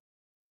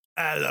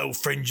Hello,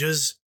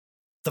 Fringers.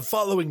 The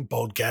following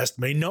podcast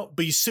may not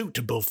be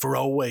suitable for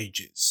all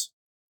ages.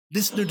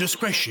 Listener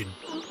discretion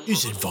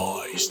is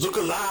advised. Look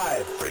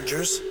alive,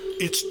 Fringers.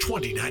 It's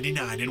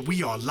 2099 and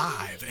we are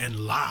live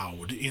and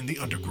loud in the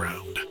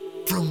underground.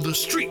 From the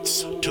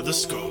streets to the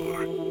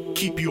scar.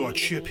 Keep your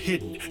chip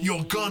hidden,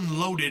 your gun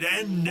loaded,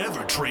 and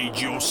never trade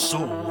your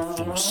soul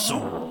for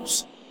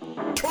souls.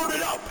 Turn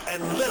it up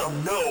and let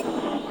them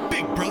know.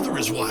 Big Brother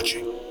is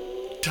watching.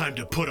 Time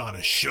to put on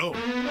a show.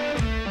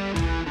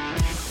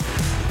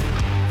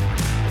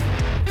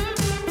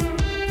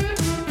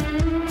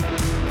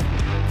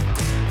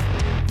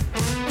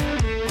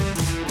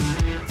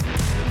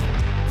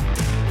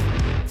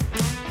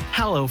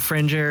 Hello,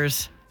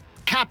 Fringers.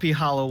 Happy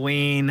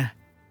Halloween.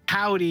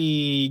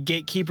 Howdy,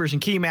 gatekeepers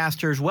and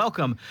keymasters.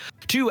 Welcome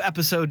to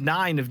episode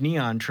 9 of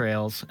Neon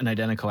Trails, an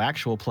Identico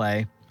actual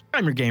play.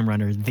 I'm your game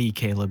runner, the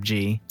Caleb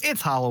G.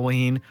 It's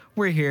Halloween.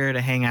 We're here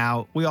to hang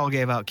out. We all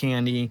gave out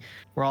candy.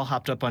 We're all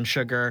hopped up on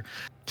sugar.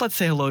 Let's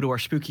say hello to our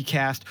spooky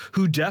cast,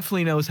 who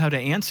definitely knows how to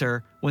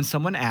answer when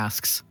someone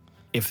asks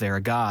if they're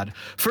a god.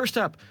 First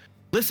up,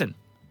 listen.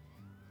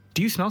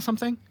 Do you smell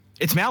something?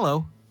 It's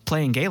Mallow,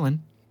 playing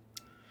Galen.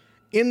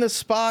 In the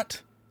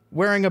spot,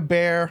 wearing a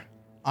bear,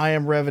 I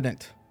am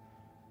Revenant.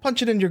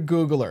 Punch it in your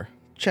Googler.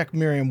 Check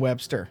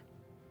Merriam-Webster.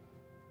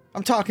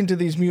 I'm talking to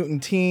these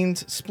mutant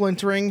teens,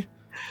 splintering,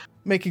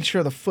 making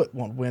sure the foot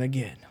won't win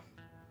again.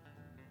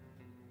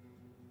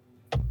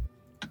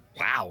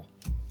 Wow.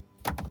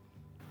 I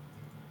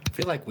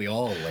feel like we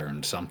all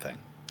learned something.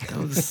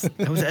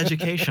 That was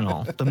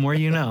educational. The more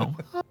you know.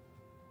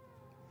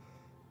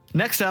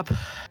 Next up,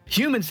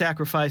 human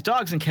sacrifice,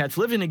 dogs and cats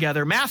living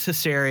together, mass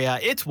hysteria.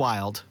 It's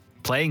wild.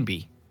 Playing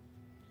B.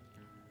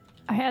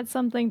 I had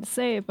something to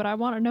say, but I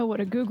want to know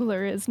what a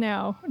Googler is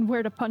now and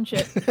where to punch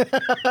it.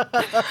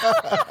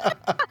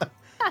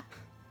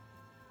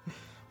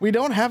 We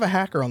don't have a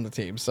hacker on the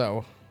team,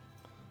 so...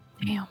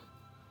 Damn.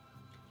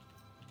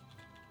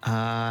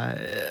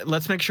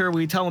 Let's make sure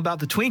we tell them about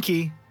the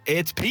Twinkie.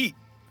 It's Pete,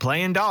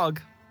 playing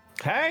dog.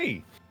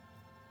 Hey!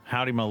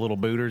 Howdy, my little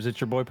booters. It's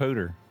your boy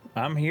Pooter.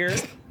 I'm here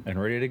and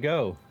ready to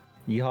go.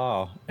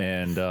 Yeehaw.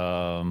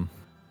 And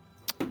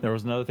there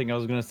was another thing I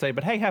was going to say,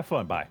 but hey, have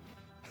fun. Bye.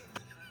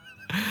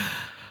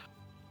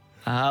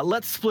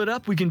 Let's split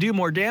up. We can do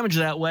more damage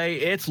that way.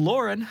 It's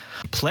Lauren,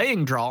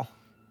 playing Drawl.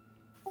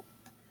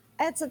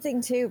 I had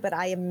something too, but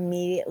I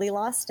immediately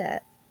lost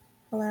it.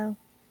 Hello,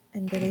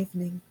 and good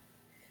evening.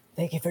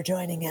 Thank you for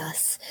joining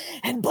us.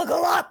 And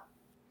buckle up!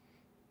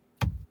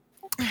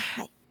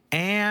 Hi.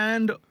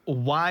 And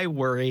why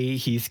worry?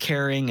 He's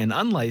carrying an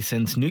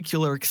unlicensed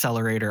nuclear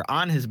accelerator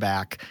on his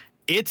back.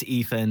 It's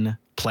Ethan,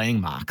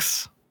 playing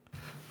Mox.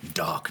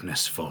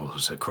 Darkness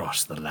falls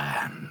across the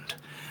land.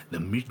 The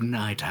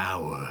midnight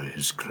hour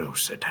is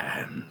close at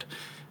hand.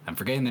 I'm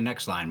forgetting the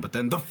next line, but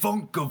then the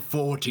funk of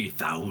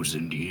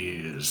 40,000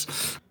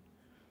 years.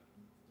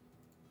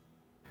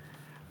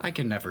 I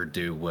can never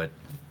do what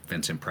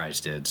Vincent Price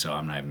did, so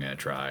I'm not even going to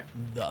try.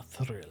 The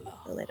thriller.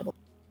 Relatable.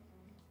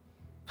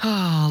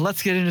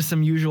 Let's get into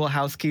some usual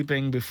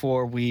housekeeping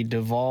before we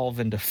devolve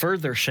into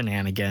further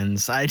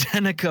shenanigans.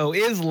 Identico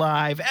is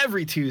live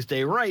every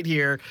Tuesday right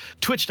here,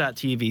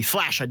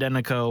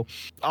 twitch.tv/Identico,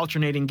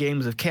 alternating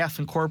games of Chaos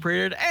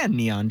Incorporated and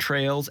Neon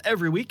Trails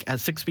every week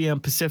at 6 p.m.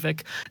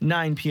 Pacific,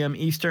 9 p.m.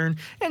 Eastern,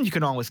 and you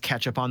can always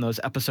catch up on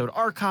those episode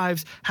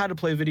archives, how to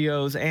play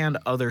videos, and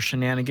other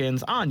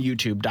shenanigans on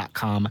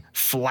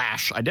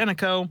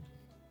youtube.com/Identico.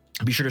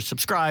 Be sure to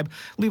subscribe,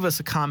 leave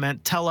us a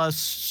comment, tell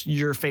us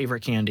your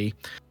favorite candy.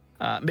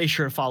 Make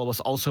sure to follow us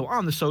also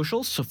on the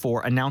socials. So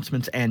for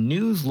announcements and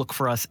news, look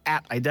for us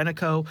at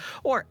Identico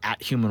or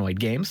at Humanoid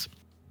Games.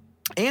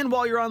 And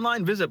while you're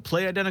online, visit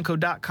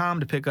playidentico.com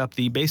to pick up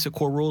the basic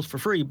core rules for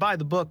free. Buy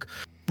the book,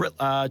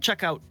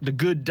 check out The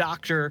Good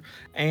Doctor,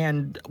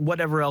 and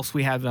whatever else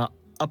we have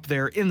up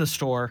there in the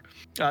store.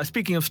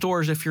 Speaking of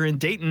stores, if you're in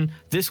Dayton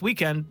this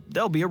weekend,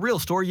 there'll be a real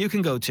store you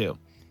can go to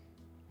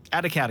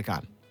at a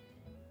Catacon.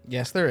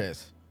 Yes, there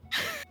is.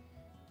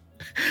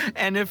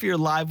 And if you're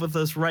live with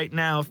us right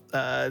now,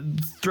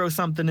 throw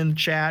something in the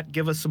chat.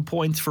 Give us some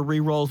points for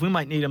rerolls. We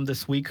might need them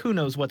this week. Who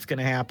knows what's going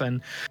to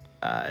happen?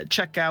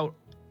 Check out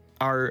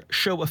our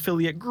show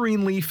affiliate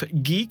Greenleaf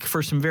Geek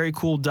for some very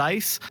cool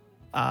dice.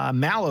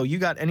 Mallow, you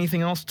got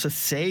anything else to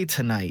say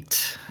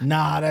tonight?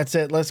 Nah, that's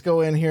it. Let's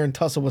go in here and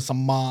tussle with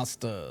some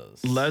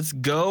monsters. Let's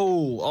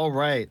go. All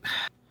right.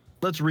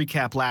 Let's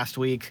recap last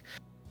week.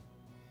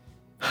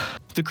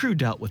 The crew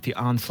dealt with the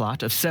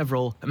onslaught of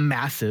several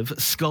massive,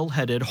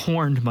 skull-headed,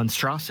 horned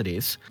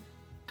monstrosities.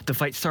 The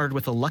fight started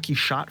with a lucky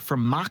shot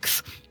from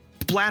Mox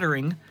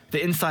splattering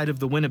the inside of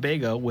the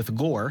Winnebago with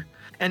gore,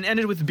 and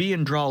ended with B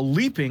and Drawl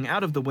leaping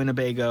out of the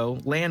Winnebago,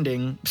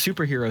 landing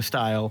superhero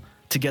style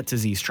to get to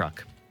Z's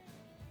truck.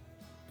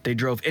 They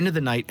drove into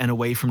the night and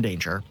away from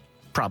danger,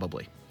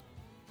 probably.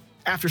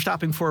 After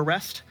stopping for a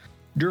rest,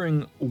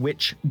 during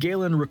which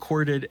Galen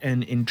recorded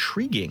an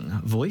intriguing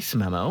voice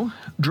memo,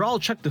 Drawl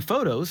checked the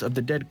photos of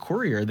the dead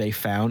courier they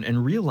found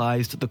and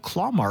realized the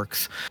claw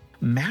marks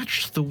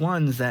matched the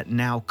ones that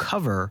now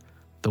cover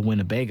the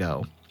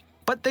Winnebago.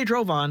 But they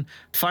drove on,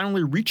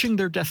 finally reaching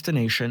their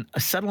destination, a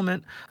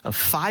settlement of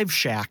 5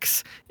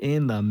 shacks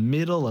in the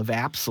middle of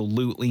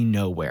absolutely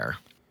nowhere.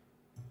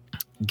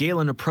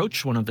 Galen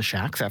approached one of the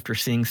shacks after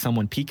seeing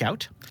someone peek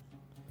out.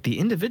 The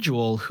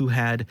individual, who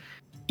had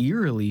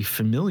eerily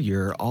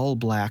familiar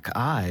all-black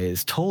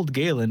eyes, told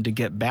Galen to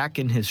get back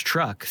in his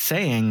truck,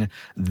 saying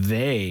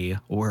they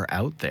were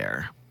out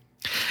there.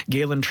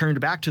 Galen turned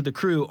back to the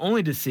crew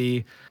only to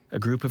see a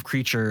group of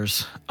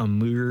creatures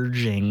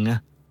emerging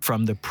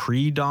from the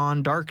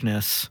pre-dawn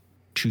darkness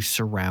to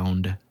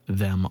surround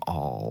them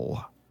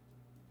all.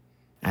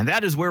 And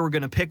that is where we're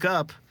going to pick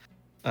up.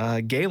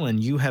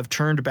 Galen, you have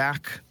turned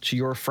back to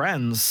your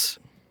friends.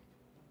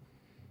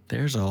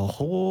 There's a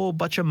whole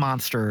bunch of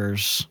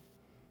monsters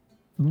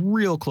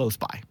real close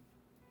by.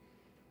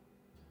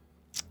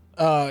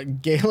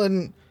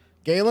 Galen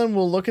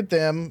will look at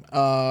them.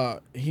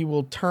 He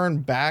will turn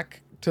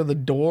back to the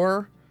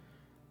door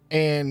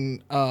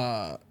and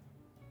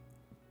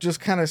just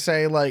kind of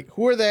say, like,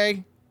 who are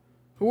they?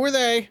 Who are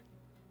they?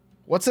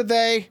 What's a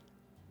they?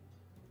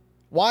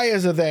 Why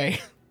is a they?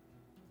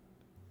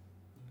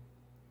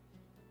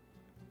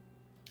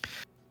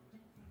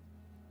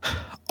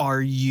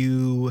 Are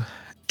you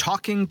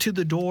talking to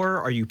the door?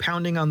 Are you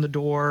pounding on the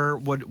door?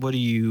 What are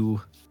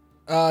you...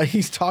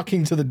 He's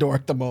talking to the door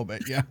at the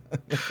moment, yeah.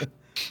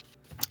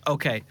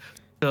 Okay,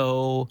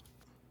 so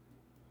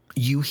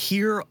you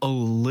hear a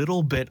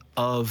little bit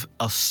of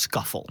a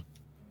scuffle.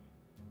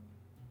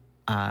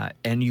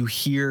 And you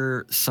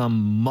hear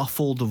some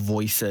muffled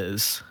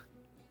voices.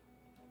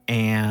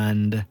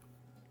 And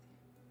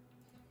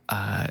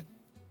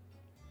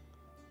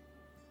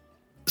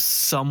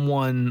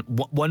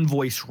one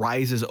voice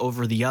rises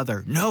over the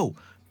other. No,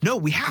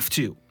 we have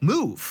to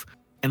move.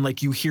 And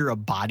like you hear a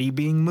body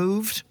being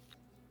moved.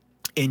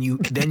 And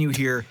then you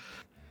hear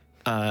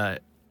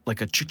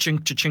like a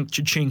cha-chink, cha-chink,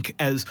 cha-chink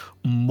as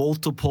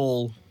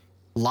multiple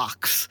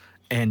locks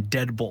and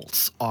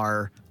deadbolts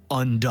are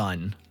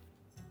undone.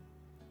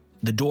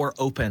 The door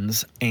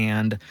opens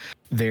and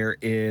there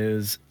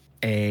is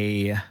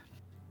an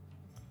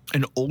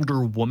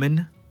older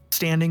woman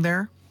standing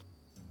there.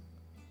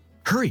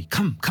 Hurry,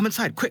 come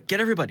inside, quick, get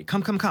everybody,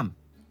 come.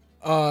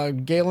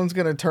 Galen's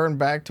gonna turn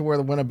back to where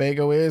the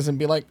Winnebago is and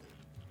be like,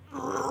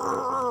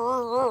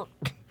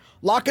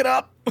 lock it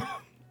up.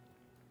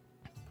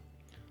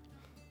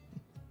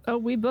 Oh,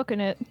 we booking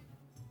it.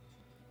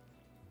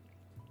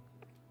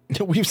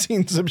 We've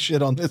seen some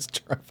shit on this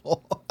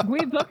travel.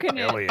 We booking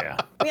it. Hell yeah.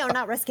 We are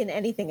not risking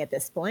anything at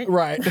this point.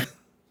 Right.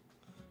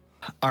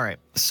 All right,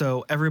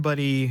 so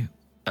everybody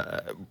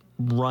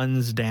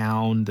runs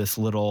down this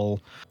little,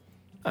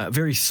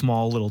 very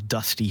small little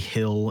dusty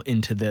hill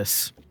into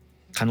this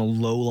kind of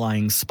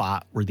low-lying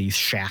spot where these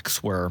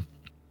shacks were.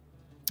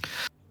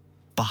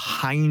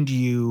 Behind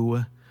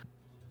you,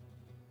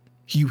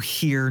 you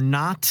hear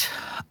not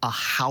a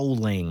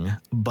howling,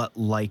 but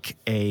like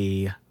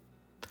a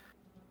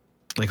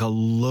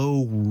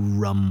low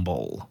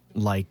rumble,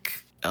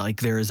 like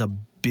there is a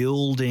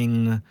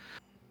building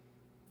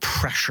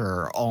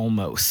pressure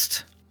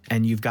almost,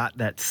 and you've got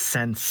that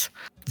sense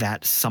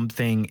that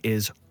something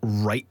is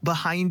right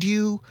behind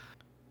you,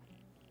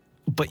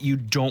 but you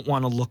don't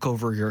want to look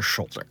over your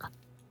shoulder.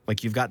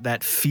 Like you've got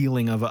that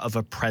feeling of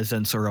a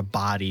presence or a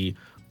body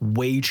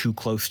way too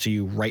close to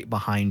you, right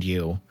behind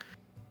you.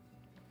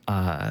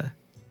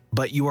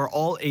 But you are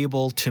all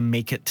able to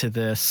make it to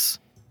this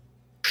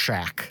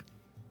shack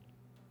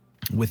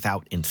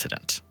without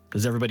incident.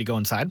 Does everybody go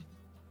inside?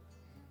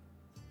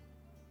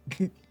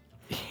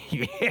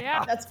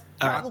 Yeah. That's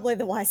probably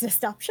the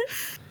wisest option.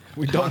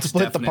 We don't Hawks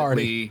split the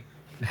party.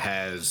 definitely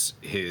has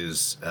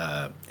his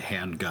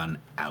handgun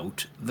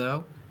out,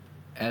 though,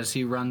 as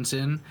he runs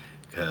in,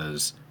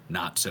 because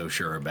not so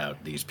sure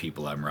about these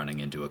people I'm running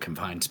into a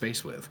confined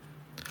space with.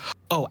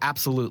 Oh,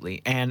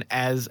 absolutely. And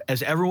as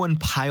everyone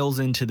piles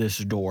into this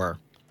door,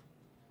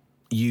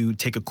 you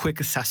take a quick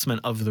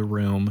assessment of the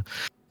room.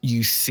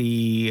 You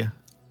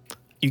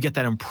get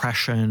that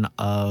impression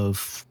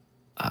of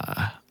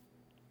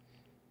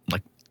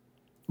like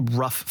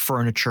rough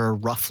furniture,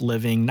 rough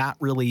living, not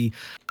really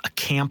a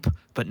camp,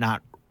 but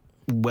not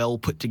well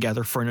put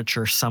together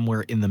furniture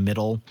somewhere in the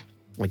middle.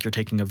 Like you're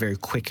taking a very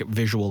quick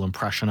visual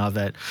impression of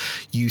it.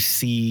 You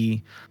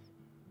see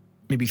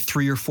maybe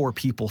 3 or 4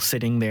 people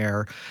sitting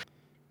there.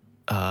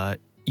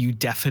 You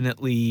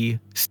definitely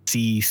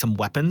see some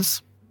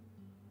weapons.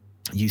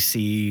 You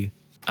see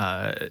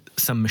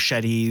some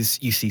machetes.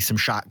 You see some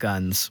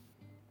shotguns.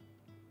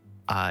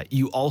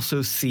 You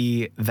also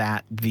see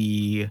that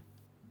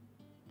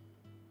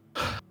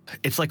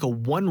it's like a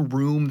one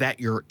room that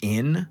you're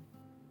in,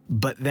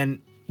 but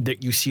then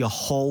that you see a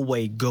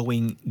hallway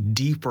going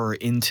deeper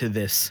into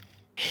this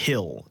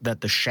hill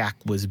that the shack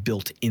was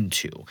built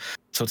into.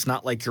 So it's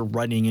not like you're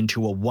running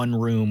into a one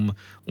room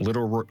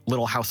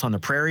little house on the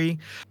prairie.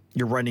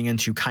 You're running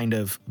into kind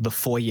of the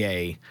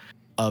foyer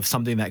of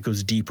something that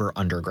goes deeper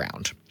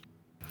underground.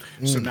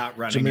 So not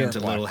running into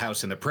Jamiroquai. Little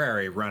House in the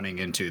Prairie, running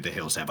into The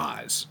Hills Have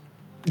Eyes.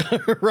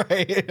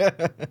 Right.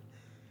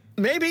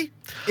 Maybe.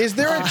 Is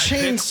there a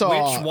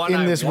chainsaw Which one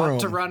in I this want room?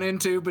 to run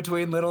into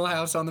between Little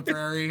House on the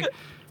Prairie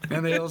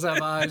and The Hills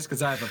Have Eyes?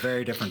 Because I have a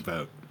very different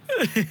vote.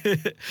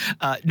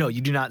 No,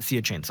 you do not see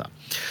a chainsaw.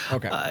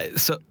 Okay.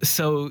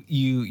 So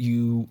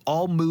you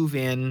all move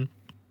in.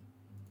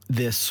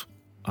 This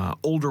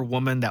older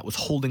woman that was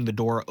holding the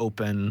door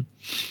open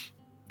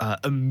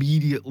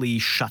immediately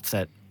shuts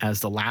it as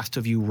the last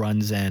of you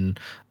runs in,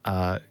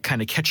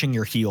 kind of catching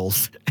your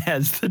heels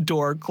as the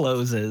door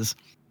closes.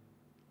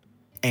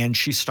 And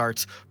she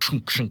starts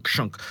shunk, shunk,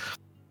 shunk,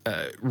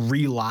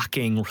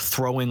 relocking,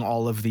 throwing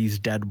all of these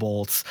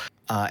deadbolts.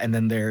 And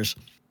then there's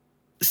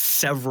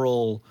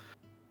several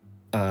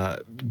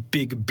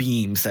big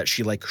beams that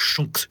she like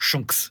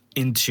shunks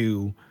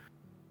into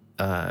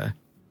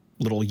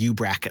little U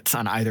brackets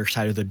on either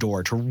side of the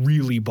door to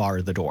really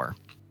bar the door.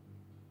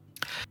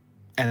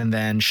 And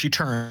then she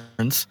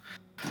turns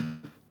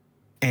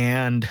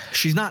and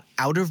she's not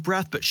out of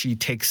breath, but she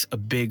takes a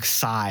big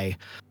sigh.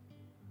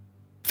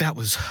 That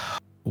was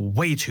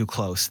way too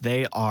close.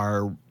 They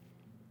are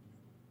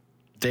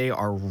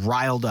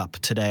riled up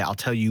today. I'll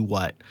tell you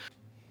what.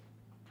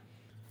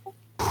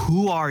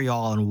 Who are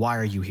y'all and why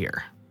are you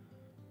here?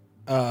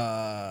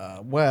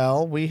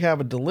 Well, we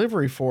have a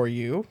delivery for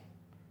you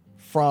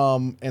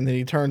from, and then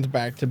he turns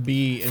back to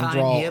B and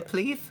Draw. Here,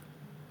 please.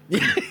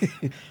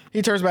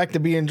 He turns back to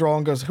B and Draw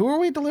and goes, "Who are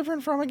we delivering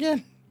from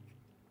again?"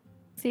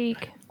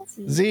 Zeke.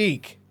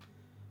 Zeke.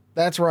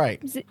 That's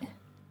right.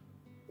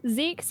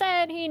 Zeke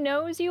said he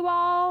knows you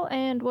all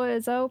and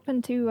was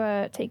open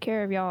to take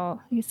care of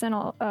y'all. He sent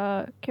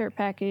a care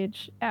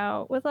package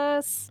out with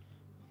us.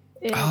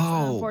 It's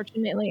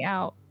unfortunately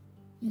out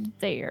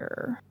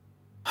there.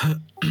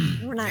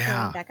 We're not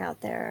going back out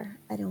there,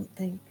 I don't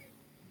think.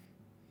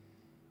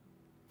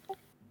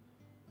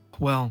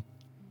 Well,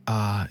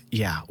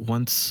 yeah,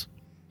 once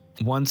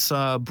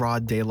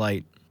broad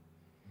daylight,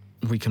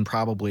 we can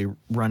probably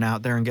run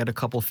out there and get a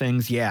couple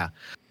things. Yeah,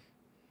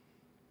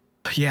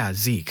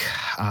 Zeke.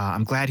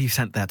 I'm glad he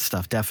sent that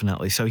stuff,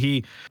 definitely. So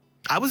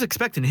I was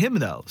expecting him,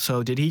 though.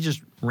 So did he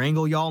just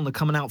wrangle y'all into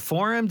coming out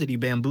for him? Did he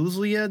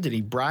bamboozle you? Did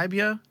he bribe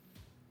you?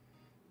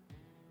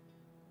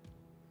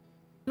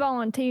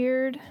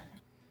 Volunteered.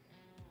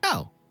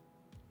 Oh.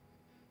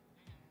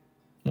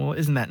 Well,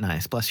 isn't that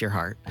nice? Bless your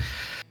heart.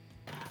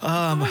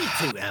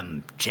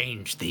 To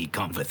change the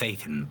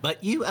conversation,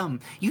 but you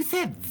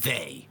said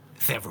they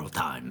several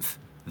times.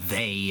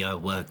 They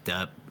worked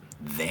up.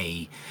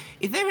 They.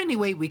 Is there any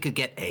way we could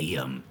get a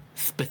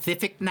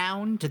specific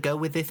noun to go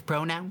with this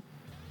pronoun?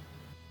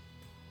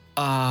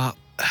 The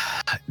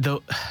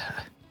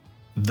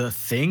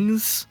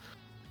things,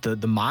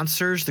 the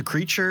monsters, the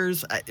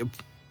creatures,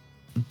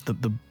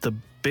 the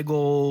big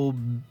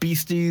old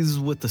beasties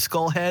with the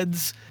skull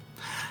heads.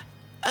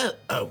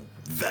 Oh,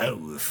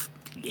 those.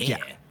 Yeah.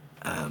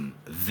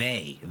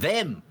 They,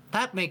 them.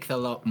 That makes a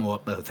lot more.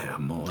 Oh, there are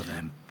more of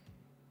them.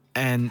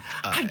 And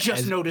I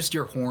just noticed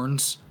your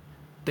horns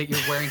that you're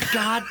wearing.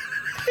 God.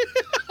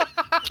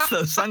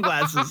 Those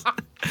sunglasses.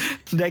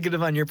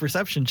 Negative on your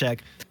perception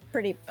check.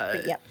 Pretty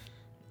yep.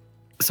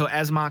 So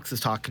as Mox is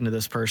talking to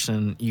this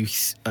person,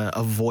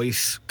 a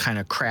voice kind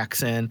of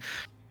cracks in,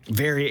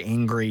 very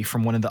angry,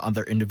 from one of the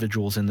other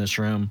individuals in this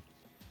room.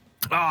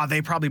 Oh,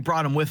 they probably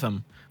brought him with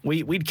them.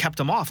 We'd kept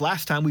them off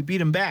last time. We beat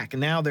them back,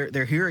 and now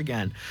they're here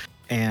again.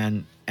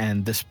 And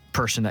this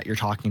person that you're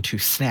talking to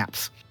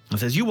snaps and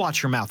says, "You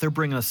watch your mouth. They're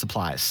bringing us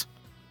supplies."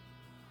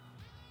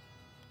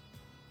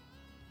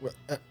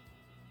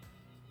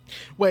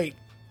 Wait,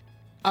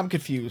 I'm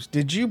confused.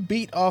 Did you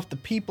beat off the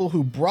people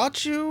who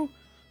brought you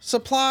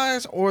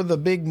supplies or the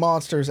big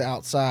monsters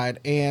outside?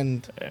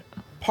 And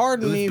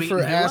pardon me for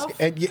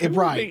asking.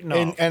 Right.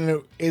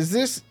 And is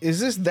this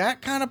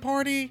that kind of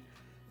party,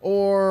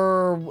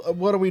 or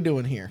what are we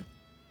doing here?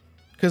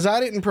 Because I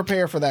didn't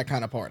prepare for that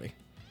kind of party.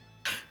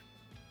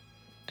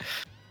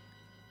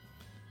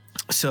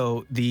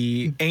 So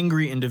the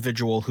angry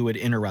individual who had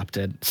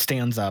interrupted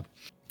stands up.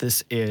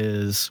 This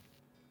is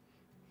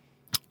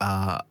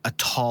a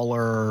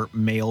taller,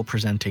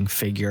 male-presenting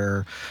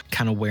figure,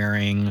 kind of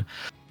wearing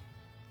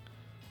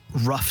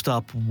roughed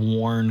up,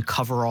 worn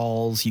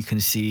coveralls. You can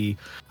see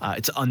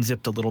it's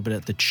unzipped a little bit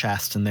at the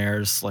chest, and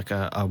there's like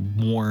a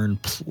worn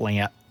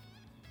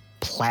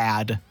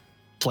plaid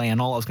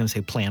flannel. I was going to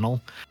say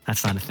flannel.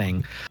 That's not a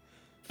thing.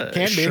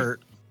 Can shirt.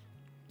 Be.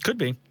 Could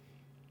be.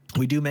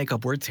 We do make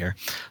up words here.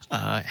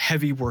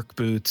 Heavy work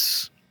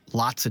boots,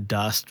 lots of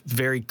dust,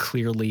 very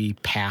clearly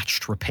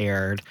patched,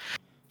 repaired,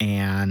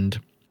 and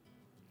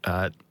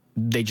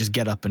they just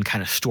get up and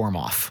kind of storm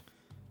off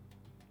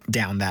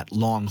down that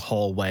long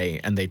hallway,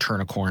 and they turn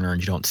a corner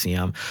and you don't see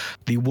them.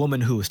 The woman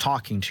who was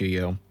talking to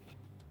you,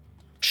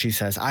 she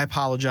says, "I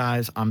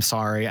apologize. I'm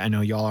sorry. I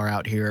know y'all are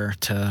out here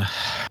to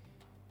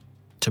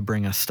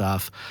bring us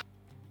stuff.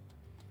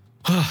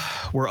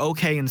 We're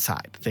okay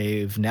inside.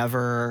 They've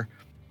never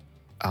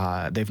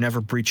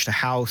breached a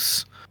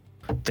house.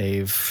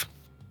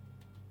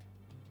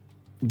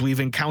 We've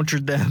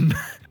encountered them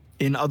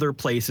in other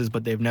places,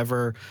 but they've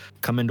never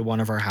come into one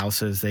of our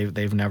houses.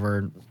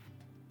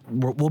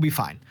 We'll be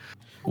fine."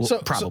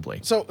 Well, probably.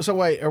 So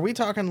wait, are we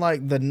talking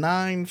like the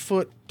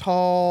 9-foot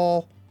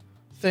tall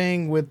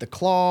thing with the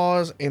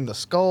claws and the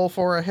skull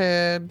for a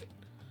head?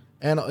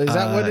 And is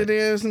that what it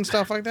is and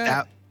stuff like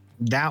that?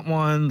 That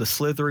one, the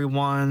slithery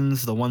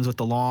ones, the ones with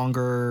the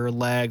longer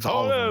legs.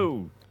 All of them.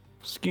 Oh,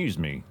 excuse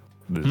me.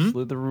 The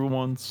slithery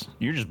ones.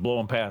 You're just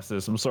blowing past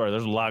this. I'm sorry.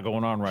 There's a lot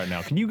going on right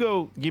now. Can you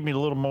go give me a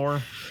little more?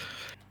 A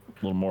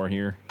little more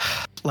here.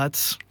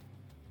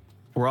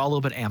 We're all a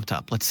little bit amped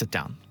up. Let's sit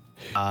down.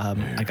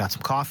 I got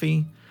some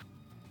coffee.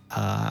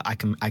 I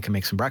can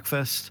make some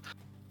breakfast.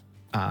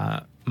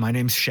 My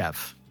name's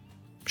Chev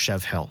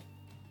Hill.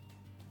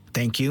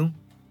 Thank you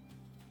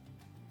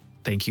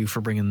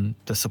for bringing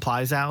the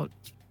supplies out.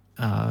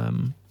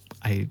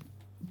 I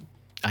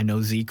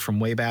know Zeke from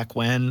way back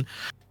when.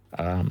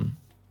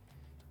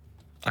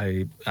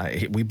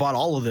 We bought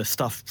all of this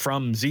stuff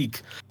from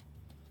Zeke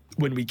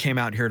when we came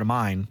out here to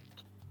mine.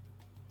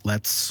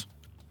 Let's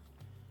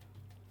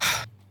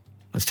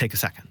take a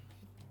second.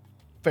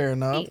 Fair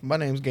enough. My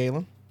name's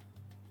Galen.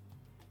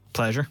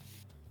 Pleasure.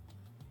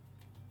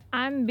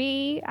 I'm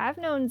B. I've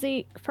known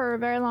Zeke for a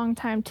very long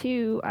time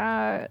too.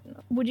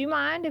 Would you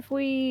mind if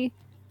we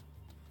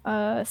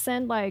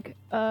send like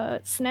a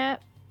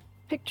snap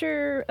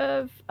picture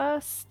of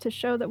us to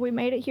show that we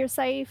made it here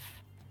safe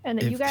and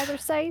that you guys are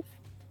safe?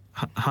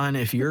 Hun,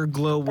 if your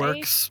glow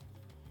works,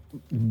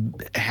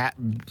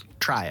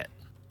 try it,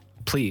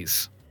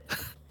 please.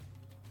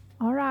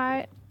 All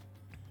right.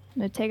 I'm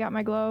gonna take out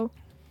my glow,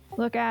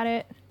 look at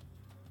it.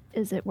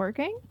 Is it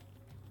working?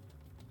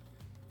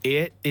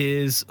 It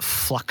is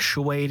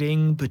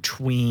fluctuating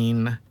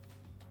between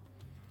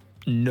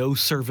no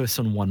service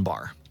and 1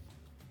 bar.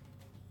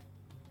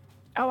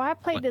 Oh,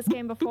 I've played this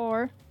game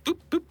before. Boop,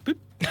 boop, boop.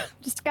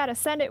 Just gotta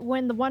send it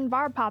when the 1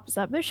 bar pops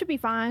up. This should be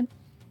fine.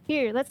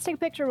 Here, let's take a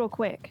picture real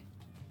quick.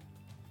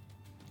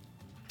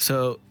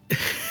 So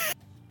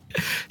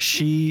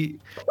she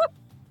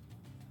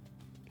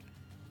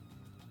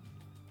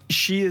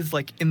is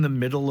like in the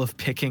middle of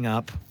picking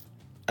up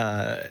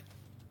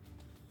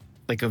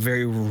like a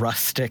very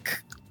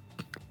rustic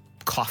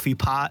coffee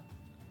pot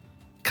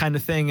kind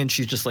of thing, and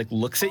she just like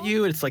looks at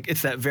you. It's like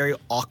it's that very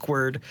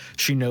awkward.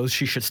 She knows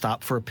she should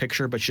stop for a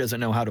picture, but she doesn't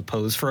know how to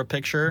pose for a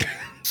picture.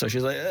 So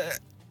she's like,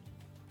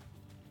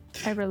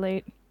 I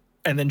relate.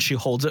 And then she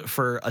holds it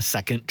for a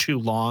second too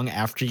long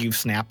after you've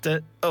snapped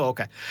it. Oh,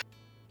 okay.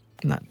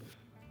 Not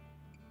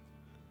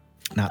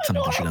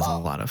something she does a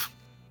lot of.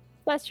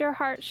 Bless your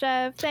heart,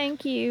 Chev.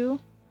 Thank you.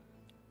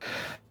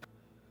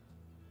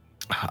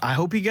 I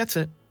hope he gets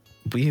it.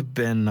 We have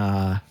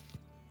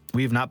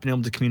not been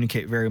able to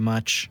communicate very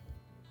much.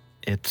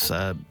 It's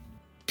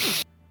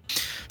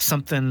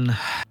something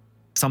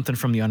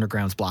from the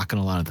underground's blocking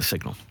a lot of the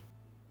signal.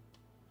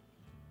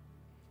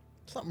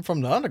 Something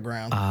from the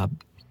underground?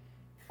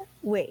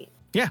 Wait.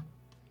 Yeah.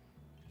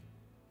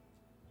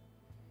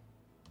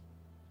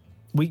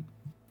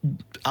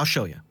 I'll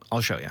show you.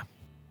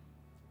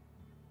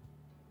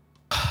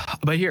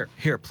 But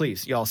here,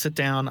 please, y'all sit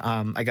down.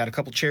 I got a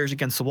couple chairs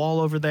against the wall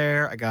over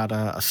there. I got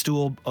a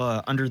stool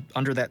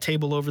under that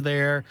table over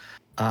there.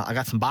 I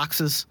got some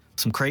boxes,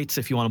 some crates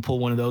if you want to pull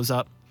one of those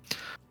up.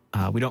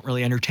 We don't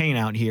really entertain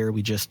out here.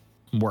 We just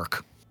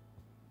work.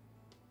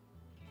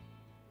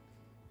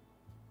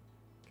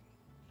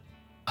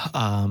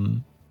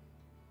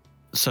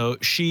 So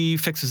she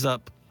fixes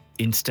up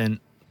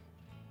instant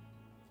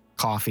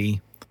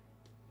coffee.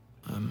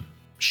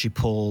 She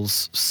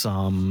pulls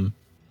some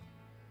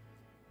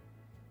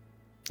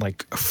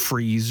like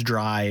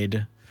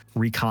freeze-dried,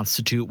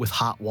 reconstitute with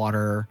hot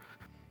water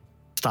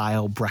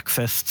style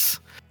breakfasts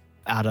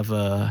out of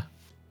a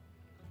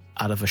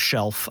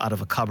shelf, out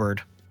of a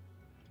cupboard,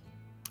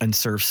 and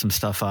serves some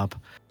stuff up.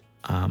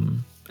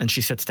 And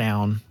she sits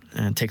down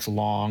and takes a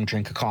long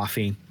drink of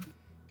coffee.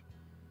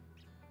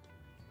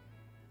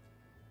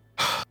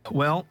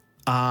 Well,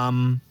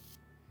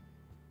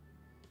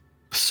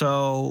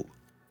 so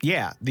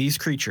yeah, these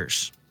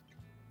creatures,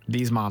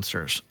 these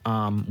monsters,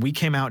 we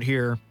came out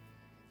here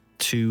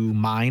to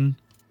mine.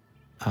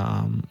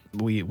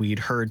 We'd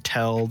heard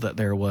tell that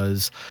there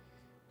was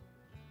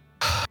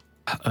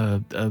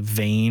a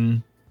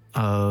vein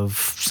of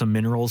some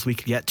minerals we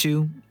could get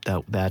to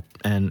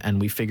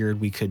and we figured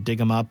we could dig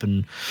them up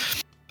and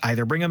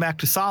either bring them back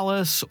to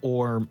Solace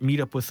or meet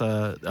up with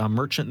a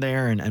merchant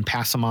there and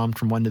pass them on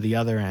from one to the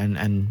other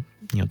and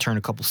turn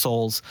a couple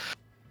souls.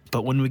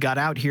 But when we got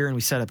out here and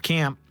we set up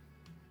camp,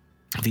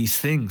 these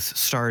things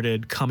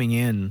started coming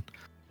in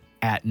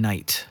at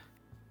night.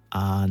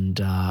 And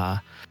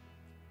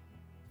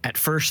at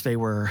first they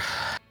were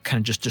kind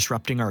of just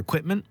disrupting our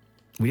equipment.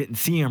 We didn't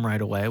see them right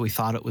away. We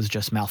thought it was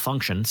just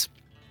malfunctions.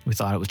 We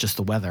thought it was just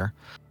the weather.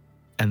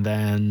 And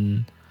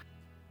then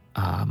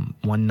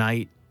one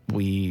night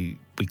we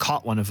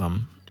caught one of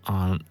them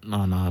on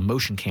a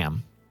motion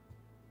cam.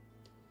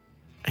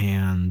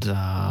 And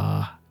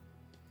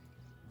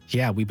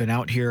yeah, we've been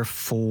out here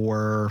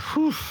for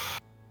a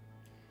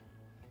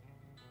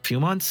few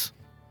months,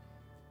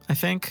 I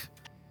think.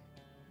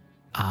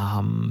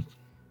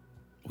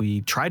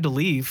 We tried to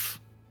leave,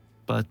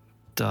 but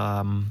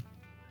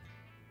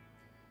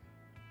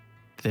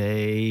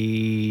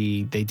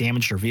they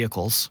damaged our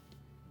vehicles.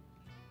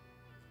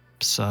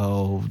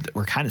 So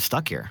we're kind of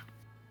stuck here.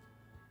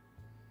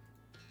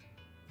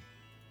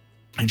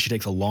 And she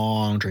takes a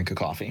long drink of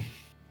coffee.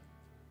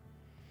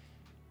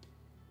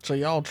 So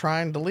y'all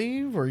trying to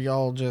leave, or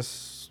y'all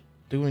just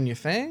doing your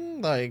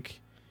thing? Like,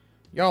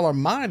 y'all are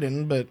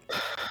minding, but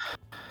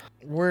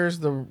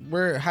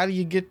how do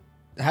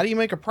you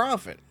make a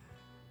profit?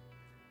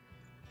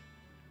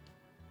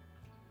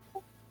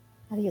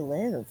 How do you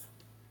live?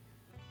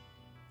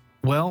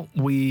 Well,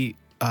 we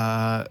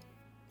had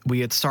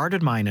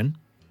started mining,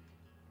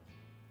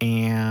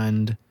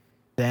 and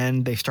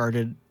then they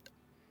started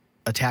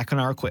attacking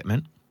our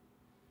equipment,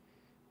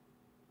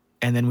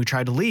 and then we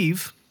tried to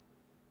leave,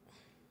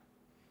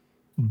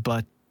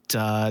 but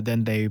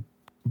then they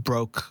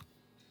broke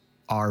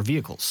our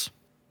vehicles,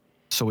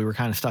 so we were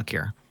kind of stuck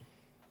here.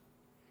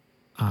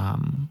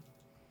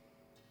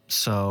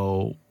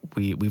 So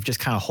we've just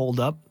kind of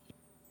holed up,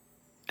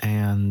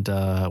 and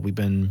we've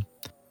been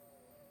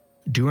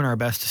doing our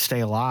best to stay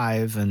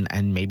alive,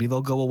 and maybe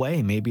they'll go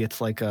away. Maybe it's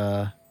like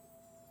a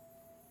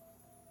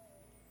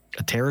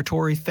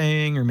territory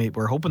thing, or maybe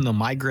we're hoping they'll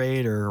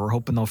migrate, or we're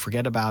hoping they'll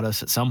forget about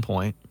us at some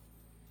point.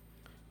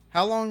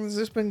 How long has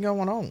this been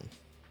going on?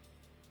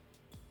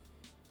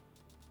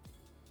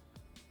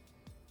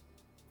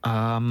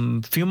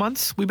 Few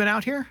months we've been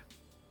out here.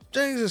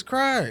 Jesus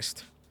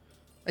Christ.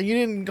 And you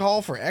didn't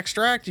call for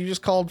extract? You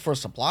just called for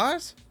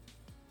supplies?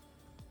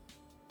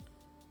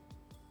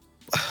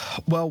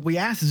 Well, we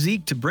asked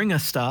Zeke to bring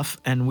us stuff,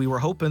 and we were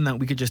hoping that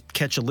we could just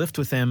catch a lift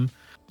with him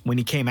when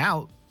he came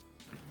out.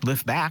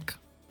 Lift back.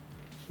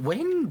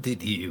 When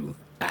did you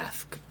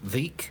ask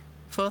Zeke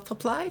for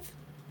supplies?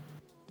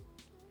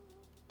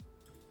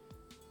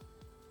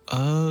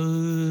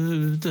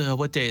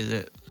 What day is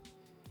it?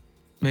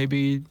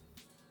 Maybe.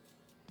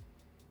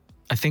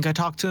 I think I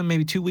talked to him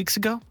maybe 2 weeks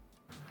ago.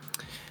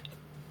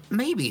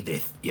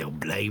 Maybe you'll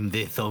blame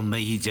this on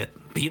me just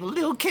being a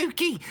little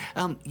kooky.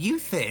 You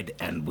said,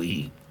 and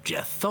we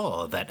just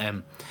saw, that,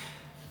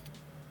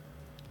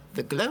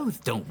 the glows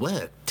don't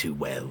work too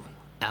well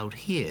out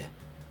here.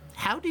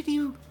 How did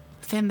you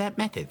send that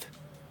message?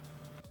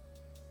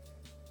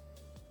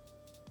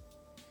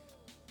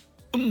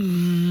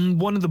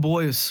 One of the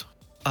boys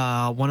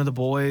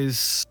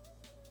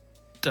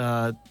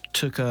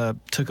took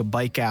a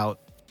bike out,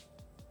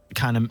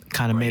 kind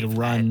of made a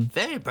run.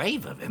 Very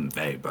brave of him,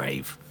 very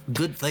brave.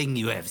 Good thing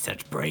you have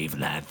such brave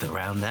lads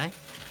around, eh?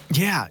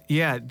 Yeah.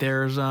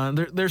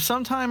 There's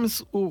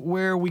sometimes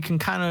where we can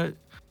kind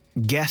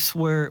of guess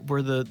where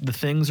the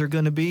things are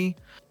going to be,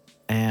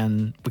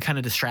 and we kind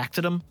of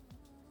distracted him.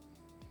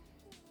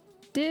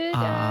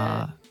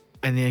 And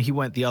then he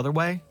went the other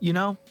way.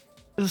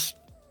 Just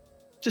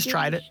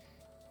tried it.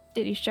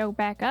 Did he show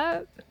back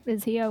up?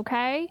 Is he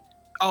okay?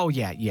 Oh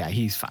yeah,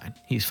 he's fine.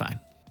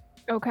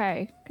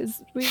 Okay,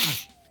 because we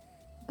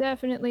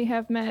definitely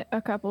have met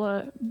a couple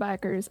of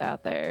bikers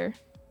out there.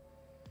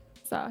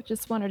 So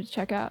just wanted to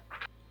check out.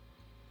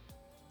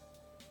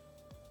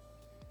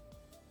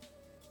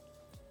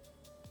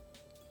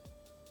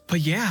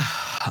 But yeah,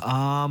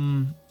 I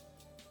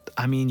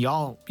mean,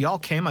 y'all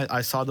came.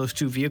 I saw those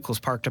two vehicles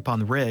parked up on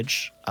the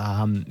ridge.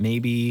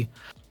 Maybe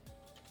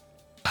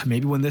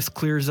when this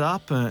clears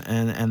up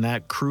and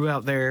that crew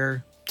out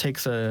there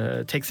takes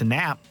a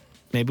nap,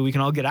 maybe we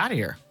can all get out of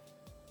here.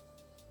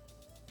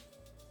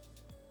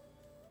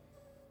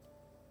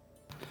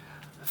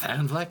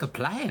 Sounds like a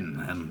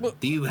plan.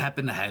 Do you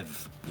happen to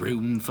have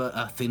room for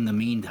us in the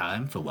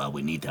meantime, for while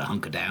we need to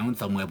hunker down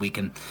somewhere we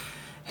can,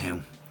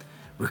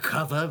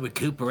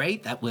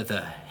 recuperate? That was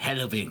a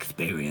hell of an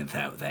experience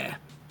out there.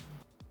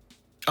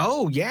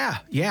 Oh yeah.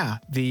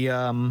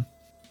 The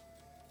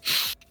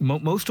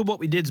most of what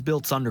we did is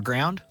built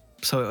underground.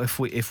 So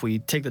if we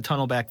take the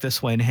tunnel back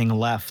this way and hang a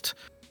left,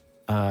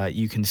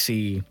 you can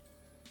see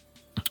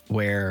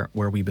where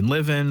we've been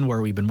living,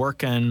 where we've been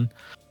working.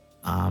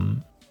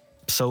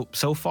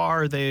 So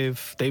far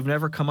they've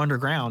never come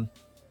underground.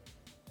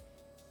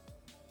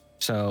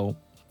 So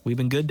we've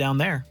been good down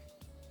there.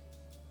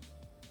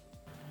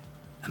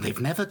 And they've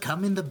never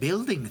come in the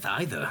buildings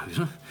either.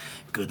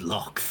 Good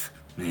locks.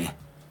 Yeah.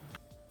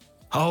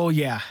 Oh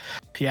yeah.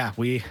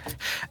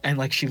 And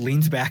like she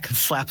leans back and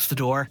slaps the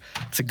door.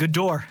 It's a good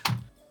door.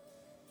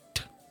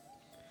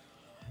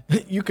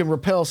 You can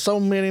repel so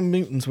many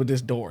mutants with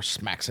this door.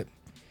 Smacks it.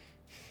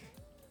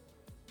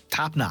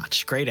 Top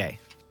notch. Grade A.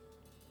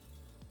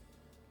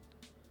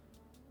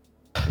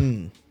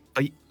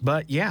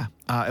 But yeah,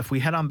 if we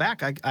head on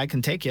back, I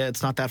can take you.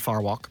 It's not that far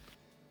a walk.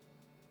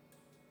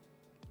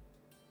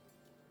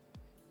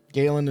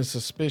 Galen is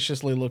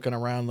suspiciously looking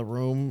around the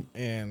room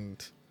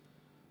and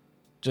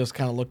just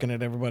kind of looking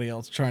at everybody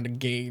else, trying to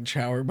gauge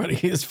how everybody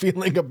is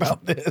feeling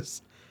about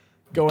this.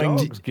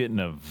 Dog's getting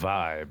a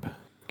vibe.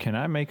 Can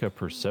I make a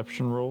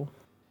perception roll?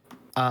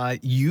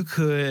 You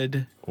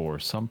could, or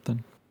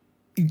something.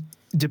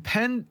 You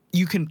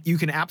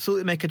can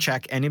absolutely make a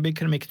check. Anybody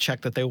can make a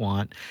check that they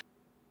want.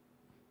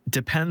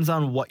 Depends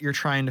on what you're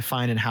trying to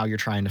find and how you're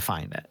trying to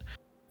find it.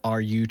 Are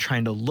you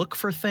trying to look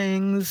for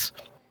things?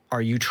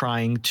 Are you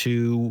trying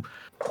to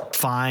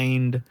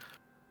find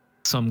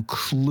some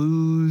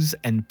clues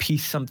and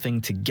piece something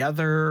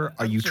together?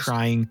 Are you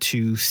trying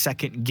to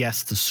second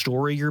guess the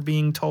story you're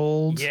being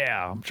told?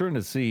 Yeah, I'm trying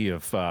to see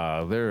if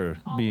they're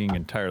being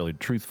entirely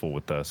truthful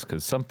with us,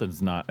 because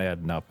something's not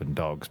adding up in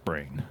Dog's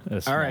brain,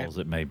 as small as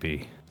it may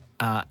be.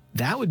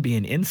 That would be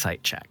an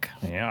insight check.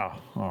 Yeah,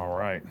 all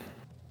right.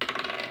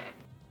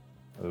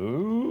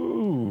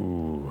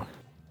 Ooh.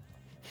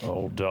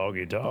 Old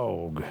doggy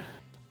dog.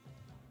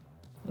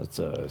 That's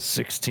a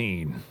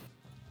 16.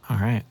 All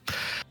right.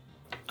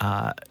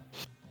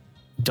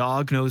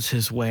 Dog knows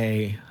his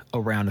way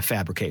around a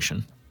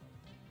fabrication,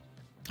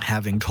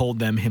 having told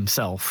them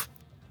himself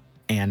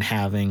and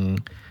having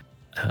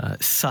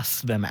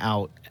sussed them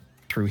out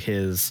through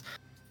his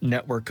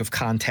network of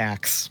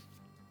contacts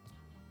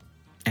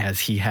as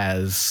he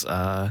has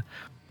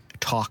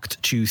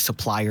talked to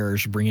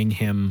suppliers bringing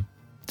him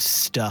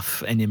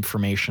stuff and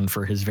information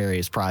for his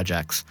various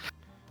projects.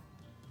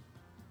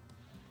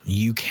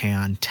 You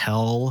can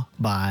tell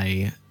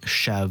by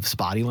Chev's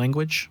body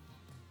language,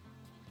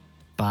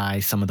 by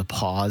some of the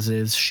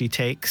pauses she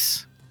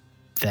takes,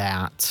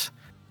 that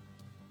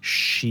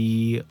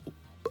she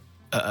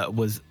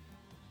was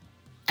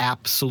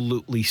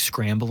absolutely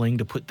scrambling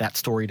to put that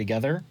story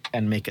together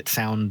and make it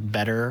sound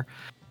better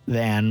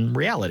than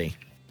reality.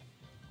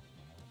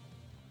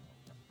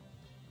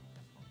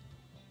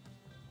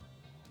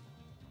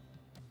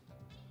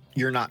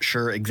 You're not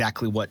sure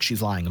exactly what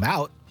she's lying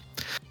about,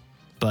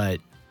 but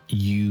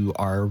you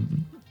are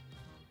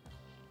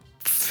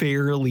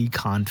fairly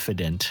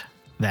confident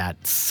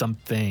that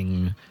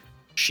something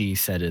she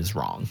said is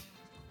wrong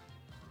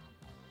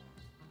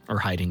or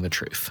hiding the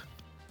truth.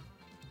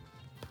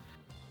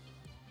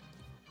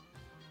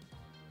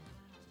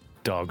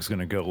 Dog's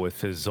gonna go with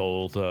his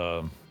old,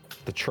 the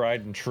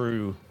tried and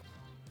true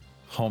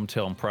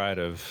hometown pride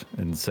of,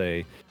 and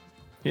say,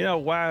 you know,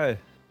 why?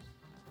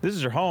 This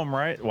is your home,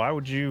 right? Why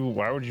would you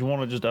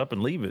want to just up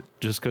and leave it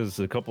just because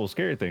a couple of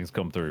scary things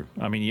come through?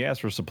 I mean, you asked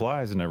for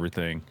supplies and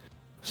everything.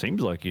 Seems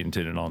like you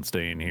intended on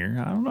staying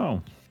here. I don't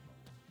know.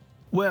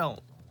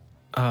 Well,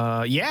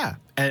 yeah.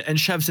 And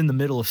Chev's in the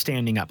middle of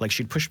standing up. Like,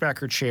 she'd pushed back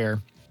her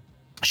chair.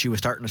 She was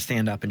starting to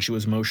stand up, and she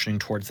was motioning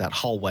towards that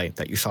hallway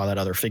that you saw that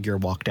other figure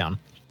walk down.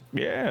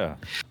 Yeah.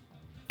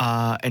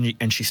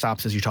 And she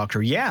stops as you talk to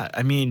her. Yeah,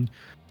 I mean,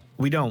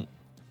 we don't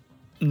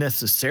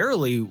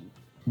necessarily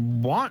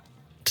want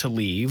to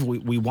leave.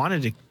 We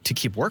wanted to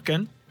keep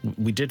working.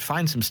 We did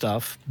find some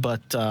stuff,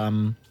 but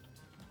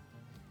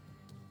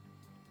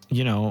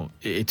you know,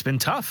 it's been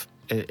tough.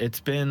 It's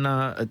been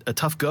a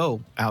tough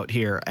go out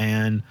here,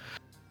 and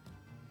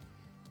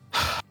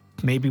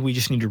maybe we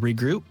just need to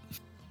regroup.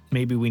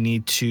 Maybe we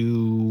need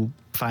to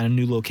find a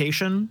new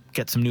location,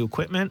 get some new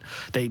equipment.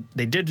 They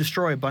did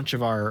destroy a bunch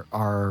of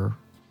our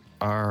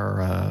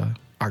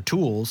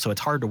tools, so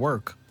it's hard to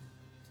work.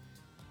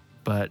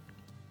 But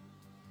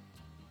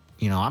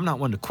you know, I'm not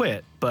one to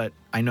quit, but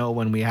I know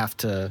when we have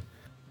to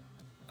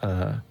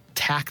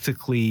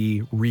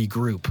tactically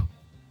regroup,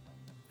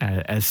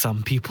 as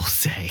some people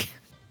say.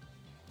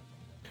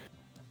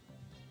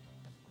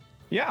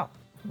 Yeah.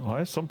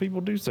 Well, some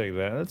people do say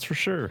that. That's for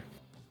sure.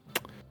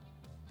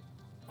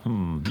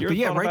 You ever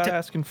thought about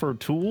asking for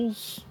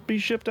tools be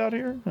shipped out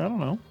here? I don't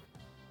know.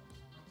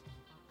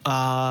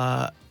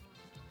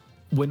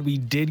 When we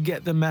did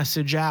get the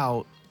message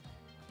out,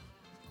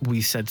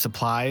 we said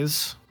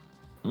supplies.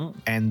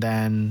 And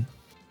then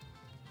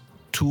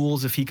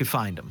tools if he could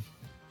find them.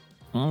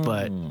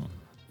 But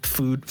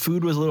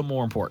food was a little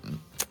more important.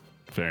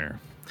 Fair.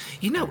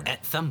 You know,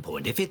 at some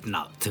point, if it's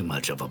not too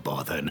much of a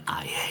bother, and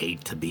I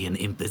hate to be in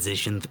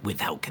imposition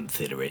without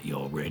considerate, you're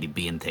already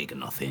being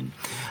taken off in,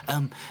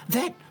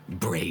 that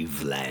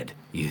brave lad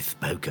you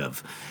spoke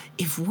of,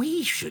 if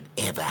we should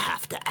ever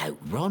have to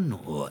outrun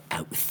or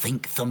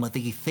outthink some of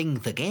these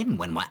things again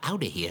when we're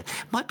out of here,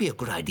 might be a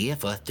good idea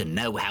for us to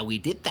know how we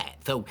did that.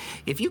 So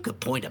if you could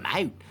point him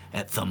out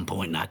at some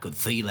point and I could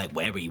see like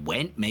where he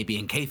went, maybe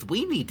in case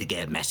we need to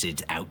get a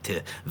message out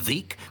to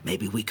Zeke,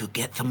 maybe we could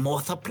get some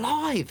more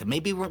supplies.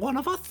 Maybe one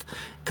of us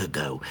could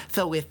go.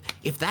 So if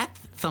that's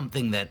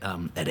something that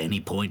at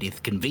any point is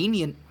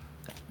convenient,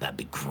 that'd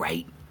be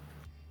great.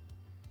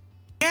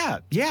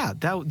 Yeah,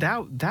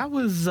 that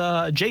was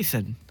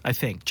Jason, I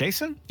think.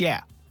 Jason?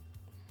 Yeah.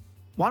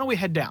 Why don't we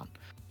head down?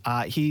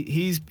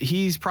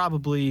 He's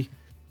probably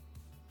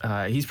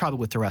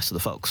with the rest of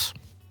the folks.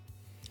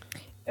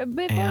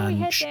 Before we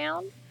head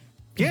down,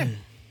 yeah.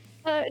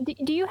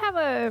 Do you have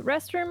a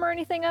restroom or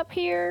anything up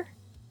here?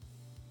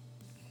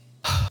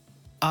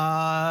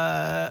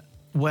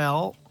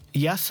 Well,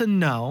 yes and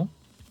no.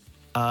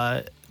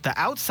 The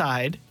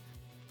outside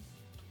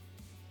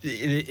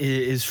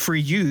is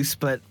free use,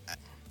 but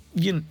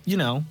you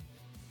know,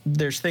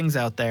 there's things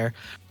out there.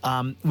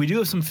 We do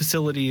have some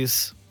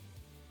facilities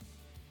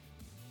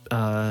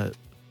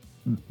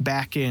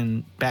back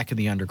in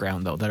the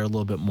underground though that are a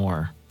little bit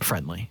more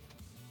friendly.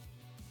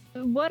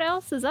 What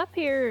else is up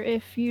here,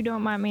 if you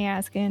don't mind me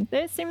asking?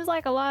 It seems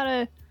like a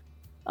lot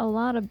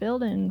of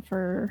building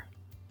for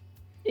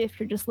if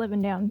you're just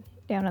living down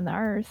down in the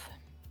earth.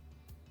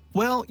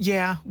 Well,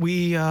 yeah,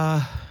 we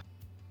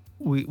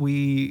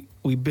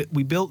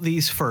built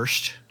these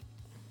first,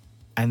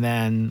 and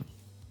then,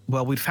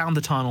 well, we found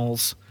the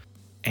tunnels,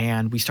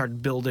 and we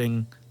started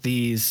building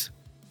these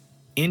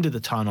into the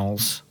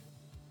tunnels,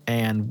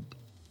 and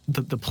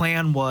the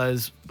plan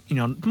was,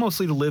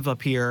 mostly to live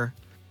up here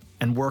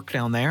and work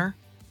down there.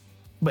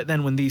 But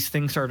then when these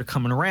things started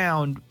coming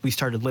around, we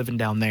started living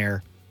down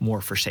there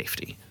more for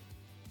safety.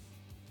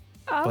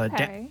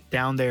 Okay. But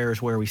down there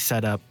is where we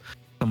set up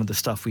some of the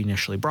stuff we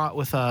initially brought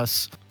with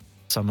us,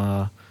 some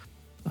of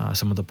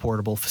the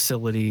portable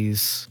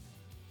facilities,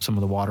 some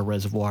of the water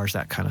reservoirs,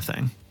 that kind of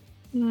thing.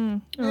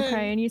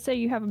 Okay, and you say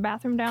you have a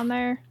bathroom down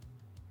there?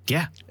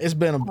 Yeah. It's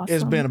been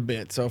Awesome. a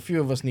bit, so a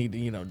few of us need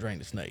to drain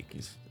the snake.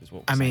 Is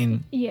what we're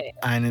saying. Yeah.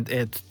 And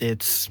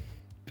it's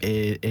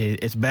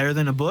better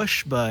than a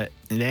bush, but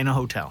it ain't a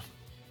hotel.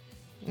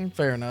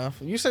 Fair enough.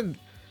 You said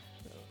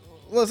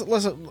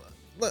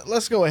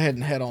let's go ahead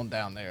and head on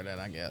down there then,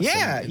 I guess.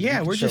 Yeah, And you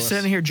can we're show just us-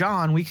 sitting here,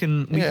 John. We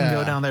can go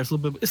Yeah. down there. It's a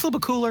little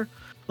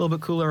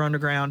bit cooler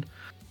underground.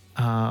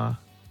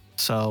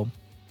 So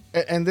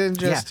And then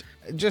just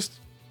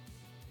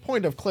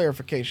point of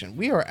clarification: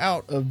 we are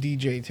out of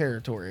DJ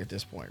territory at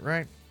this point,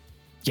 right?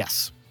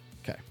 yes.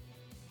 Okay.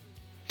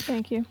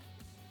 Thank you.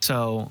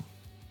 So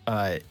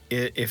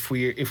if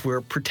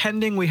we're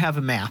pretending we have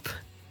a map,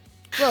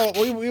 Well,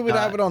 we would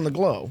have it on the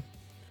glow.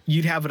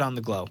 you'd have it on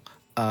the glow.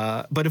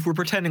 But if we're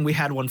pretending we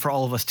had one for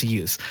all of us to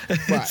use,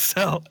 Right.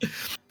 so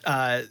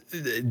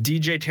imagine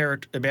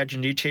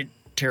DJ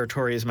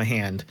territory is my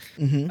hand.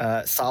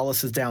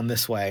 Solace is down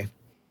this way.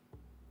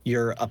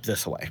 You're up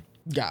this way.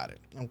 Got it.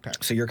 Okay.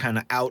 So you're kind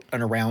of out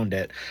and around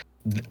it.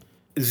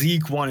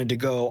 Zeke wanted to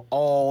go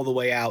all the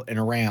way out and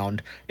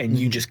around, and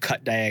you just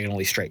cut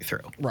diagonally straight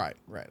through, Right.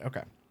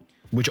 Okay.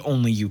 which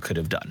only you could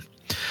have done.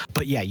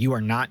 But yeah, you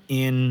are not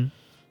in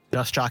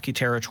Dust Jockey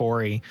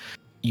territory.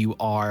 You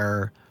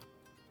are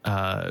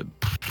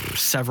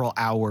several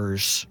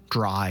hours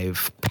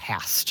drive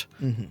past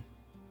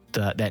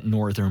that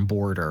northern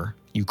border.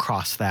 You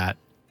cross that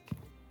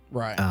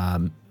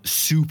Right.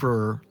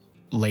 super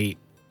late,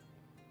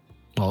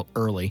 well,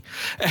 early,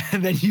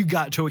 and then you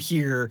got to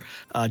here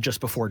just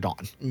before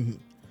dawn.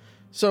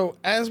 So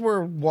as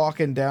we're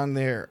walking down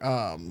there,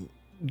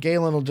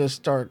 Galen will just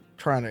start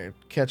trying to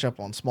catch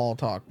up on small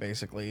talk,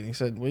 basically. And he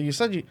said, "Well, you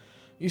said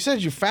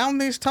you found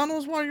these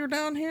tunnels while you're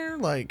down here.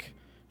 Like,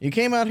 you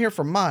came out here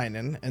for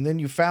mining, and then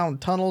you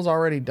found tunnels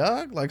already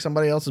dug. Like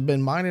somebody else has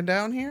been mining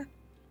down here."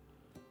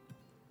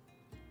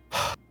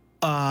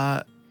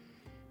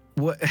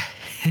 What?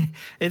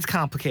 It's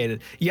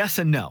complicated. Yes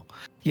and no.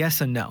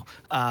 Yes and no.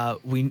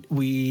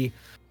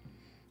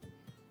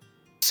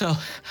 So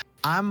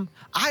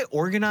I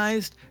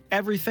organized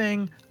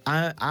everything.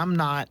 I'm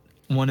not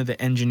one of the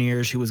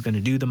engineers who was going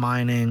to do the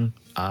mining.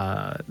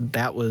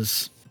 That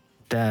was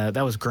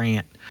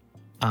Grant.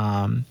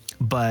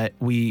 But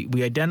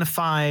we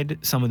identified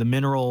some of the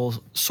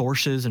mineral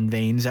sources and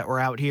veins that were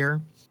out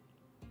here.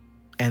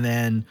 And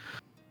then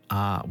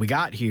we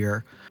got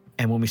here,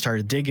 and when we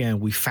started digging,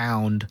 we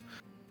found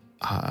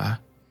some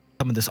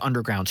of this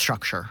underground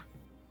structure.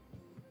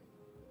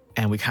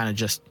 And we kind of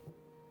just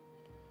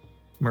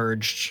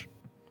merged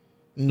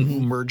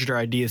our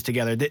ideas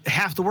together.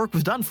 Half the work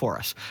was done for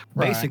us,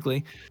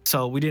 basically.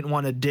 So we didn't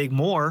want to dig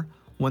more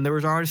when there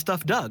was already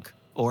stuff dug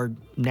or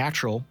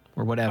natural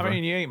or whatever. I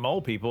mean, you ain't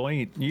mole people.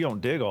 You don't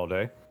dig all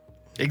day.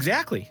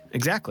 Exactly.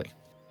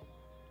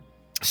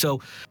 So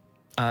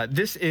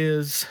this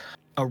is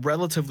a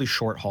relatively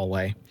short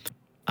hallway.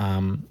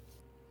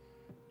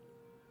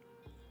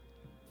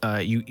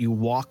 You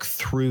walk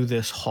through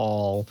this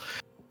hall,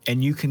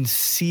 and you can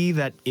see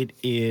that it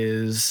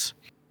is.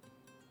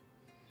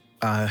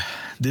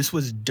 This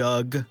was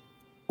dug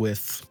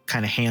with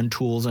kind of hand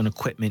tools and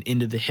equipment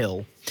into the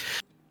hill,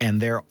 and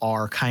there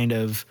are kind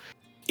of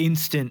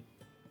instant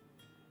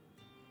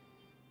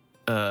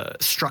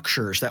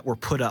structures that were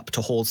put up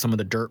to hold some of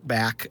the dirt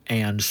back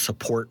and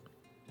support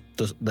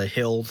the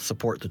hill,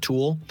 support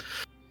the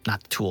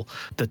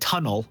the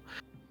tunnel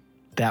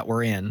that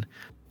we're in.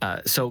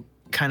 So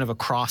kind of a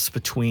cross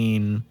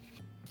between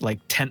like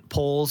tent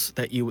poles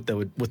that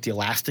would with the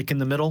elastic in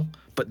the middle,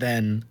 but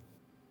then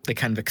they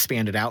kind of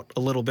expanded out a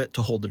little bit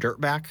to hold the dirt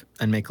back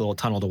and make a little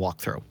tunnel to walk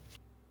through.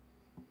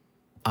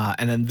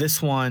 And then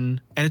this one,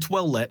 and it's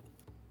well lit.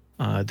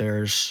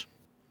 There's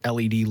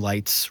LED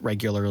lights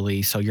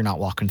regularly, so you're not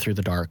walking through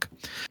the dark.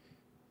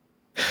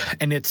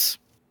 And it's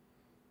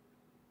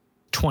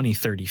 20,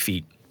 30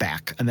 feet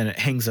back. And then it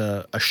hangs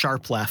a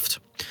sharp left,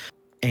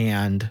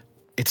 and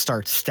it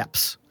starts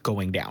steps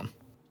going down.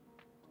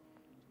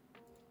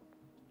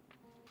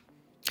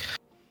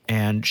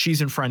 And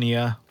she's in front of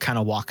you, kind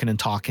of walking and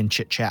talking,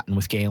 chit-chatting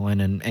with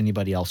Galen and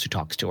anybody else who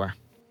talks to her.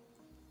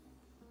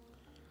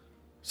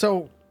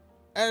 So,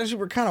 as you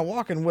were kind of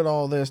walking with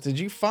all this, did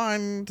you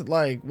find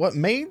like what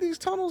made these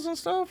tunnels and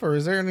stuff, or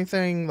is there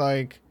anything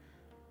like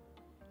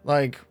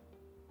what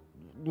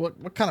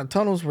kind of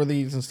tunnels were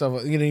these and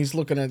stuff? He's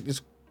looking at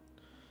this.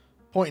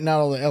 pointing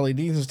out all the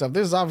LEDs and stuff.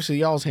 This is obviously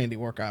y'all's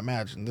handiwork, I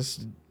imagine. This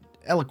is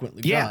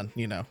eloquently done,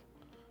 you know.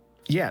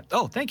 Yeah.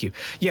 Oh, thank you.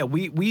 Yeah,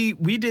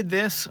 we did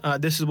this.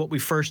 This is what we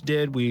first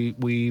did.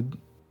 We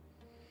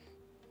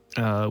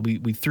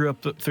threw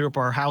up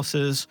our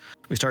houses.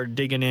 We started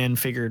digging in.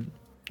 Figured,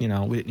 we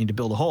didn't need to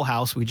build a whole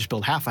house. We just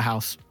built half a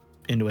house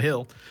into a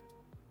hill.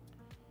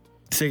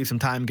 Save some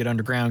time, get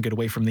underground, get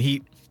away from the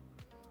heat,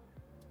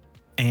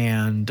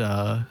 and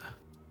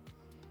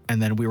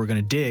then we were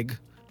going to dig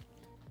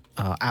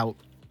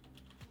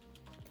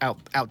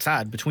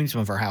outside between some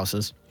of our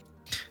houses,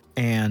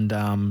 and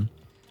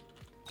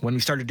when we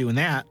started doing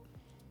that,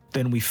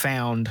 then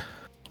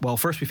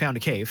first we found a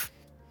cave.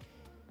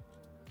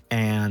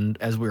 And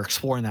as we were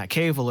exploring that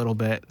cave a little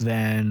bit,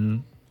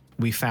 then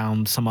we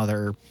found some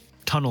other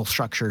tunnel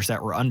structures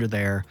that were under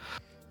there.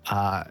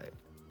 I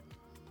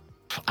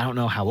don't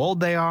know how old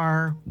they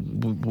are.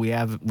 We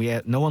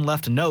have no one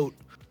left a note.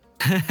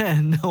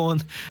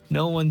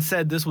 no one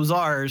said this was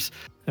ours.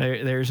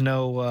 There's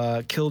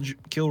no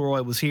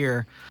Kilroy was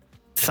here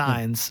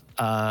signs,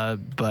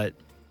 but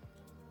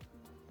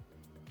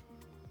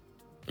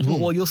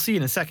well, you'll see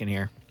in a second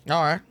here.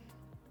 All right.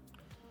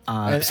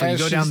 And so you as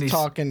go down she's these.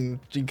 talking,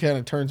 she kind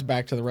of turns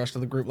back to the rest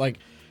of the group. Like,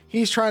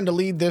 he's trying to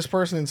lead this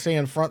person and stay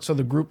in front so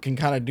the group can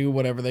kind of do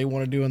whatever they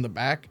want to do in the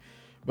back.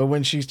 But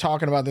when she's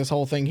talking about this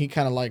whole thing, he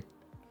kind of like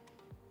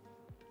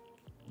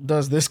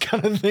does this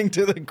kind of thing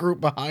to the group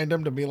behind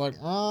him to be like,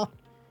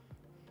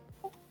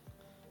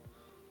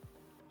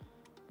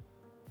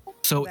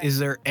 So is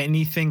there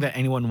anything that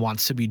anyone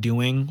wants to be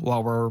doing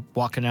while we're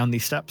walking down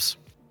these steps?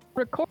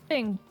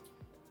 Recording.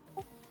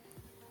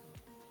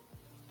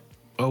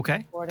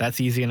 Okay,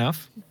 that's easy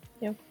enough.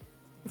 Yep,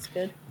 that's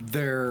good.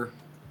 There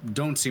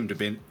don't seem to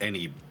be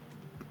any,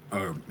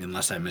 or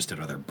unless I missed it,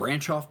 are there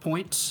branch off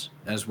points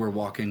as we're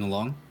walking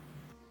along?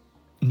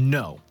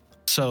 No.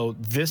 So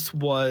this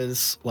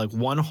was like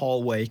one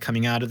hallway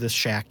coming out of this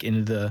shack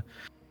into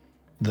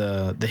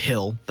the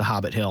hill, the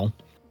Hobbit Hill.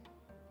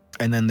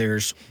 And then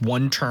there's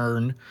one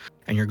turn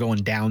and you're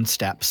going down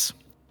steps.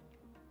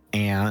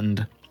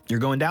 And you're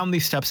going down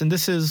these steps, and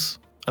this is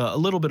a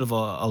little bit of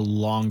a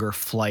longer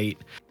flight.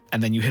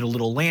 And then you hit a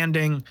little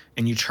landing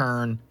and you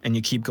turn and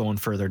you keep going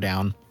further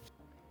down.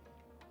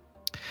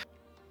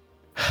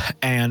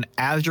 And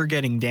as you're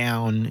getting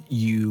down,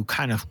 you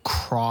kind of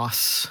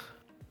cross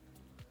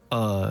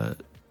not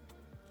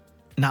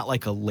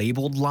like a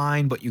labeled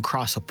line, but you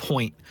cross a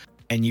point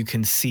and you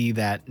can see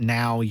that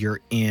now you're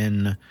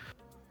in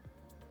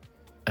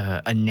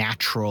a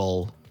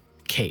natural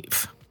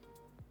cave.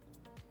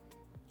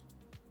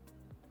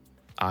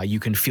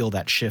 You can feel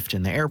that shift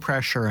in the air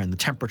pressure and the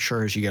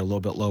temperature as you get a little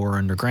bit lower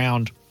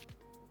underground.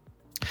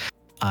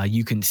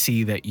 You can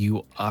see that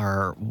you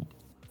are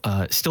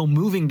still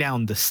moving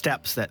down the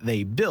steps that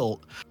they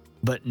built,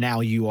 but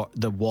now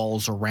the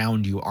walls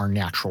around you are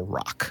natural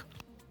rock.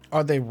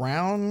 are they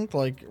round,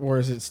 like, or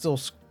is it still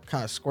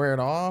kind of squared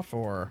off,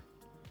 or?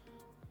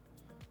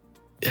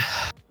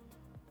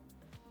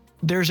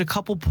 There's a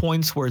couple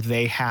points where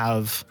they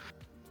have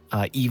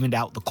evened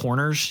out the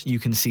corners. You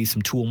can see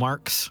some tool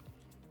marks.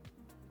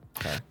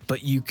 Okay.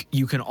 But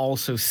you can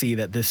also see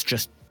that this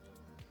just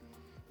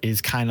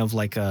is kind of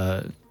like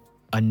a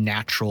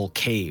natural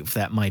cave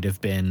that might have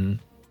been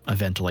a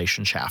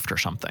ventilation shaft or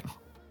something.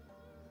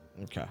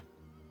 Okay.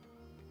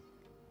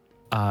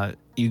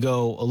 You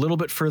go a little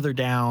bit further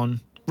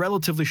down,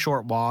 relatively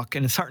short walk,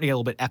 and it's starting to get a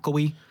little bit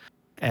echoey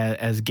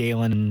as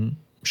Galen and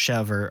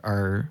Chev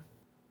are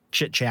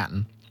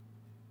chit-chatting.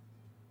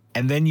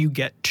 And then you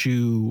get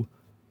to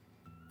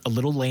a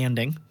little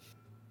landing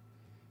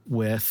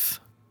with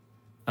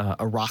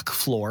a rock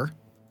floor,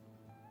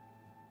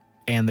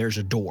 and there's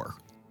a door,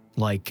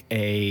 like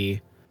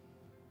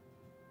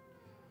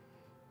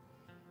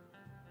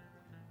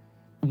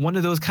one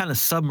of those kind of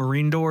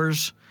submarine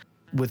doors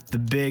with the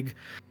big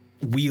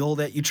wheel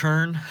that you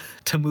turn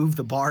to move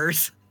the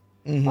bars.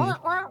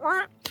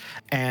 Mm-hmm.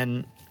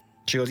 And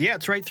she goes, yeah,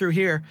 it's right through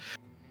here.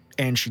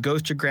 And she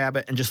goes to grab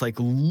it and just like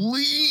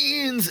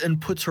leans and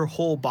puts her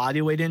whole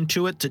body weight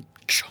into it to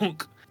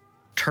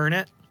turn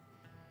it.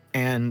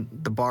 And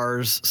the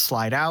bars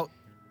slide out.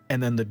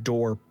 And then the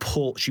door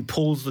she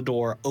pulls the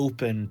door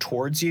open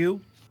towards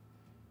you.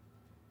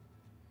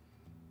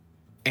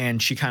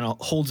 And she kind of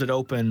holds it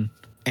open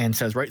and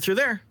says, right through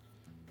there.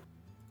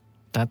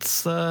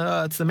 That's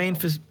the main,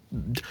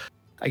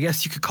 I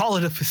guess you could call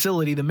it a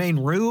facility, the main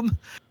room,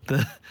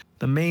 the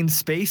main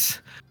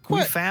space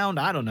we found.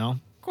 I don't know.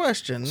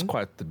 Question. It's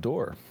quite the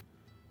door.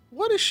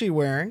 What is she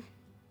wearing?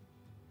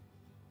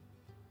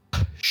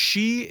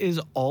 She is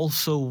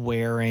also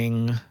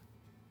wearing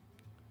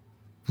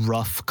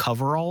rough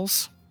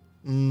coveralls.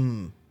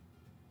 Kind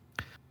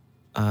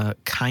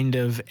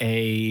of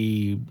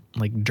a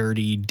like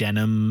dirty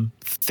denim,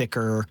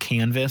 thicker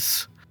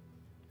canvas.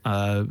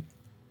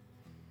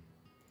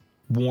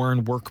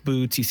 Worn work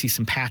boots. You see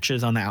some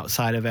patches on the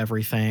outside of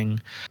everything.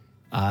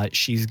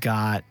 She's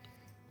got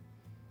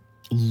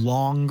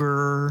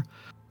longer,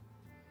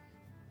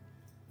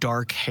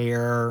 dark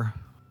hair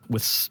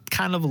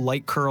kind of a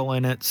light curl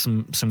in it,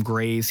 some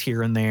grays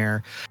here and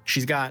there.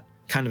 She's got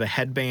kind of a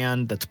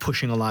headband that's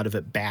pushing a lot of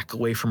it back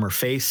away from her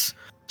face,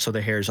 so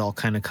the hair's all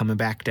kind of coming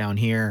back down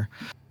here.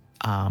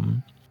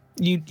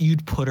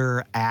 You'd put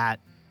her at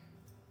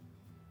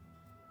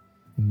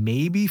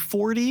maybe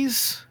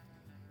 40s,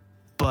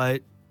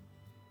 but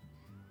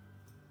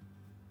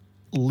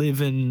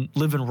living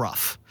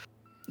rough.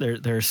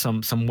 There's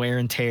some wear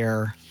and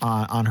tear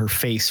on her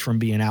face from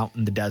being out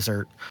in the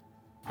desert.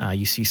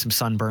 You see some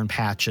sunburn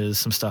patches,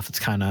 some stuff that's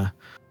kind of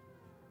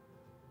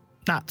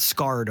not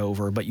scarred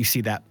over, but you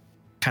see that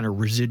kind of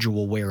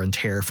residual wear and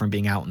tear from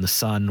being out in the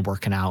sun,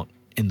 working out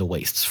in the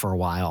wastes for a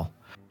while.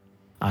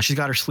 She's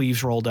got her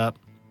sleeves rolled up,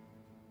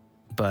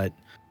 but...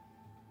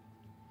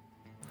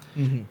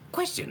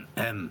 Question,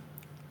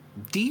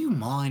 do you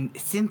mind,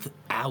 since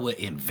our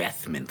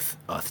investments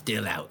are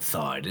still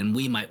outside and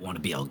we might want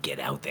to be able to get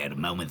out there at a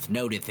moment's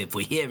notice if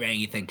we hear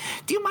anything,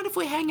 do you mind if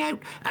we hang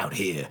out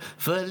here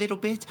for a little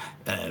bit,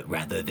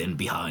 rather than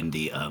behind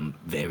the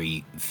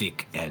very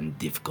thick and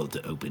difficult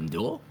to open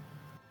door?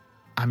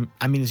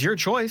 I mean, it's your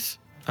choice.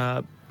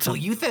 Well,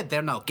 you said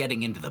they're not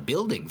getting into the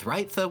buildings,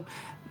 right? So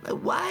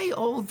why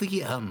all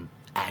the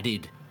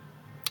added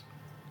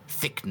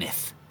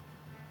thickness?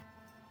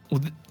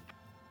 Well,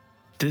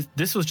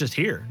 this was just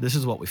here. This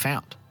is what we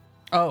found.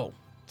 Oh,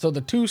 so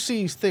the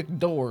 2C's thick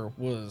door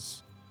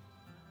was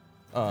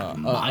a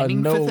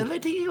mining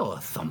facility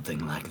or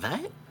something like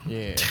that?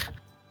 Yeah.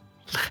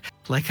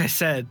 Like I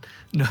said,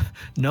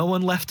 no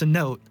one left a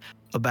note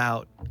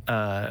about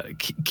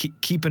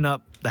keeping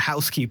up the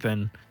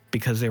housekeeping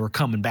because they were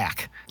coming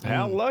back.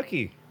 How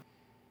lucky.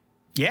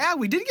 Yeah,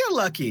 we did get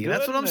lucky.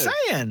 That's what I'm Goodness.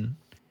 saying.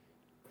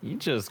 You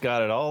just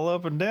got it all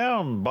up and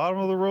down. Bottom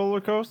of the roller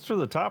coaster,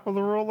 the top of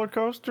the roller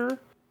coaster,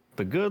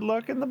 the good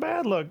luck and the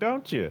bad luck,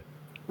 don't you?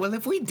 Well,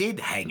 if we did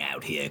hang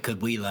out here,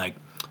 could we, like,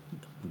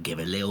 give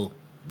a little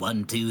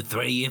 1, 2,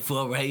 3 if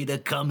we're ready to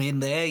come in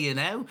there, you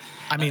know?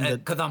 I mean,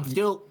 because I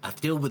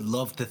still would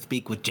love to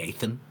speak with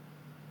Jason,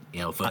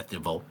 you know, first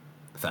of all.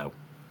 So,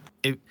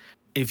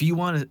 if you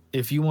want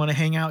to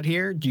hang out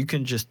here, you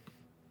can just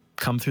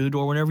come through the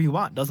door whenever you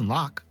want. It doesn't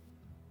lock.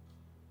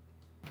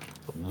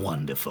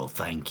 wonderful,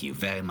 thank you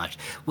very much.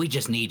 We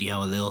just need, a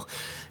little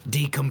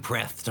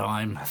decompress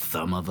time.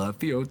 Some of us,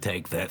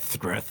 take that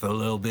stress a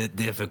little bit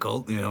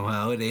difficult,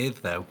 how it is,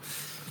 though.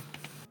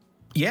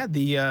 Yeah,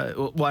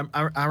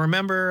 I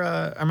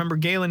remember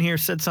Galen here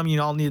said something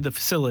you all needed the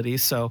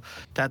facilities, so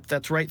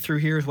that's right through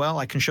here as well.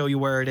 I can show you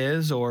where it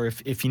is, or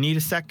if you need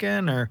a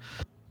second, or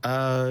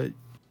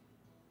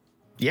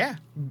yeah.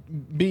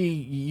 B,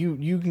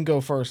 you can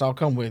go first. I'll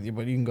come with you,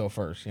 but you can go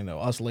first.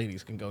 Us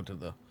ladies can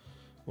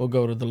we'll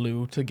go to the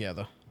loo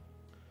together.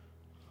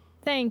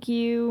 Thank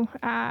you.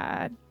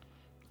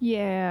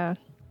 Yeah,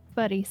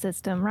 buddy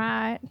system,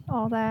 right?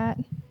 All that.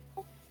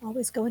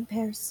 Always go in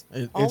pairs.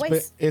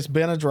 It's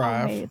been a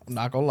drive. Always. I'm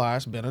not gonna lie,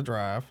 it's been a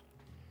drive.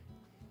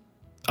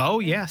 Oh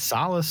yeah,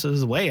 Solace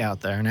is way out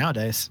there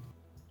nowadays.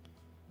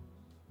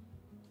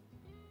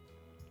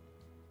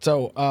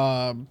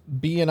 So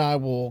B and I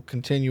will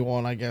continue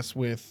on, I guess,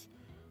 with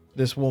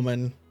this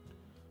woman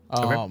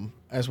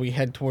as we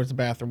head towards the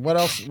bathroom. What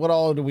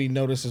all do we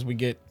notice as we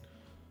get,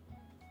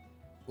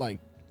 or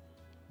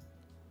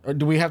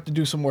do we have to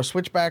do some more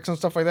switchbacks and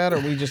stuff like that? Or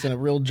are we just in a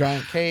real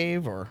giant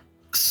cave, or?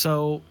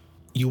 So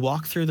you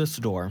walk through this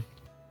door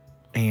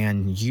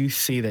and you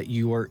see that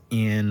you are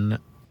in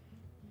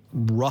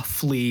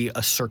roughly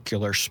a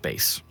circular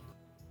space.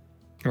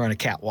 You're on a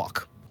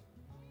catwalk.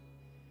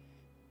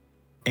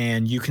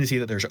 And you can see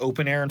that there's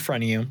open air in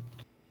front of you.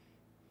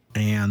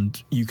 And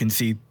you can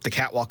see the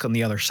catwalk on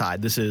the other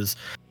side. This is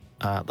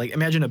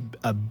imagine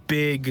a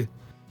big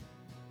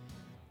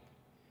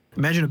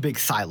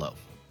silo,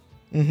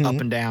 Mm-hmm.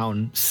 up and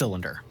down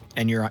cylinder,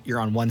 and you're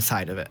on one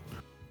side of it.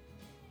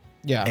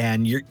 Yeah.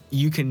 And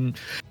you can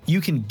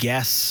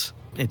guess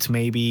it's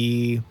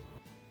maybe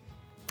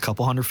a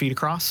couple 100 feet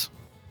across.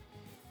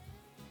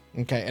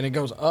 Okay, and it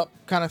goes up,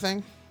 kind of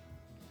thing.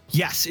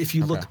 Yes, if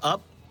you look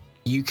up,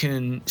 you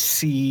can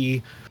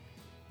see.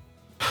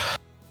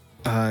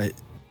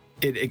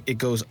 It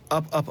goes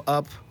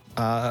up,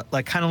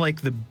 like kind of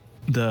like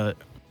the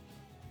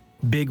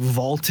big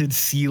vaulted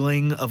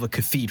ceiling of a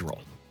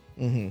cathedral.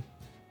 Mm-hmm.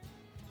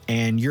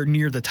 And you're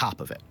near the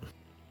top of it.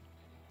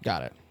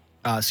 Got it.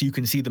 So you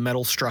can see the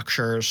metal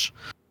structures,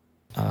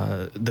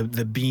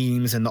 the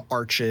beams and the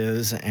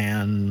arches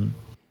and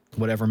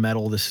whatever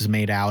metal this is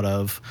made out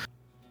of.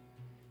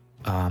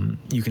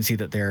 You can see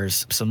that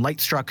there's some light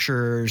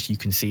structures. You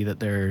can see that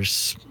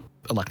there's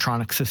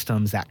electronic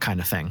systems, that kind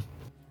of thing.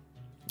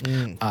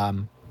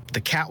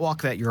 The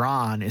catwalk that you're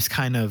on is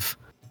kind of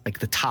like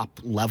the top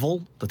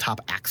level, the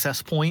top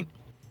access point.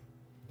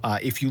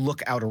 If you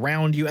look out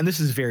around you, and this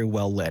is very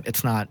well lit,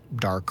 it's not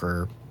dark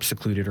or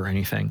secluded or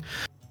anything.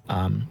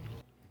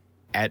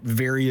 At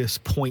various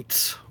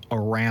points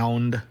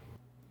around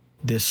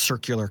this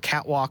circular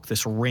catwalk,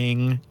 this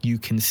ring, you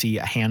can see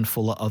a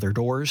handful of other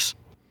doors.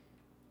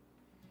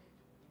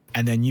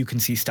 And then you can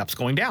see steps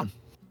going down.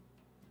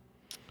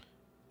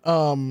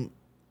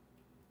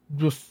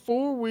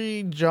 before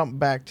we jump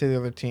back to the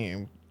other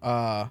team,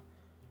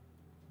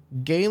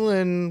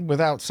 Galen,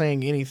 without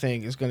saying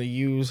anything, is going to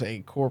use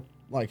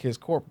his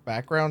corp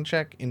background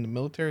check in the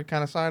military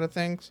kind of side of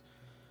things.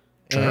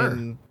 Sure.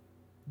 And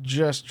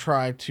just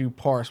try to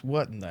parse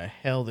what in the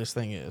hell this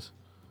thing is.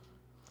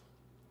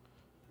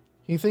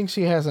 He thinks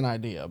he has an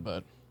idea,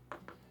 but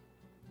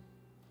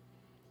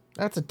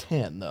that's a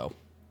 10, though.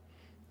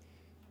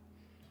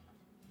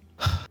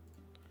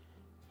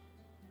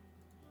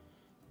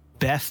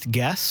 Best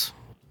guess?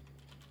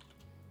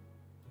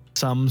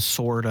 Some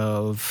sort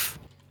of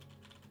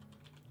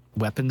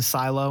weapons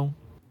silo?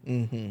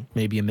 Mm-hmm.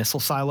 Maybe a missile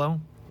silo?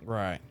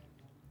 Right.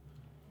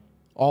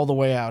 All the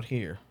way out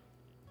here.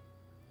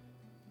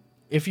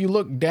 If you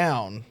look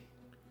down,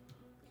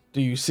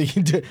 do you see...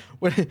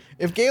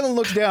 if Galen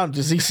looks down,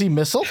 does he see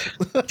missile?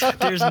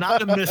 There's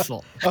not a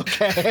missile.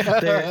 Okay.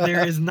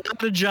 There is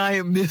not a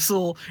giant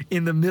missile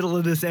in the middle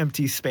of this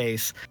empty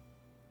space.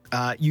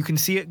 You can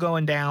see it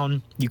going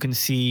down. You can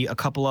see a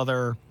couple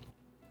other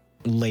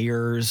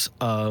layers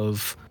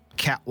of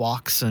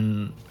catwalks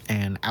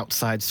and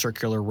outside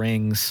circular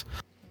rings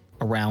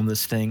around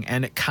this thing,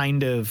 and it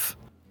kind of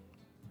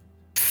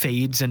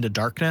fades into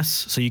darkness,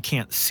 so you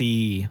can't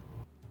see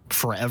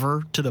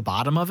forever to the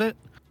bottom of it,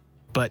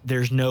 but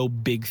there's no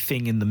big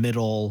thing in the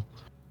middle.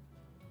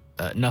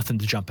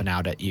 Nothing's jumping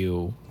out at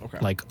you. Okay.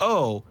 Like,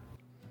 oh,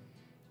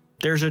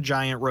 there's a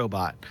giant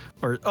robot,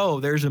 or oh,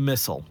 there's a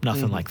missile.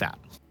 Nothing like that.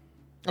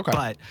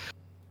 Okay.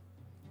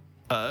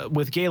 But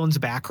with Galen's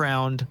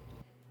background,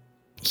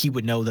 he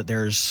would know that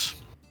there's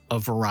a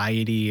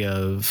variety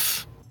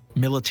of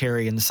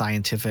military and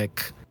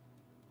scientific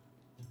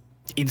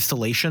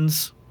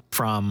installations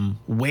from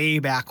way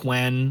back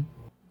when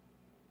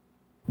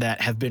that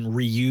have been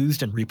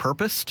reused and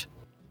repurposed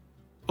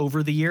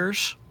over the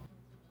years.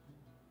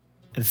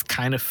 It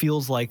kind of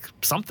feels like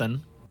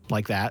something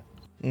like that.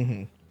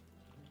 Mm-hmm.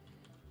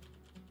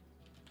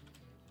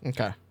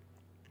 Okay.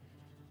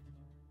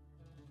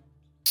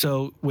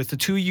 So with the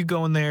two of you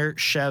going there,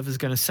 Chev is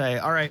going to say,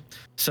 all right,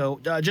 so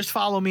just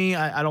follow me.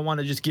 I don't want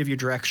to just give you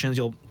directions.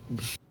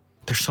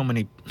 There's so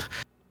many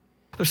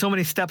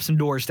steps and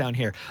doors down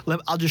here.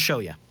 I'll just show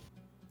you.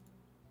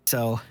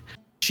 So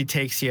she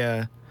takes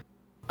you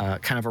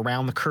kind of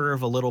around the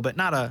curve a little bit,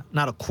 not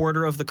a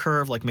quarter of the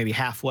curve, like maybe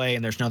halfway,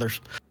 and there's another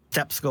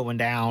steps going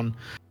down,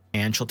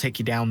 and she'll take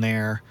you down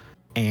there,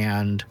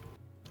 and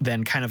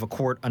then kind of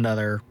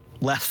another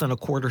less than a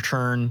quarter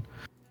turn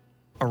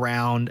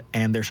around,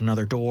 and there's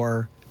another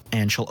door,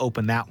 and she'll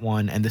open that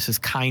one, and this is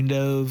kind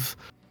of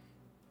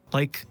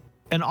like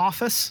an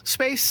office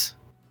space.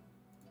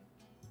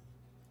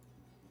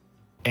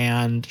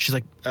 And she's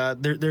like,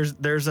 there's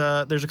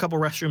a couple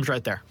restrooms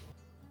right there.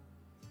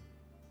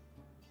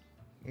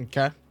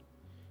 Okay.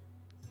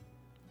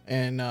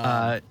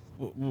 And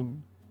we'll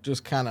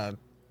just kind of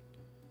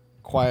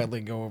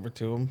quietly go over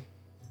to him.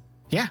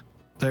 Yeah,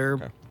 they're.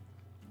 Okay.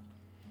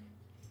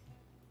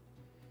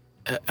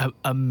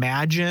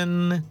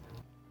 Imagine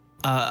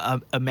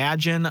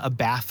a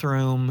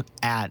bathroom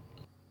at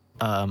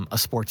a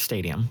sports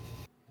stadium.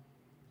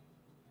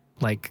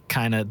 Like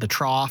kind of the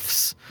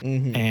troughs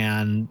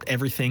and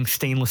everything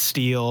stainless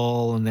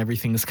steel, and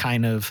everything's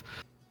kind of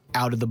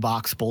out of the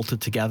box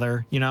bolted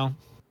together, you know?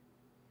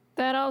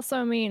 That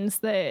also means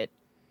that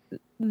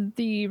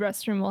the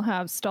restroom will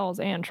have stalls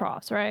and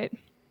troughs, right?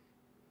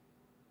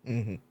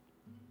 Mm-hmm.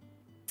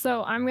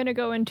 So I'm going to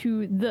go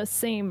into the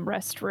same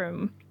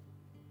restroom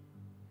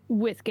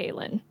with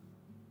Galen.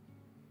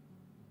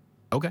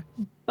 Okay.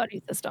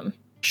 Buddy system.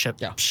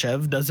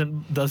 Chev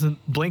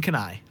doesn't blink an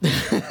eye.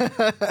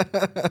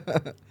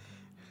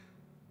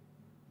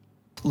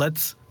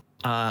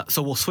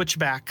 So we'll switch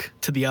back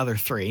to the other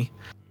three.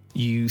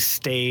 You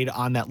stayed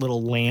on that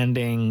little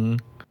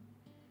landing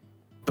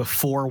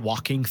before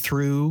walking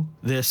through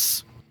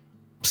this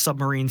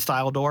submarine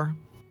style door.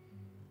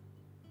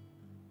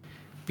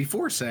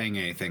 Before saying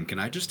anything, can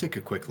I just take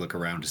a quick look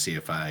around to see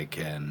if I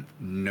can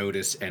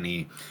notice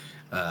any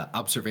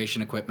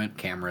observation equipment,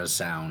 cameras,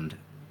 sound,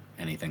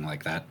 anything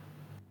like that?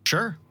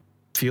 Sure.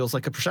 Feels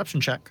like a perception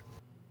check.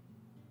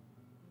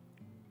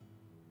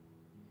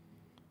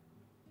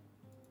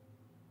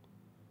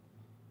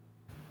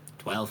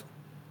 $12.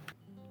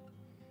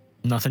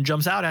 Nothing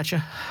jumps out at you.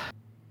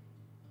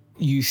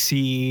 You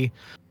see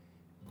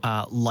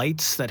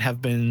lights that have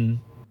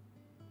been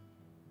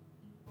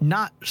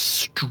not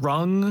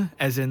strung,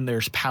 as in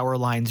there's power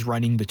lines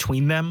running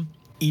between them.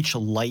 Each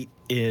light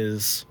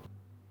is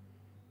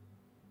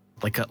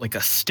like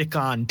a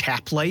stick-on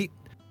tap light,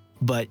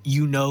 but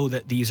you know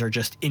that these are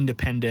just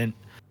independent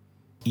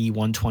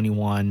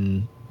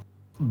E121,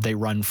 they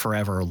run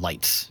forever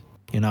lights.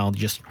 You know,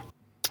 just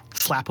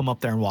slap them up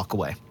there and walk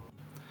away.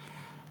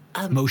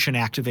 Motion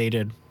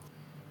activated.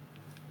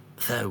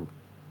 So,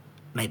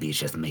 maybe it's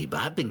just me,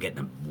 but I've been getting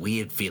a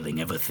weird feeling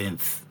ever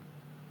since,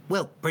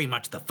 well, pretty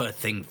much the first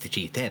thing that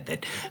she said,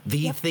 that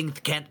these things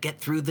can't get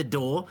through the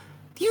door.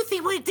 Do you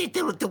see what they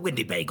did with the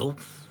Windy Bagel?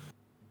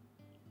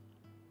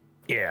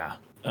 Yeah,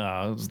 it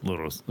was a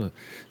little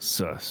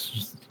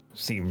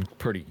seemed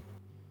pretty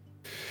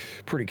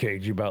pretty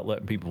cagey about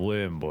letting people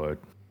in, but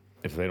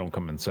if they don't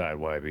come inside,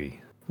 why be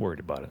worried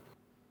about it?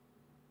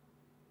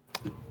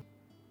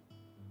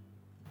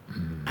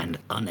 And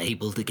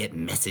unable to get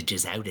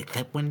messages out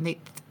except when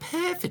it's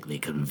perfectly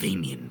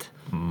convenient.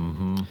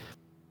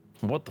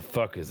 What the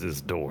fuck is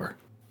this door?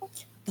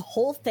 The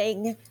whole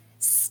thing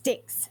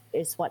stinks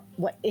is what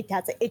it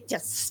does. It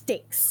just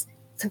stinks.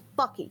 It's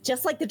fucky,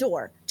 just like the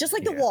door, just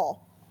like the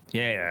wall.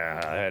 Yeah,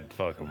 that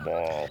fucking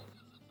wall.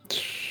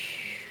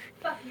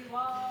 Fuck you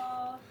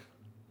all.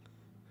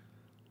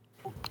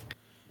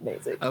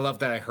 Amazing. I love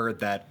that I heard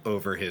that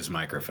over his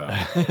microphone.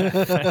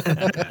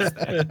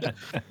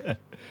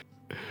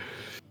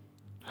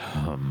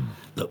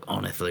 Look,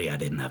 honestly, I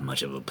didn't have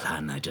much of a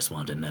plan. I just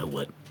wanted to know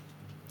what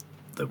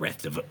the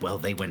rest of it. Well,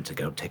 they went to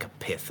go take a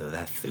piss, so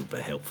that's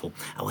super helpful.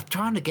 I was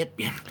trying to get.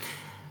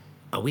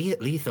 Are we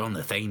at least on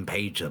the same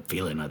page of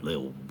feeling a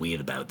little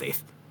weird about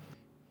this?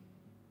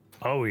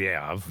 Oh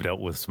yeah, I've dealt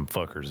with some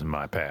fuckers in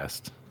my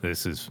past.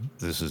 This is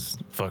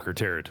fucker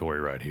territory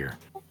right here.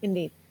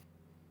 Indeed.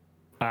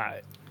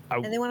 And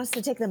they want us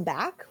to take them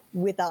back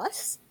with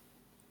us?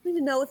 We need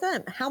to know with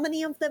them. How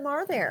many of them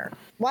are there?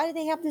 Why do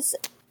they have this?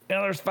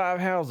 Yeah, there's 5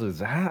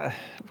 houses.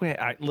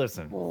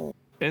 Listen,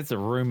 it's a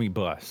roomy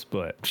bus,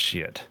 but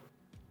shit.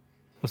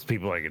 Those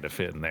people ain't gonna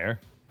fit in there.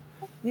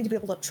 We need to be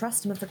able to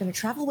trust them if we're going to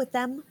travel with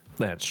them.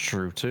 That's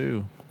true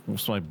too.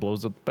 Somebody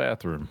blows up the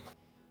bathroom.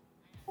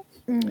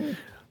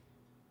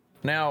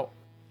 Now,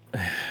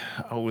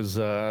 I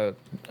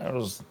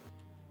was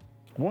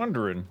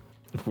wondering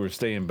if we were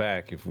staying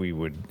back, if we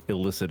would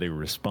elicit a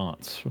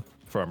response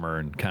from her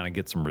and kind of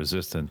get some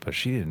resistance, but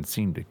she didn't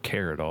seem to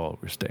care at all.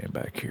 We're staying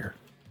back here.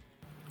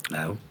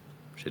 No,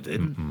 she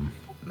didn't.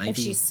 Maybe. If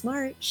she's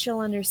smart, she'll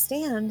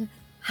understand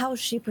how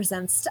she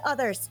presents to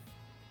others.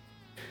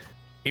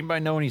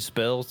 Anybody know any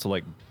spells to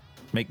like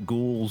make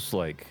ghouls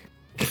like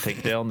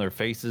take down their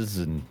faces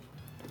and?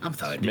 I'm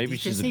sorry. Maybe Maybe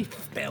she's she's a-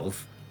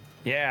 spells.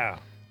 Yeah.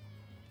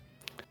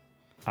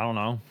 I don't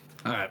know.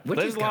 All right,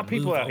 There's a lot of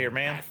people out here,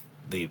 man.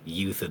 The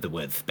use of the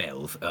word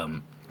spells.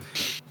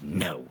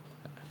 No,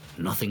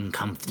 nothing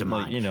comes to Like,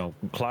 mind. you know,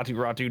 klatu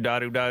ratu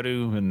dadu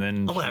dadu, and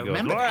then Oh, I she goes,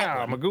 remember that wow,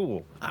 one. I'm a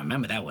ghoul. I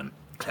remember that one.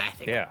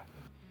 Classic.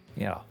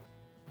 Yeah.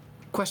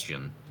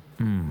 Question.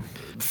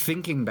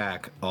 Thinking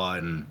back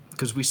on,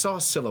 because we saw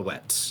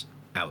silhouettes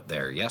out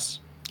there, yes?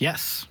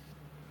 Yes.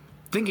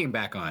 Thinking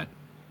back on it,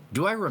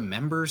 do I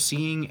remember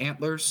seeing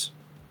antlers?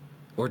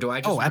 Or do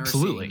I just Oh, remember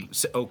absolutely.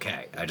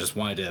 Okay, I just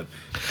wanted to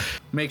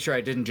make sure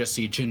I didn't just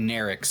see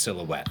generic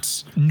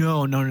silhouettes.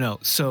 No.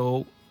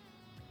 So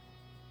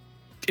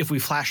if we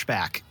flash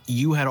back,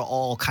 you had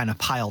all kind of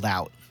piled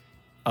out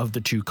of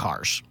the 2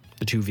 cars,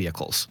 the 2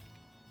 vehicles.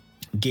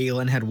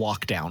 Galen had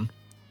walked down.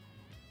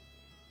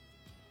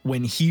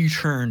 When he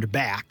turned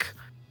back,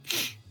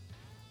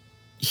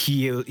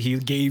 he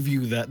gave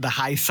you the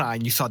high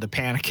sign. You saw the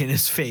panic in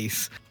his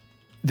face.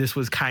 This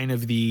was kind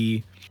of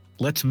the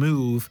let's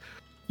move.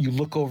 You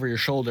look over your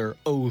shoulder,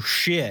 oh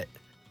shit,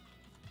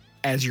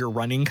 as you're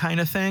running kind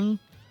of thing.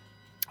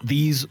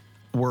 These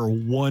were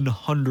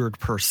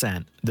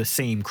 100% the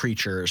same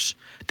creatures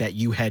that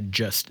you had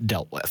just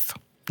dealt with.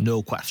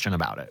 No question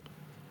about it.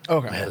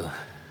 Okay. Well,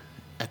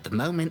 at the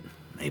moment,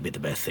 maybe the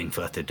best thing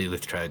for us to do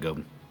is try to go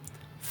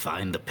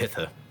find the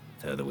Pither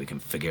so that we can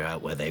figure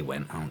out where they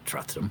went. I don't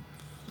trust them.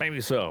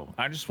 Maybe so.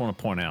 I just want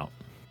to point out,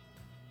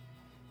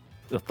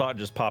 the thought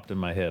just popped in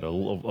my head.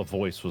 A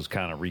voice was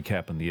kind of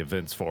recapping the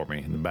events for me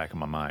in the back of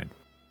my mind.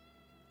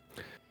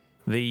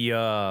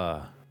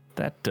 That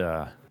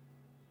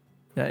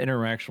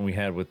interaction we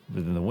had with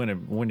the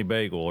Windy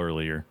Bagel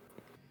earlier,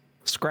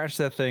 scratched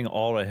that thing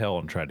all to hell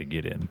and tried to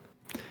get in.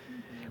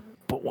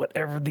 But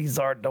whatever these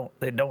are,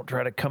 they don't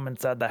try to come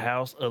inside the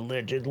house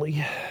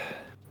allegedly.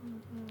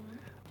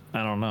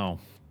 I don't know.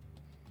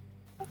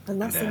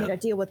 Unless they made a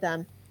deal with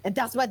them. And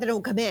that's why they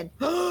don't come in.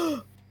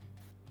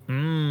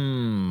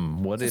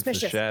 What if the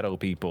Suspicious. shadow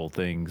people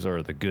things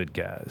are the good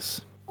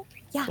guys?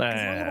 Yeah. 'cause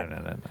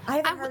No. I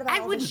haven't heard about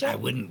all this shit. I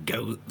wouldn't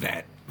go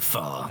that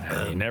far.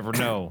 You never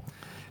know.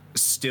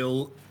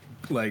 Still,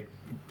 like,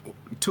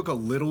 took a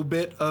little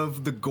bit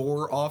of the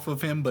gore off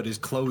of him, but his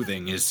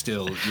clothing is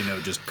still,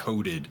 just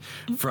coated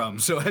from.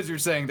 So as you're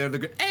saying, they're the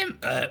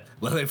good.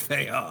 Well, if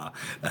they are,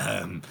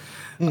 I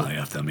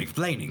have some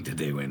explaining to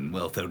do, and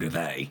well, so do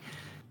they.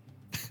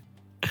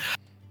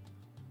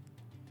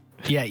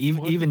 Yeah,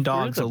 even We're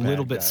dog's the a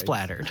little bad bit guys.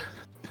 splattered.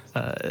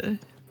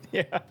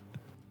 Yeah.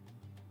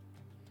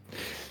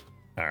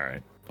 All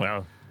right.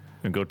 Well,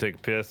 we go take a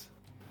piss.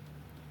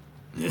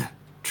 Yeah,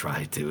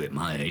 try to at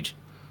my age.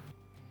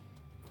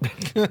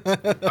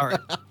 All right.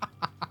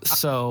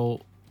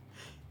 So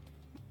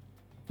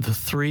the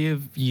 3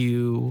 of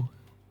you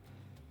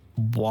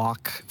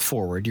walk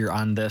forward. You're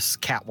on this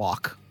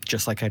catwalk,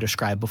 just like I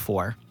described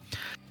before.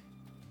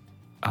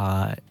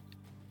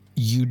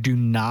 You do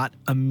not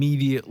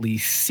immediately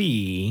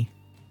see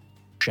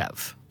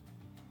Chev.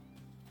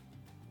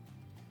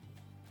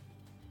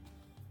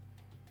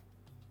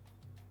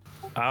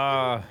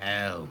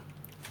 Oh,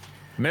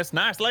 Miss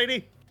Nice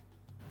Lady.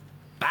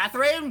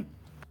 bathroom?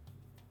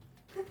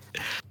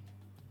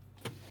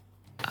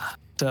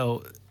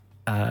 So,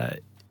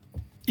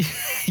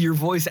 your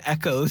voice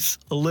echoes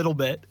a little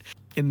bit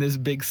in this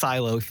big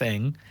silo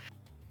thing,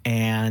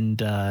 and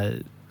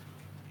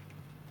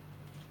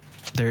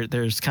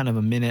there's kind of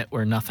a minute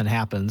where nothing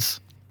happens,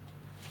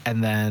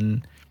 and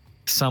then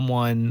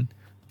someone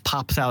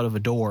pops out of a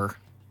door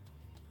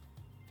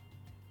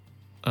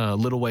a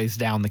little ways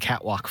down the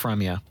catwalk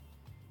from you.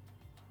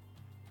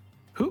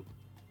 Who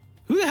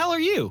the hell are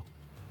you?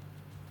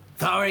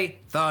 Sorry,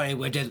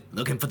 we're just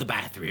looking for the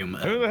bathroom.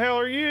 Who the hell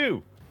are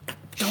you?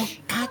 Don't,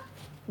 God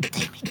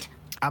damn it.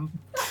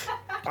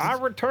 I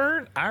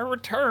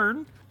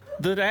return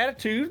the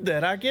attitude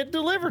that I get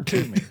delivered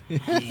to me.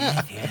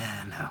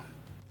 Yeah, no.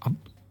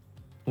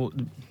 Well,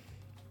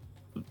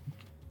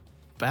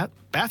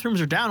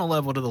 bathrooms are down a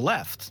level to the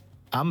left.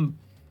 I'm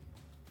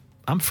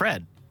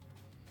Fred.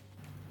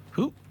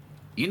 Who?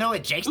 You know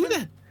it, Jason? Who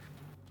the?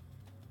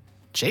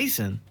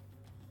 Jason?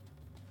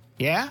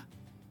 Yeah?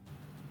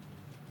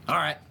 All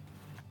right.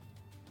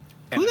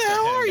 Who the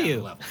hell are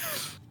you?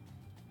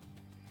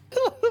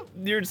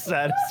 You're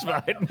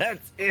satisfied.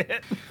 That's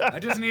it. I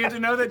just needed to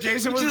know that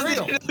Jason was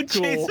real.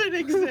 Jason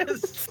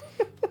exists.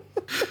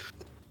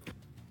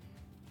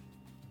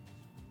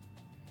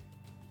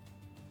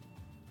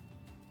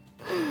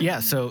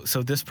 Yeah, so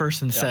this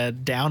person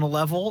said down a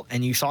level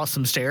and you saw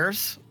some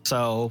stairs.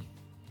 So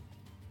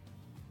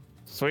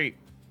Sweet.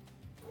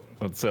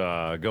 Let's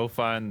go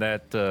find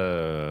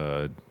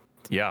that.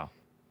 Yeah,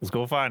 let's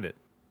go find it.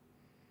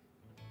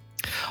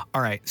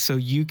 all right, so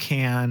you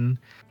can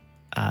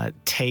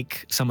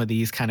take some of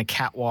these kind of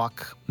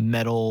catwalk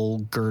metal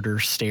girder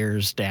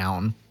stairs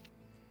down.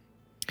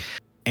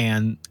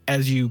 And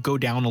as you go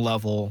down a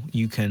level,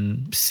 you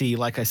can see,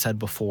 like I said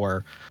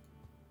before,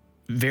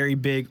 very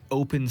big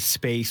open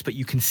space, but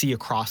you can see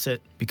across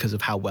it because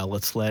of how well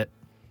it's lit.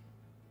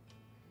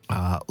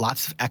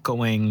 Lots of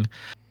echoing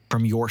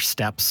from your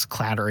steps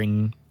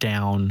clattering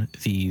down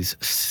these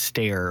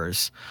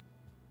stairs.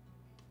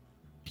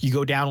 You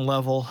go down a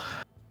level,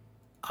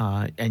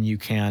 and you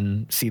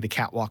can see the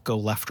catwalk go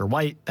left or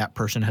right. That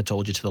person had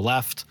told you to the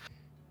left.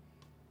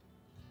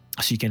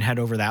 So you can head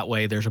over that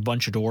way. There's a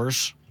bunch of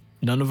doors.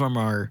 None of them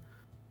are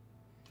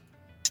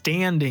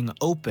standing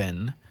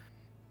open,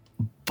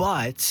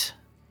 but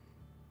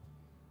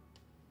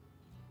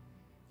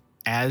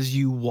as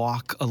you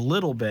walk a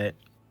little bit,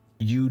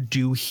 you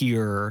do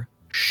hear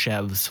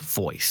Chev's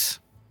voice.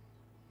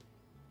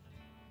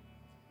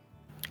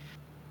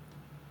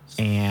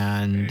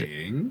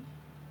 And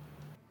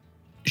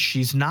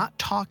she's not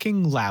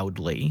talking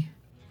loudly.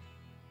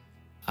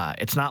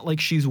 It's not like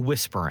she's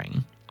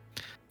whispering,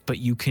 but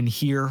you can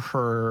hear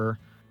her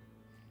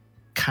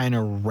kind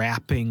of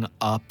wrapping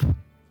up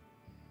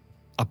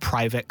a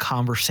private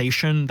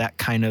conversation, that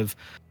kind of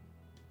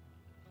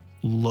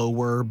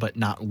lower but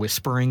not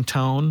whispering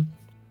tone.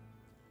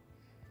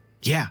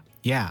 Yeah.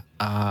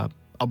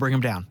 I'll bring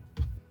him down.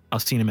 I'll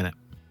see you in a minute.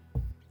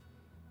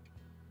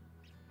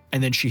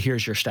 And then she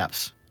hears your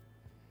steps.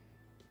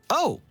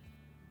 Oh,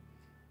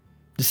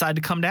 decide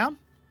to come down?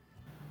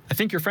 I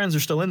think your friends are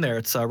still in there.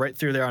 It's right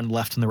through there on the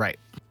left and the right.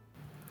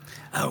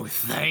 Oh,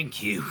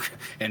 thank you.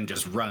 And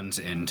just runs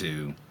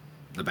into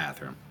the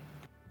bathroom.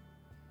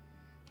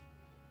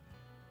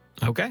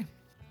 Okay.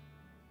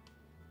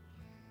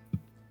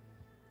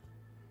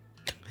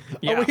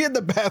 Are we in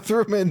the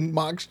bathroom and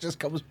Mox just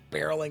comes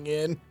barreling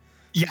in?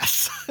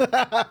 Yes. And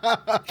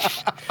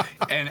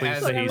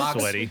as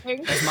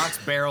Mox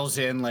barrels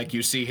in, like,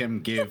 you see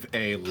him give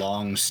a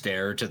long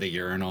stare to the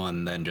urinal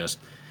and then just,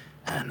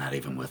 not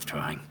even worth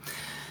trying.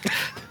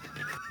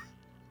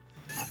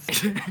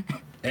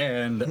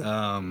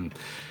 And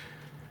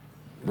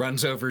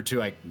runs over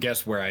to, I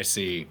guess, where I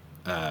see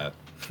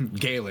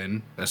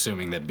Galen,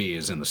 assuming that B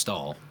is in the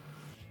stall.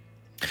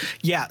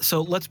 Yeah,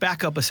 so let's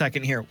back up a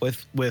second here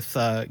with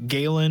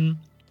Galen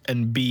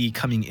and B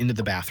coming into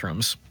the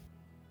bathrooms.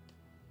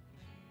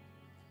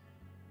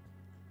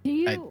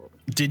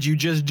 Did you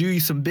just do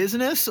some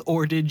business,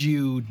 or did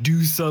you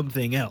do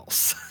something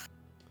else?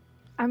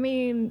 I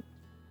mean,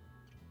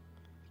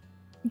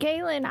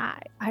 Galen,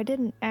 I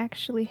didn't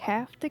actually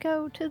have to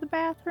go to the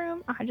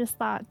bathroom. I just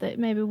thought that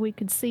maybe we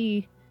could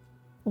see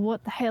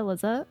what the hell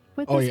is up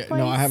with this place.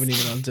 No, I haven't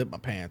even unzipped my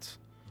pants.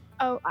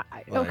 Oh,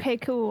 okay,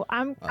 cool.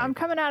 I'm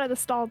coming out of the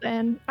stall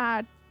then.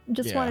 I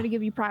just wanted to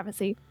give you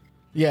privacy.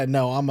 Yeah,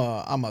 no, I'm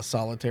a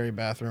solitary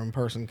bathroom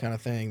person kind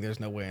of thing. There's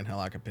no way in hell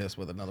I could piss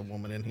with another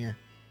woman in here.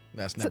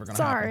 That's never gonna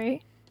happen.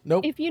 Sorry.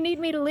 Nope. If you need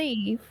me to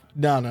leave.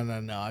 No.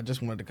 I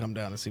just wanted to come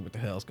down and see what the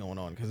hell's going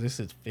on because this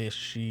is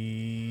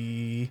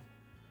fishy.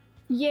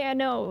 Yeah,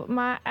 no,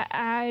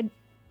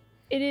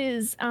 it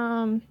is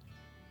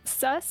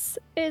sus,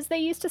 as they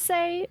used to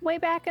say way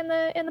back in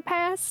the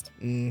past.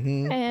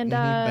 Mm-hmm. And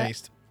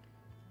based.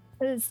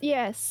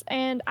 Yes,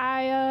 and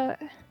I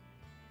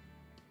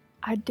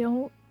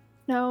don't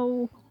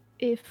know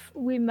if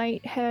we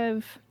might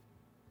have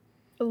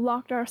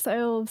locked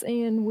ourselves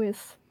in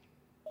with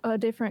a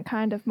different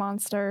kind of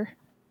monster.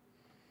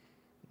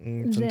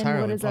 It's than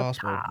entirely what is up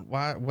possible. top.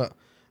 Why? Well,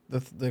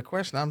 the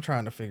question I'm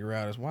trying to figure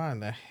out is why in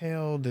the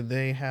hell did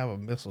they have a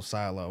missile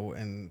silo,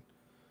 and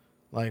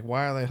like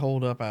why are they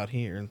holed up out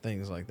here and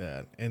things like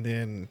that? And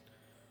then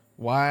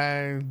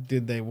why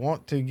did they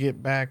want to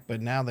get back, but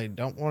now they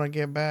don't want to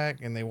get back,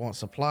 and they want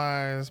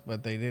supplies,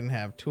 but they didn't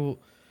have tool?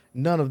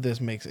 None of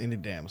this makes any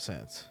damn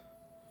sense.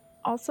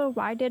 Also,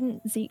 why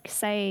didn't Zeke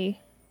say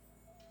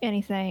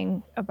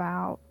anything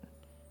about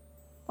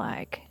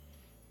like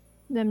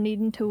them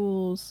needing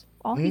tools?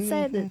 All he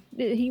said that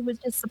he was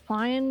just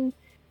supplying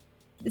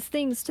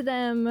things to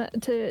them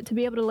to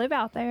be able to live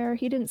out there.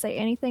 He didn't say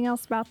anything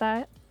else about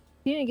that.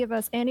 He didn't give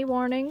us any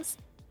warnings.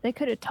 They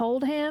could have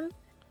told him,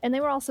 and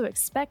they were also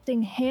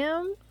expecting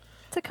him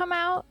to come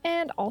out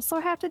and also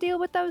have to deal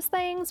with those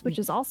things, which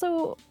is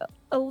also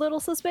a little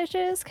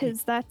suspicious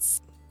because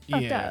that's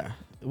fucked up.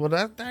 Well,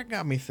 that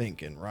got me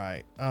thinking,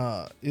 right?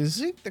 Is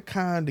Zeke the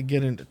kind to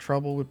get into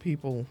trouble with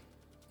people?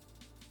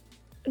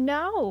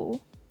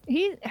 No,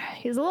 he's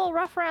a little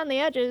rough around the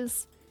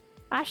edges.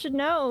 I should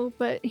know,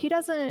 but he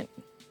doesn't.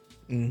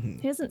 He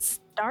doesn't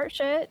start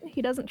shit.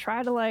 He doesn't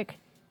try to like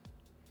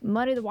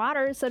muddy the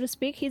waters, so to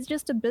speak. He's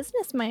just a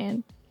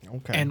businessman.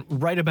 Okay. And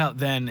right about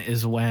then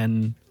is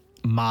when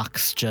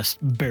Mox just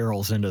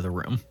barrels into the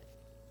room.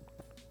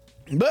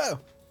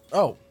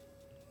 Oh,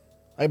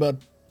 hey bud.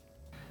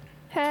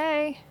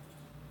 Hey.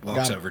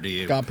 Walks over to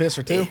you. Got a piss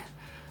or two?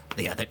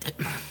 The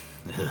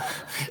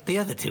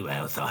other two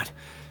outside.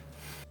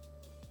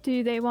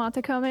 Do they want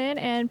to come in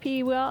and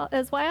pee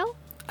as well?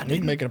 I need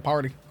to make it a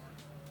party.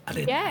 I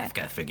didn't Yeah. ask.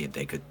 I figured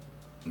they could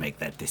make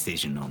that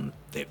decision on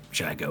it.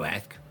 Should I go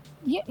ask?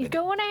 Yeah, you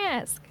go and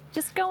ask.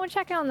 Just go and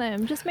check on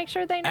them. Just make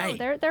sure they know. Hey,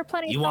 There are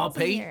plenty of you all stalls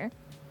in pee? here.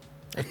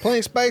 There's plenty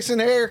of space in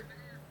here.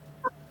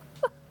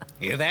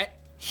 Hear that?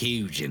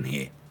 Huge in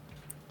here.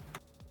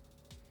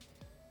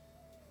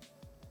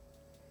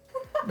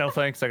 No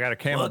thanks. I got a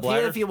camel Well, here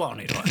bladder. if you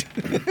wanted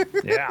one.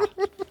 Yeah.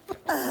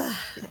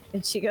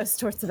 And she goes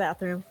towards the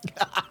bathroom.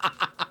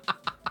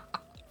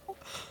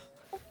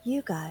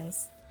 You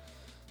guys.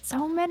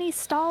 So many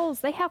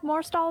stalls. They have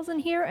more stalls in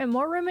here and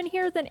more room in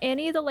here than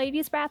any of the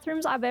ladies'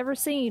 bathrooms I've ever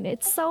seen.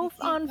 It's so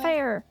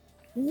unfair.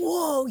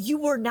 Whoa, you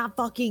were not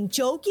fucking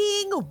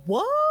joking?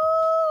 What?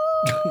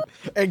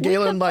 And We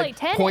Galen could play like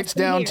tennis points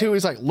in down here. too.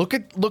 He's like, look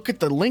at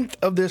the length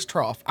of this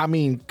trough. I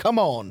mean, come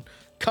on.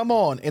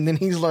 And then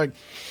he's like,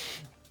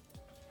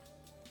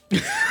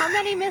 How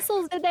many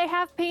missiles did they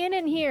have peeing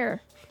in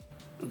here?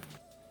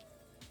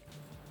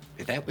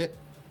 Is that it?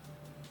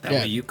 That Yeah.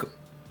 way you could.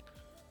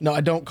 no, I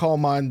don't call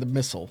mine the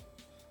missile.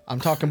 I'm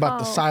talking about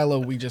the Oh. silo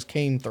we just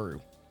came through.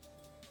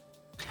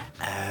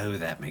 Oh,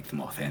 that makes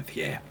more sense.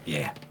 Yeah.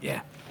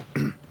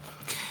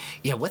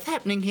 Yeah, what's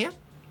happening here?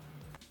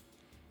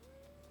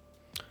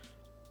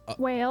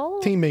 Well,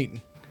 Team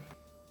meeting.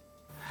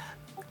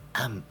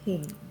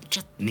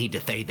 Just need to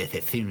say this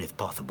as soon as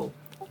possible.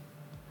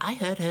 I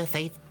heard her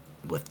say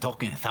was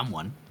talking to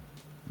someone.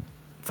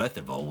 First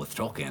of all, was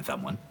talking to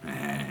someone.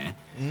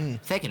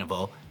 Second of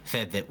all,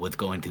 said that was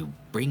going to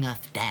bring us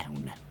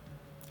down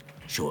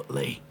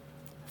shortly.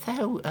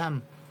 So,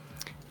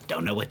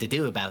 don't know what to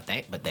do about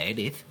that, but there it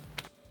is.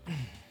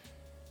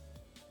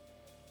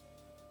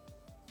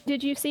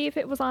 did you see if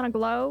it was on a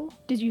glow?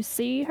 Did you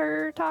see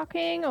her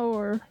talking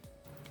or?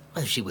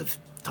 Well, she was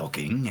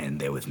talking and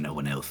there was no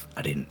one else.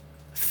 I didn't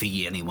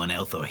see anyone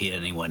else or hear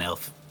anyone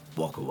else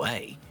walk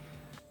away.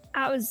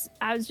 I was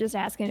just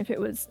asking if it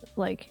was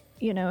like,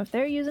 you know, if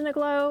they're using a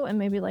glow and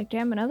maybe like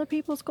jamming other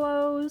people's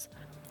glows,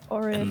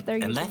 or if they're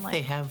Unless using like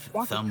they have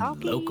some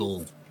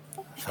walkie-talkies.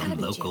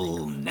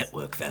 local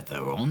network that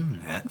they're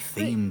on, that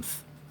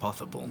seems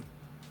possible.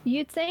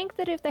 You'd think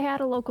that if they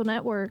had a local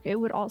network, it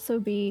would also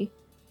be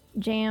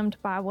jammed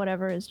by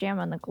whatever is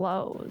jamming the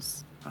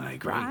glows, I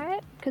agree.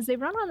 right? Because they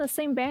run on the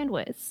same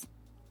bandwidth.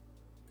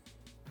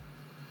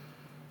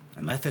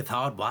 Unless it's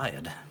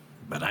hardwired.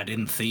 But I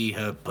didn't see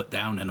her put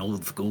down an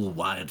old school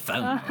wired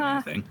phone or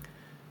anything.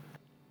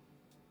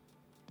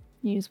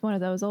 Use one of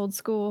those old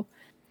school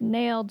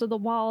nailed to the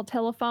wall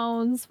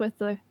telephones with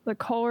the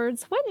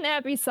cords. Wouldn't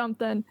that be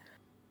something?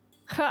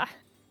 Ha.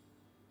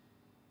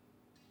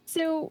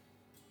 So,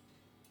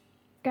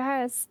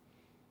 guys,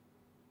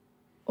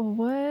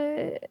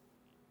 what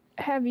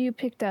have you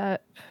picked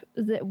up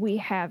that we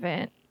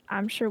haven't?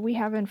 I'm sure we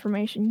have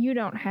information you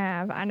don't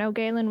have. I know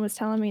Galen was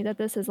telling me that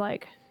this is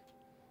like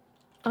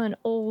an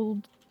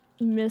old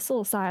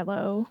missile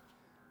silo.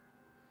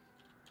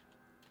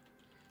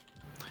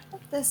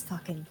 This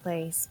fucking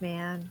place,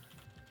 man.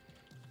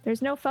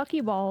 There's no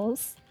fucky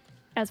balls,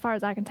 as far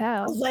as I can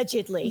tell.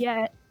 Allegedly.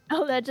 Yeah,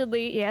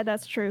 allegedly. Yeah,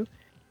 that's true.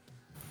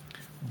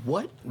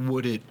 What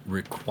would it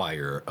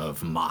require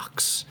of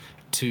Mox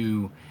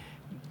to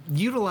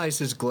utilize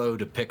his glow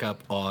to pick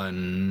up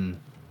on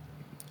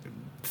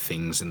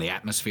things in the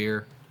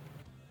atmosphere?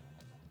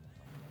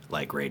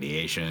 Like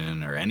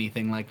radiation or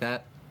anything like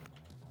that?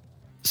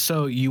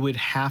 So you would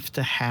have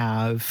to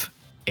have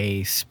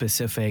a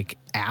specific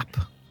app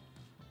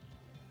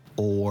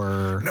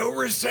or No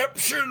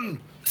reception.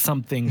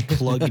 something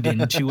plugged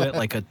into it,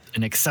 like an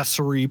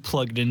accessory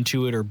plugged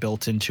into it or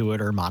built into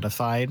it or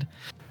modified.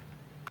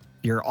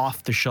 Your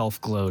off-the-shelf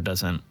glow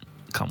doesn't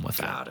come with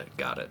that.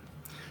 Got it.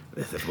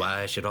 This is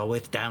why I should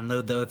always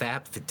download those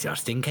apps,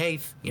 just in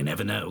case. You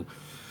never know.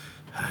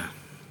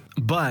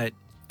 But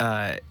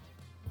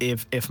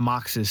if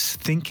Mox is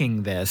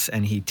thinking this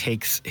and he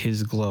takes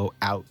his glow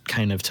out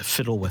kind of to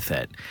fiddle with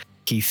it,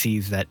 he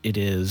sees that it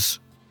is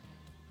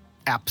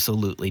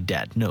absolutely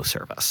dead, no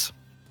service.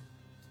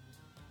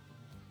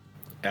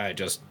 I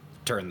just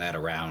turn that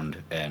around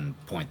and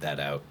point that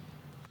out.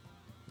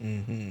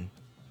 Mm-hmm.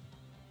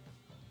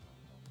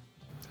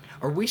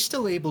 Are we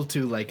still able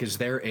to, like, is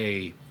there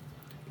a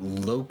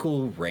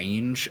local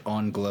range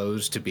on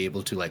glows to be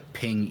able to, like,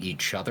 ping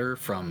each other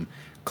from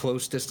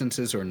close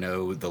distances or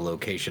know the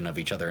location of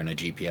each other in a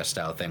GPS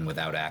style thing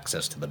without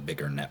access to the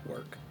bigger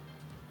network?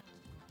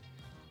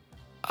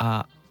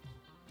 I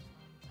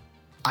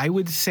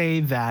would say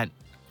that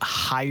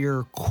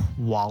higher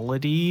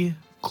quality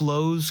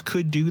glows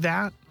could do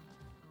that.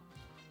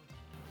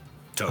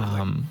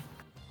 Totally.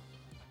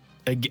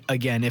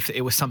 Again, if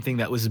it was something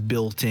that was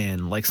built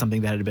in, like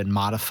something that had been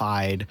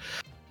modified,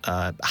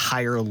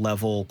 higher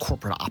level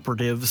corporate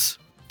operatives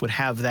would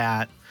have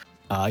that.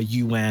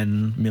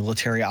 UN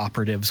military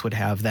operatives would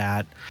have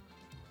that.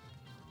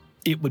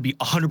 It would be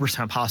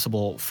 100%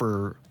 possible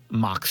for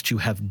Mox to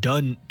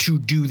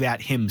do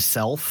that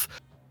himself,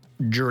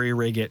 jury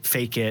rig it,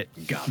 fake it,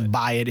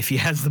 buy it if he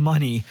has the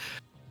money.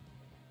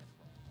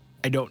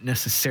 I don't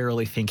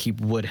necessarily think he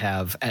would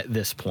have at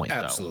this point.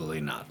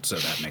 Absolutely not. So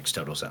that makes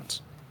total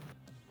sense.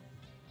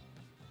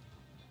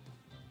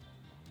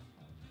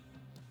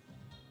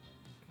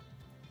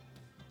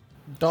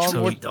 Dog,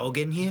 So what? dog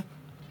in here?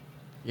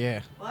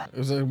 Yeah. What?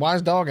 There's a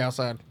wise dog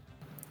outside.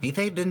 He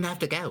said he didn't have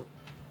to go.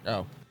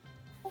 Oh.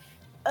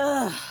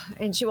 Ugh.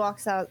 And she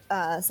walks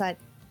outside.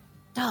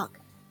 Dog,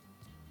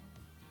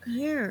 come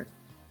here.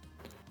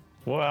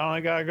 Well, I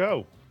only gotta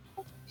go.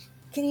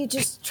 Can you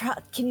just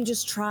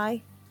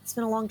try? It's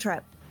been a long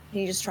trip.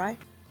 Can you just try?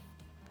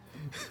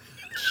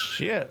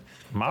 Shit.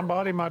 My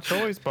body, my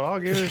choice, but I'll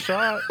give it a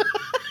shot.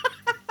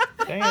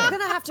 I'm Damn.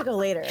 gonna have to go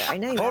later. I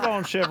know you. Hold are.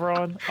 on,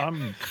 Chevron.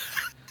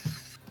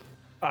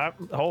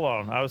 Hold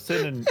on. I was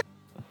sending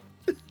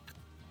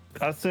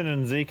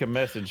Zeke a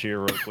message here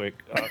real quick.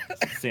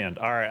 Send.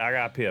 All right, I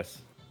got piss.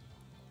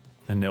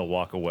 And they'll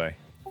walk away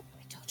I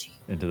told you.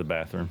 into the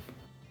bathroom.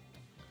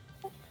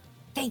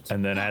 Thank you.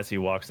 And then as he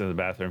walks into the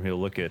bathroom,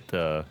 he'll look at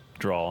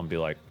Drawl and be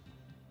like,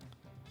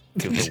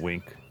 give it a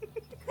wink.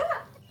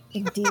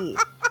 Indeed.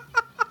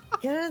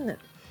 Get in there.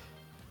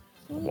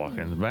 Walk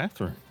into the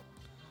bathroom.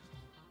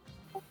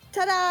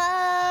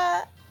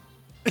 Ta-da!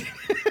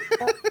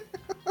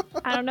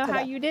 I don't know how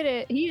you did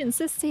it. He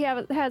insists he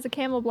has a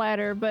camel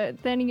bladder,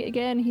 but then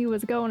again, he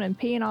was going and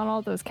peeing on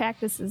all those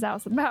cactuses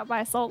out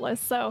by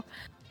Soulless, so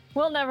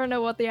we'll never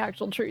know what the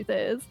actual truth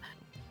is.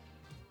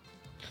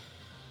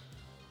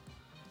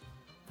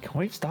 Can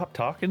we stop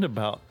talking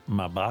about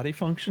my body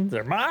functions?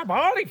 They're my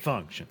body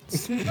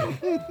functions.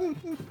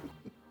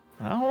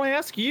 I don't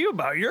ask you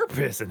about your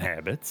pissing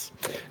habits.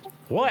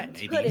 What?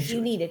 Could if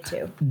you needed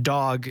to.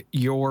 Dog,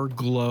 your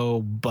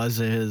glow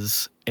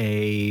buzzes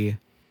a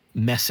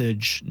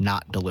message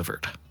not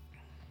delivered.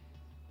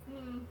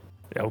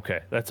 Okay,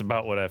 that's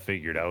about what I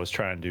figured. I was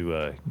trying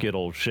to get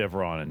old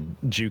Chevron and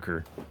juke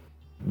her,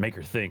 make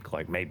her think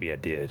like maybe I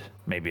did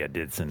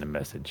send a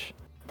message.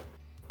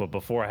 But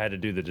before I had to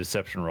do the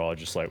deception roll, I was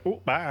just like, oh,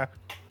 bye.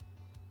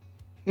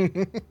 Let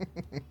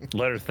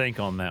her think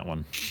on that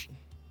one.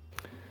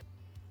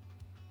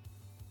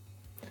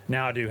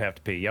 Now I do have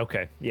to pee.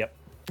 Okay, yep.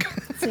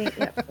 See,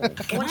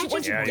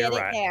 once you Yeah, get you're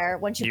it right. there,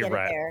 once you You're get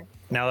right. it there.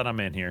 Now that I'm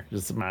in here,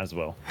 just might as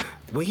well.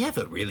 We have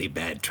a really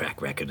bad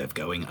track record of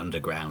going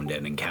underground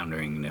and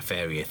encountering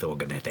nefarious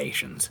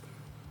organizations.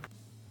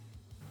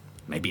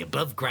 Maybe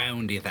above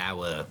ground is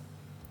our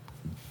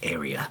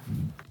area.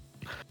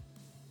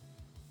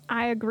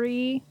 I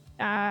agree.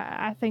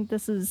 I think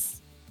this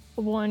is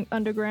one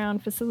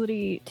underground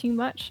facility too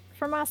much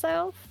for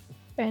myself,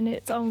 and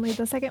it's only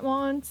the second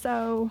one,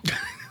 so...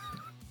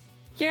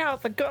 Yeah,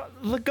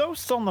 the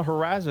ghosts on the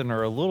horizon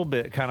are a little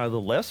bit kind of the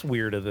less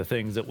weird of the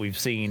things that we've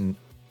seen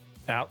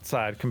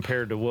outside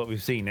compared to what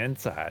we've seen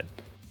inside.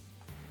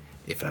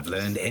 If I've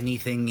learned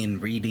anything in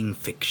reading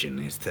fiction,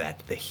 is that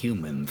the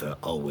humans are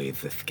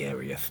always the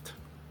scariest.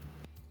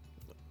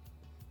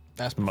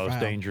 That's The most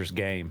profound. dangerous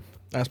game.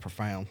 That's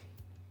profound.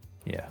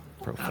 Yeah,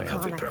 I don't know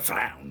profound. if it's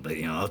profound, but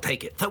I'll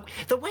take it. So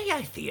the way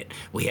I see it,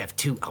 we have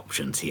two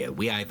options here.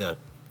 We either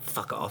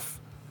fuck off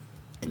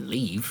and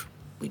leave.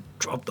 We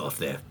dropped off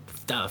their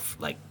stuff.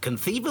 Like,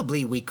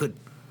 conceivably, we could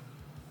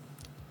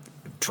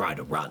try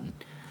to run.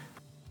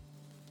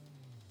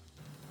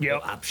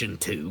 Yep. Option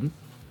two,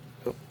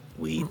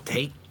 we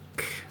take,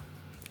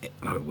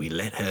 or we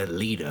let her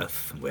lead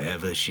us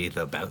wherever she's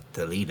about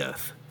to lead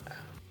us.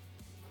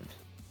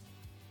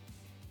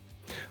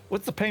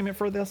 What's the payment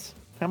for this?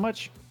 How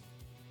much?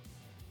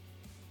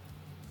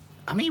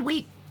 I mean,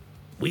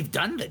 we've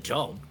done the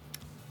job.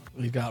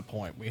 We've got a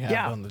point. We have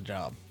Yeah. done the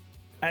job.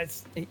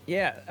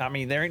 I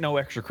mean, there ain't no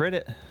extra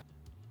credit.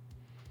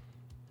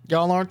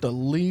 Y'all aren't the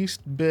least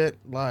bit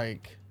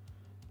like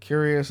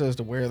curious as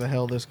to where the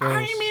hell this goes?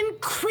 I'm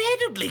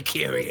incredibly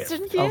curious.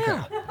 Okay.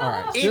 All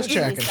right. Just It's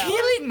checking.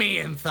 killing me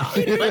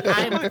inside, but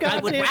I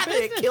would rather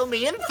it kill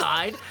me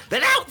inside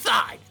than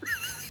outside.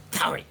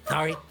 Sorry.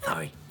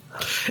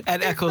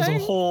 And echoes a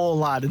whole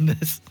lot in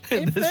this.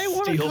 If they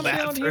want to come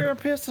down here and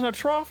piss in a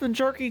trough and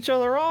jerk each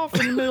other off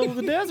in the middle of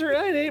the desert,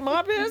 it ain't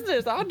my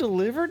business. I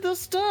delivered the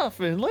stuff,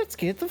 and let's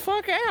get the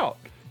fuck out.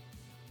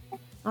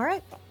 All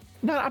right.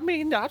 No, I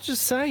mean, I'm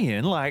just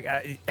saying, like,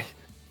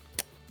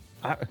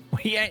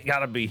 we ain't got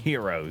to be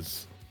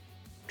heroes.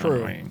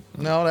 True. I mean,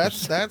 No,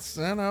 that's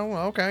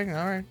okay,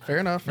 all right, fair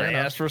enough. they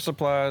asked for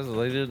supplies,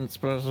 they didn't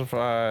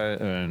specify,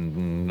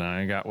 and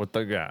I got what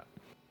they got.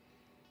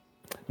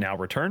 Now,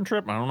 return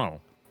trip, I don't know,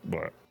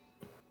 but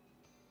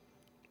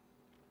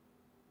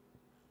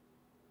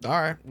All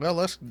right, well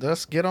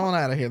let's get on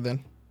out of here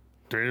then.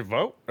 do you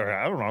vote? Or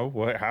I don't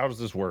know. How does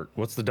this work?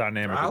 What's the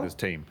dynamic of this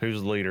team?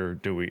 Who's the leader?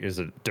 Is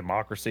it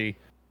democracy?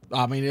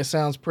 I mean, it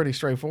sounds pretty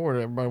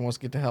straightforward. Everybody wants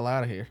to get the hell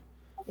out of here.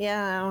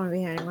 Yeah, I don't want to be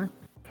here anymore.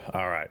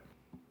 All right.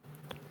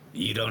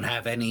 You don't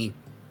have any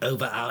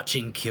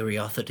overarching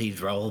curiosity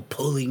Droll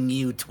pulling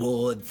you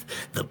towards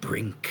the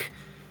brink?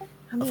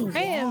 I mean,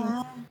 I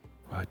am.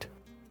 What?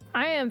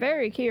 I am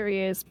very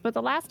curious, but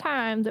the last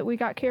time that we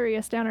got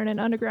curious down in an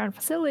underground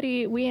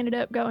facility, we ended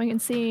up going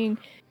and seeing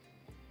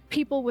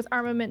people with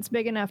armaments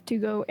big enough to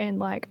go and,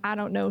 like, I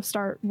don't know,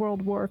 start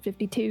World War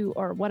 52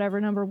 or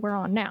whatever number we're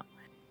on now.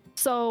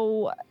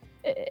 So,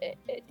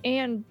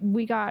 and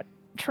we got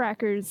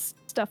trackers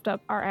stuffed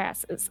up our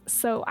asses.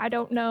 So I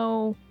don't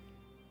know.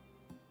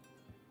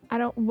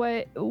 I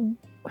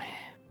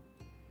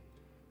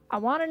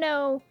want to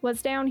know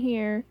what's down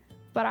here,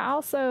 but I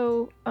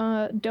also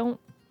don't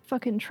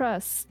fucking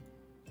trust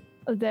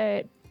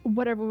that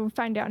whatever we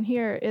find down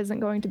here isn't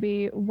going to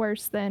be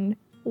worse than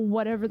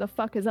whatever the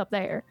fuck is up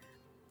there.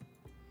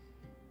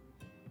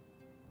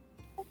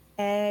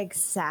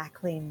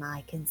 Exactly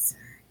my concern.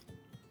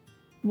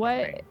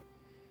 What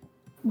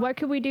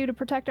could we do to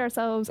protect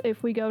ourselves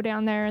if we go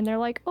down there and they're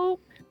like, oh,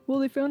 well,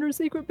 they found our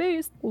secret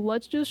base. Well,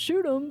 let's just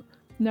shoot them.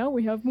 Now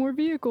we have more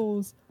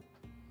vehicles.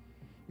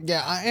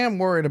 Yeah, I am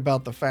worried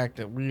about the fact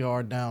that we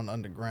are down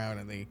underground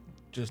and they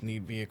just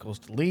need vehicles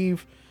to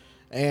leave,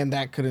 and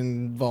that could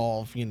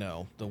involve,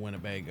 the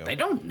Winnebago. They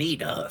don't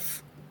need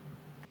us.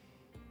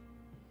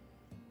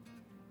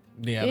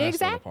 Yeah, that's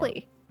the other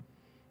part.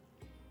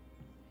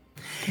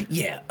 Exactly.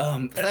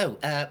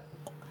 Yeah,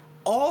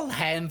 all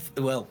hands,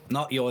 well,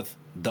 not yours,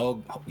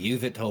 dog,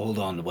 use it to hold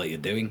on to what you're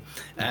doing.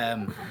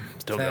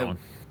 Still going.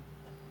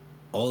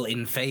 All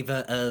in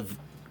favor of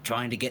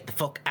trying to get the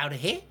fuck out of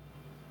here?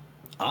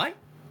 Aye?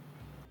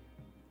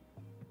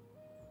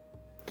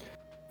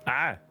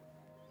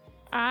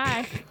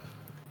 Aye.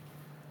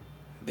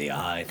 The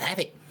ayes have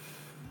it.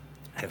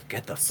 Let's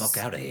get the fuck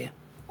out of here.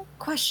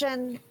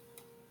 Question.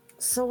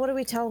 So what do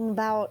we tell them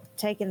about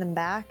taking them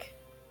back?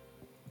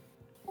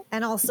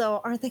 And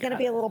also, aren't they going to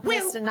be a little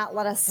pissed and not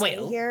let us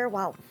stay here?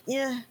 Well,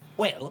 yeah.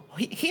 Well,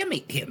 hear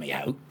me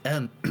out.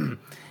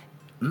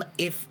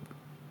 If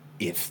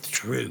it's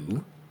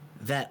true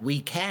that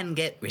we can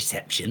get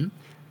reception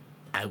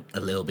out a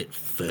little bit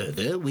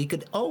further, we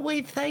could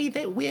always say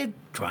that we're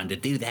trying to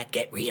do that,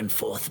 get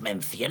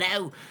reinforcements,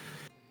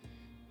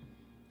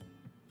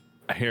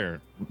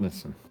 Here,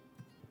 listen.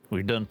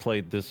 We done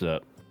played this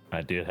up.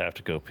 I did have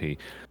to go pee.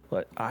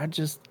 But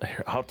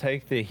I'll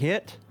take the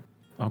hit.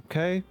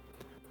 Okay?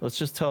 Let's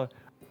just tell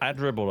I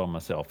dribbled on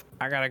myself.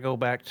 I gotta go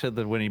back to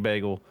the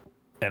Winnebago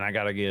and I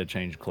gotta get a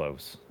change of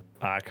clothes.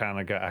 I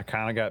kinda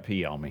got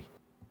pee on me.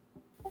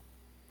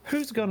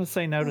 Who's gonna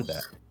say no to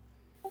that?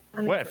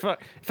 What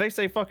fuck? If they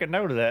say fucking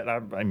no to that,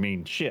 I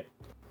mean shit.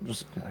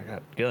 I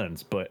got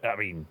guns, but I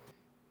mean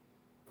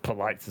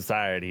polite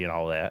society and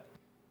all that.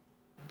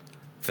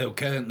 So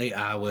currently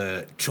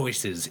our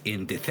choices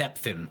in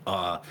deception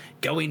are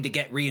going to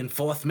get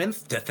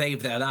reinforcements to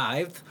save their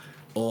lives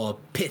or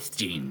piss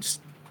jeans.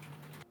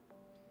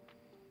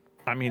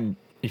 I mean,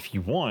 if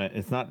you want,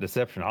 it's not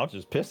deception. I'll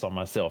just piss on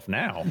myself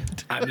now.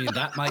 I mean,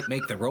 that might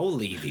make the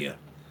roll easier.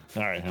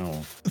 All right,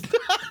 hold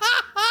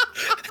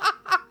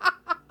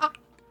on.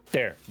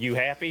 There, you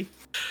happy?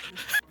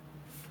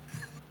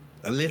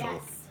 A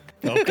little.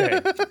 Okay.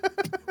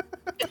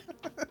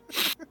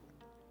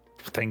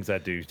 Things I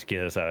do to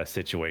get us out of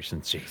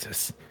situations,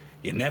 Jesus.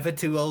 You're never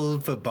too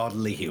old for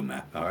bodily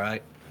humor, all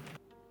right?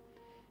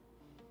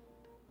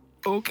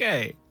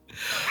 Okay.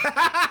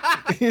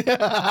 Stunning.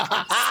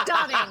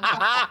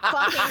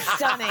 Fucking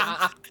stunning.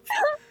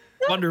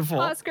 Wonderful.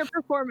 Oscar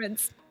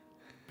performance.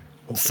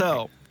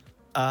 So,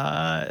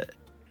 that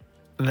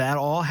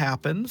all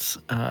happens.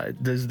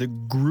 Does the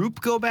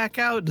group go back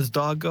out? Does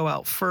Dog go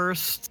out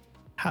first?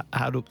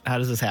 How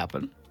does this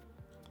happen?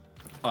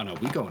 Oh no,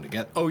 we going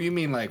together. Oh, you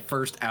mean like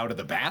first out of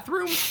the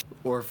bathroom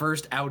or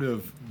first out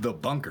of the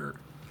bunker?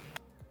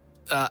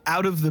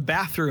 Out of the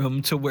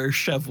bathroom to where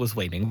Chev was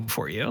waiting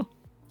for you,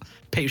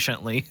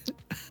 patiently.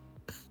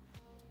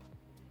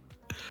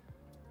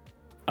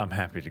 I'm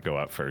happy to go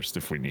out first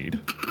if we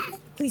need.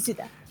 Please do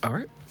that. All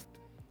right.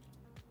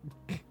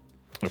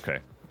 Okay.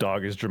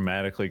 dog is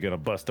dramatically gonna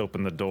bust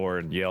open the door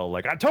and yell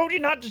like, "I told you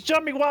not to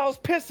jump me while I was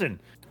pissing!"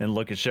 And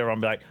look at Chevron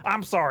and be like,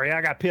 "I'm sorry,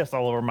 I got piss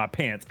all over my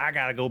pants. I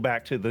gotta go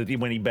back to the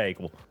Winnie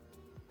Bagel."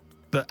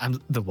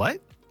 The what?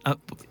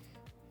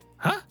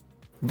 Huh?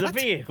 The What?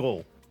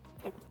 vehicle.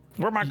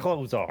 Where my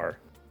clothes are.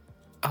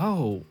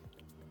 Oh.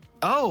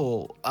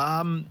 Well,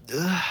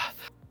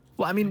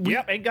 I mean,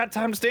 Yep, ain't got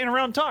time to stand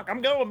around and talk.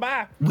 I'm going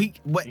by. we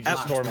what? He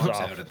just storms Walks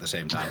off. out at the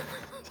same time.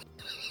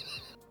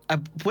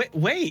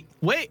 Wait.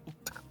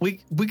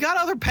 We got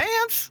other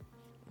pants.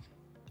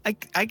 I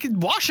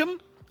could wash them.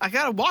 I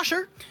got a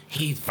washer.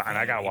 He's Fine,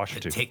 I gotta wash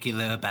it too.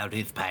 particular about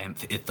his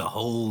pants. It's the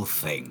whole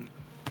thing.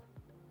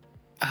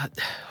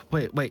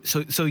 Wait.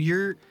 So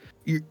you're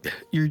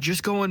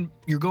just going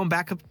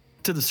back up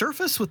to the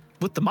surface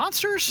with the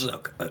monsters?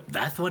 Look,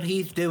 that's what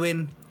he's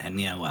doing,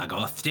 and I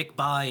gotta stick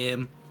by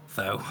him.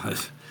 So,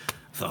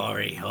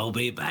 sorry, I'll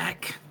be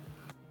back.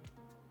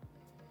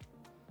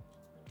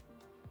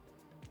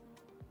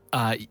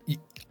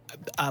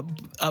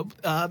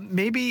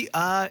 Maybe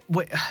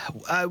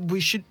we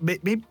should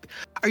maybe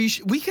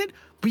we could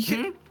What's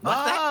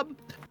that?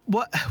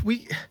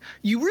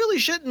 you really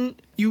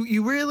shouldn't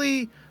you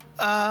really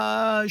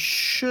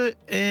should,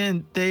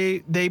 and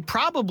they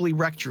probably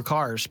wrecked your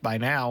cars by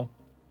now.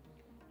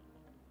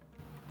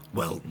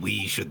 Well,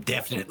 we should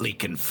definitely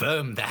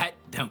confirm that,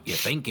 don't you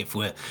think, if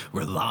we're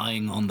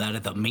relying on that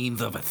as a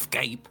means of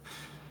escape?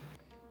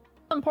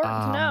 Important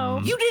to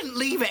know. You didn't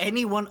leave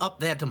anyone up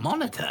there to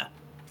monitor.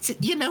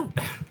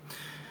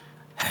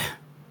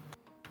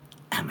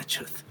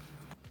 Amateurs.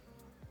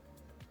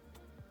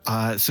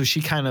 So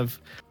she kind of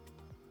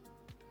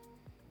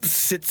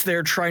sits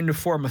there trying to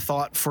form a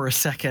thought for a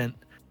second.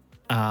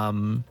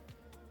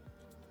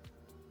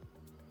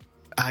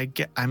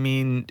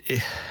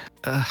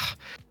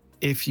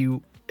 If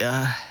you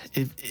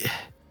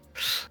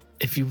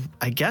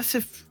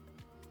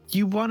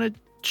want to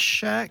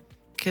check,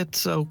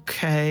 it's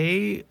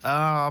okay.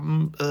 I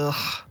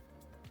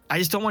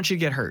just don't want you to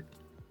get hurt.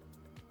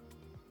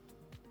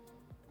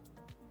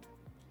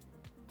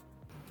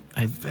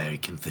 Very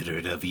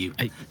considerate of you.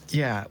 I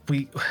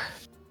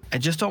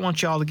just don't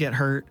want y'all to get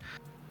hurt.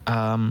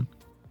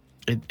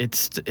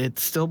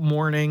 It's still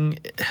morning.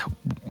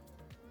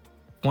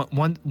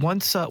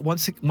 Once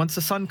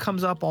the sun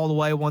comes up all the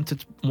way, once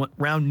it's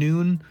around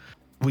noon,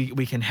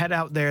 we can head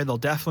out there. They'll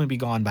definitely be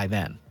gone by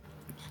then.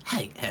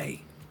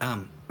 Hey,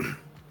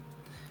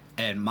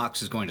 and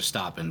Mox is going to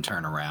stop and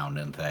turn around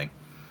and think,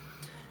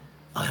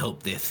 I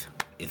hope this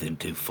isn't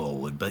too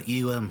forward, but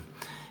you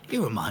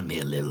remind me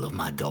a little of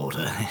my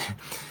daughter.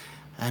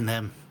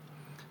 And,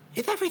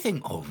 is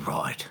everything all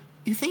right?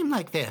 You seem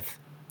like there's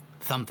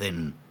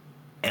something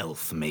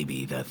else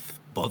maybe that's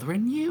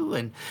bothering you,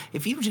 and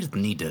if you just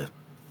need to,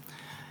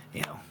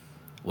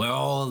 we're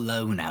all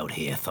alone out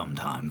here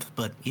sometimes,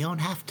 but you don't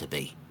have to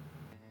be.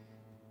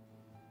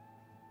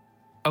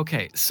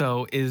 Okay,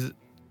 so is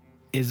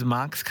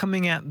Mox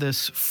coming at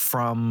this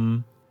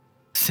from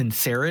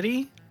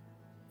sincerity,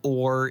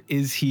 or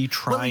is he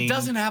trying? Well, he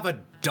doesn't have a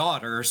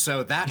daughter,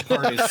 so that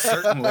part is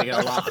certainly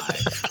a lie.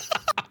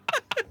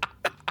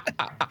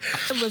 I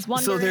was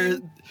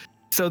wondering.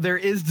 So there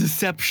is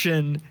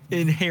deception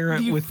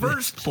inherent The with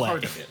first this play.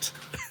 part of it.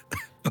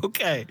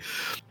 Okay,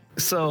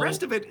 so The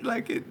rest of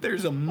it,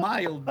 there's a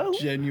mild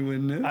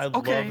genuineness. I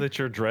Okay. love that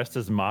you're dressed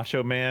as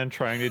Macho Man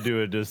trying to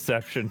do a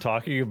deception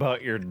talking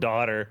about your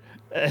daughter.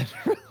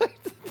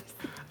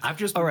 I've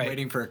just been All right.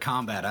 waiting for a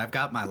combat. I've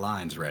got my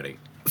lines ready.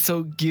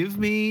 So give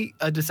me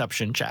a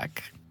deception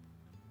check.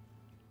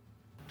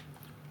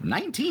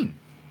 19.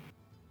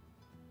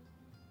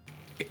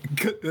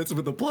 That's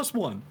with a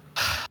 +1.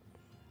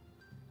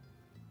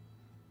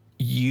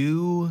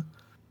 You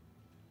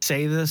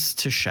say this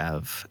to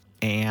Chev,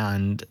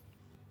 and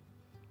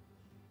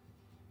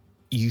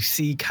you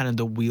see kind of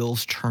the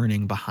wheels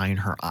turning behind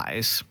her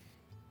eyes.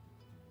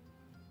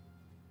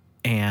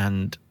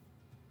 And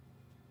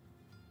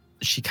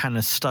she kind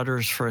of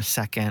stutters for a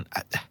second.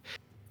 I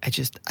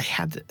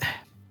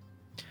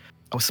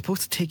was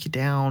supposed to take you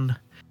down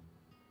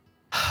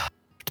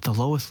to the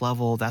lowest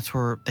level. That's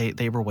where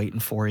they were waiting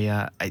for you.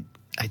 I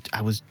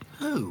was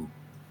Who?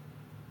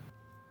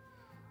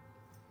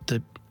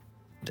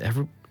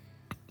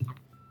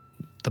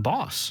 the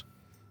boss.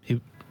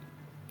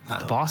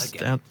 The boss. I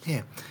get it.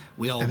 Yeah.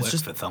 We all it was work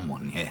just- for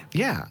someone, yeah.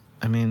 Yeah,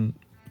 I mean,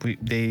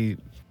 they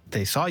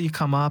saw you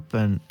come up,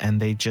 and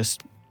they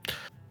just.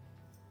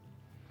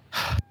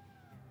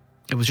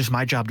 It was just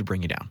my job to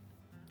bring you down.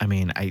 I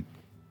mean,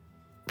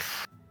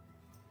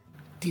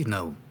 Do you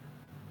know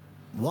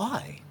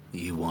why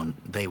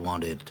they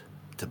wanted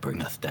to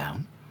bring us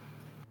down?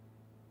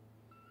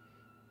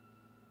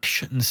 I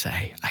shouldn't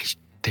say.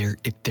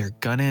 If they're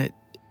gonna.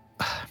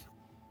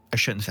 I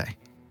shouldn't say.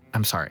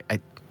 I'm sorry. I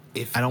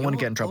don't want to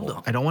get in trouble. Hold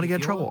on. I don't want to get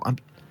in If trouble.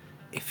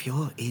 If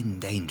you're in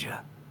danger,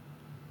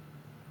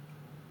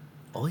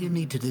 all you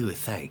need to do is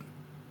say,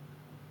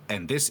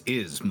 and this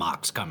is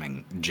Mox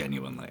coming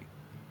genuinely.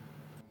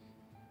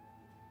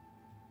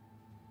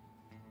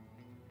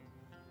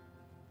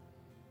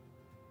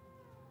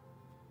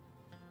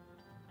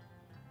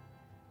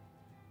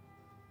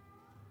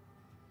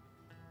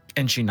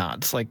 And she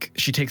nods. Like,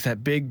 she takes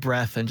that big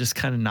breath and just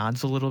kind of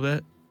nods a little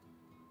bit.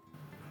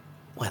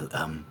 Well,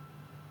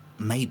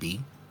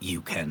 maybe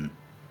you can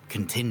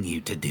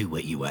continue to do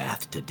what you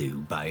have to do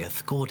by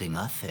escorting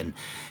us, and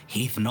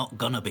he's not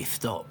gonna be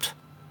stopped.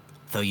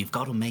 So you've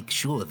got to make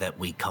sure that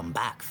we come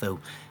back. So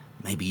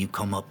maybe you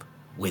come up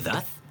with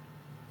us,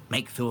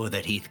 make sure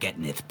that he's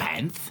getting his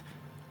pants,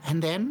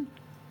 and then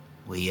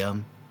we,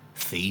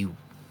 see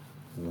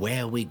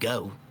where we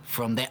go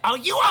from there. Oh,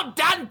 you aren't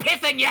done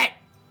pissing yet!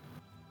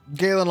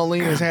 Galen will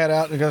lean his head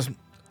out and goes,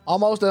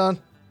 almost done.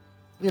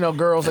 You know,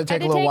 girls, they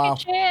take a little while.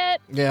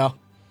 Yeah.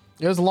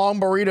 It was a long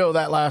burrito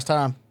that last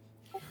time.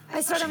 I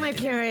started my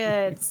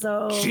period,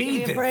 so give me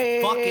Jesus a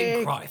break.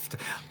 fucking Christ.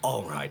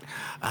 All right.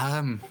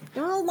 It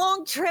was a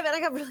long trip and I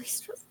got really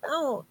stressed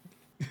out.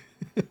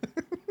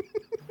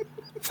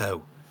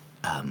 So,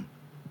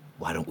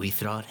 why don't we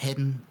start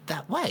heading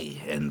that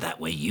way? And that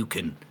way you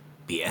can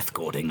be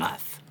escorting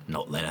us,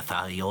 not let us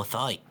out of your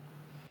sight.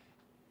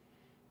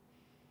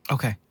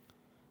 Okay.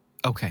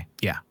 Okay.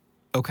 Yeah.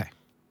 Okay.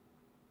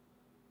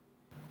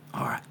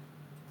 All right.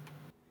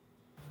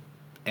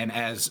 And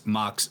as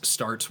Mox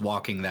starts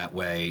walking that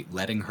way,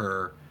 letting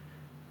her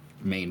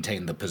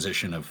maintain the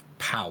position of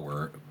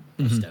power,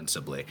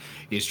 ostensibly,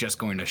 is just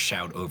going to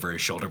shout over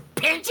his shoulder,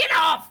 "Pinch it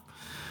off!"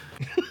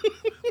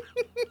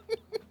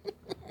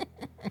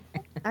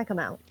 I come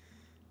out.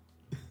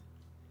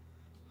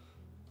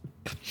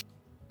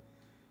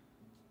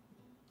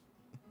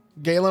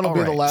 Galen will All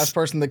be the right. last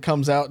person that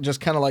comes out,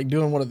 just kind of like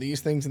doing one of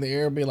these things in the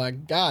air, be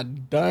like,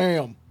 God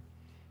damn.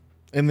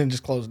 And then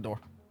just close the door.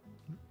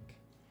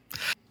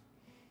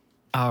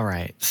 All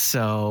right.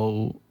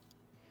 So,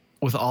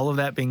 with all of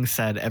that being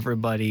said,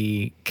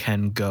 everybody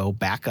can go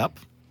back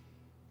up.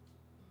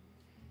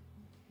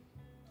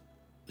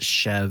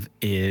 Chev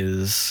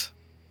is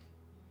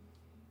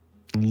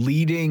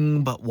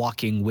leading but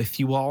walking with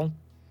you all.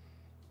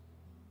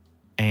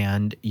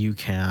 And you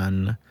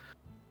can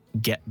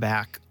get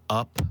back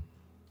up.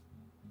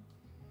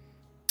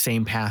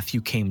 Same path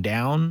you came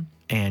down,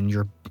 and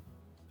you're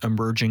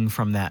emerging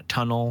from that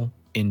tunnel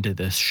into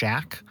this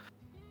shack.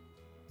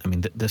 I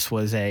mean, this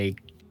was a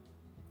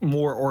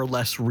more or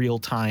less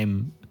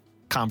real-time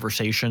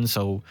conversation,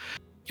 so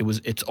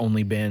it's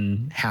only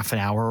been half an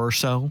hour or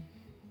so.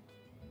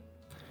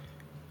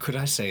 Could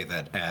I say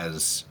that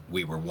as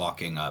we were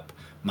walking up,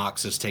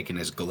 Mox has taken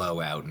his glow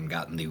out and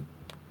gotten the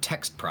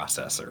text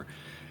processor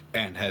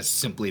and has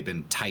simply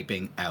been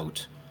typing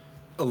out,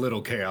 a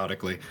little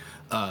chaotically,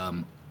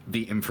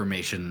 the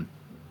information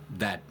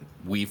that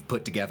we've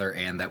put together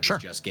and that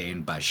was just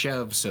gained by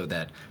Chev so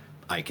that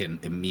I can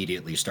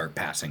immediately start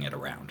passing it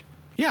around.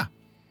 Yeah.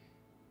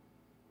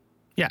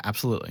 Yeah,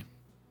 absolutely.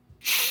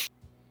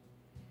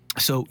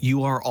 So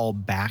you are all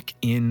back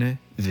in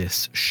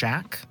this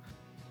shack.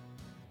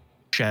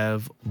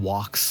 Chev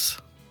walks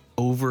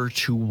over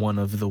to one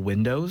of the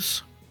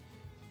windows,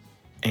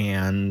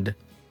 and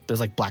there's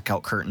like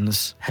blackout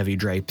curtains, heavy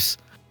drapes.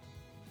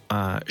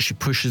 She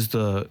pushes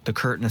the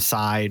curtain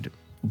aside.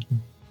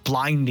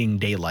 Blinding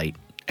daylight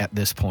at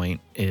this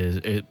point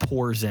it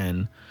pours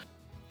in,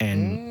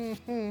 and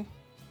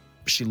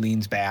she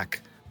leans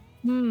back.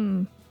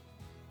 There's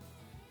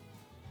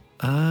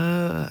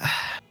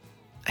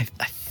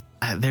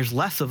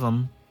less of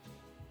them,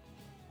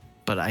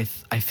 but I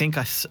think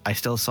I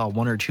still saw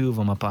one or two of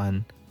them up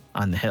on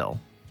the hill.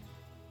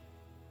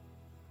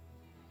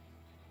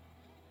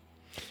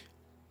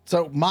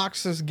 So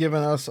Mox has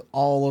given us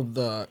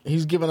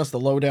he's given us the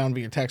lowdown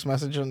via text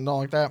message and all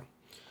like that.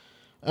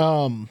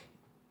 The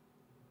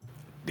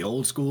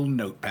old school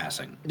note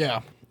passing.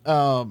 Yeah.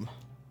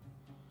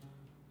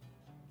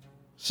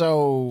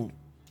 So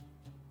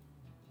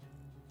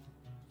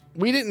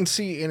we didn't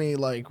see any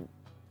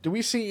do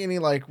we see any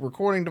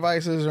recording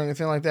devices or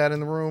anything like that in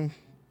the room?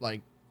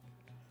 Like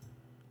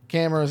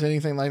cameras,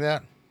 anything like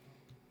that?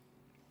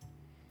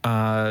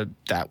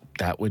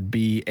 That would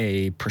be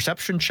a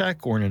perception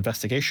check or an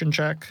investigation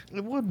check.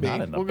 It would be. Not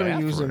in the We're going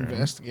to use bathroom.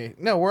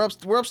 investigate. No, we're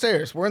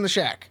upstairs. We're in the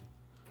shack.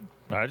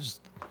 I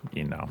just,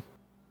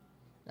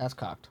 That's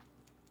cocked.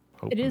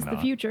 hope It is the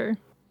not. future.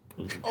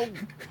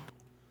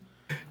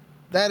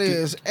 That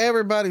is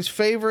everybody's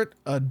favorite,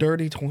 a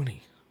dirty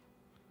 20.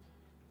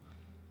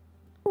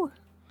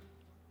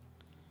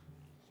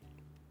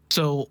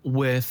 So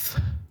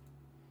with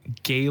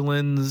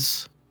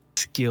Galen's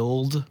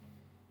skilled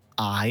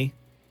eye,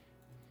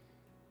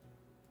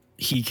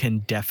 he can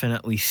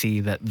definitely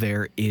see that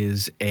there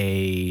is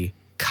a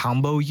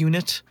combo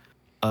unit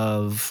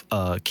of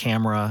a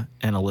camera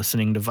and a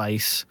listening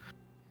device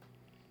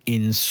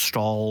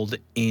installed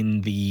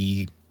in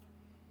the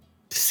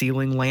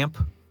ceiling lamp.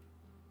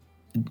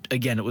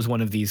 Again, it was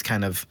one of these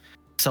kind of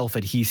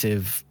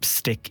self-adhesive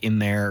stick in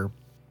there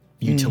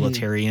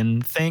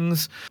utilitarian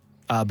things.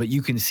 But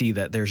you can see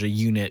that there's a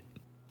unit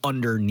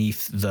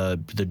underneath the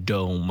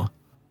dome,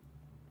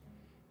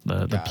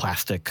 the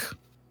plastic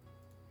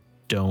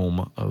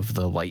dome of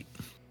the light.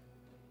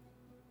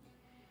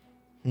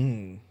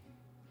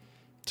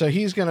 So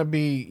he's going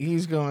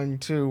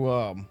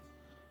to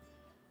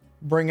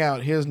bring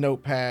out his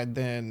notepad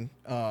then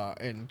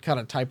and kind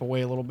of type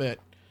away a little bit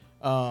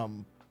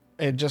and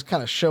just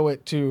kind of show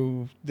it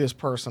to this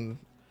person.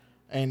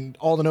 And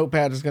all the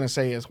notepad is going to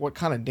say is, what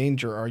kind of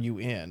danger are you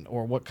in?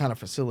 Or what kind of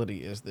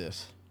facility is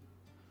this?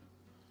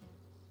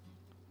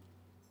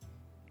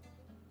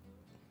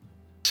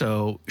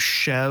 So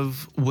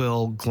Chev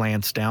will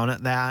glance down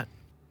at that,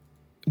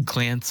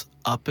 glance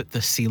up at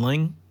the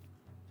ceiling,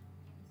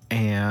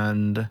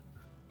 and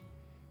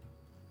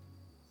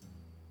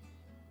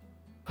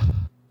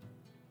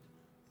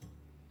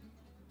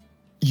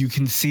you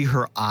can see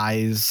her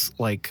eyes,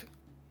 like,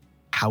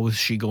 how is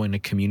she going to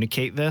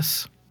communicate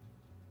this?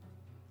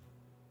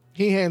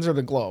 He hands her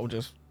the glow,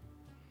 just,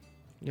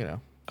 you know.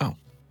 Oh,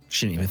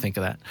 she didn't even think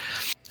of that.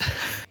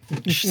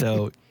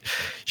 So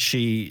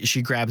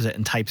she grabs it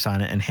and types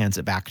on it and hands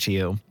it back to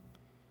you.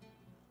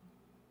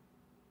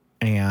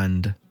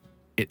 And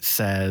it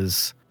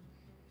says,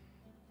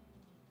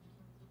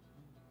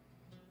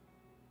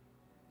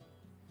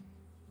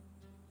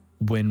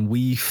 when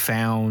we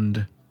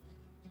found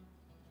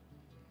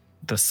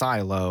the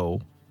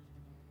silo,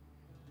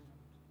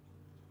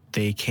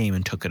 they came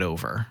and took it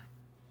over.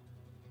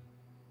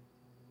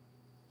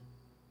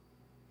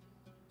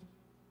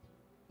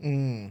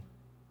 Mm.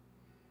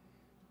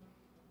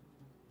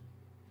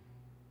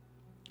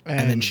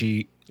 And then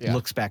she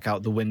looks back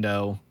out the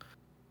window.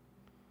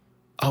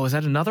 Oh, is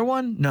that another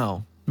one?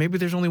 No. Maybe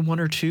there's only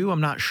one or two.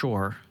 I'm not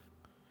sure.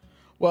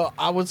 Well,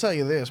 I would tell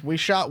you this. We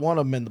shot one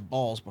of them in the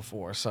balls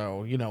before,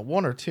 so, you know,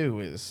 one or two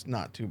is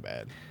not too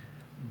bad.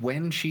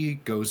 When she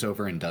goes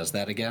over and does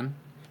that again,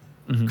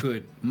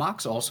 could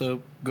Mox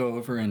also go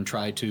over and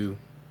try to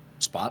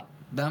spot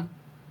them?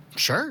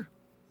 Sure.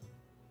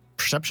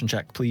 Perception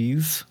check,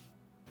 please.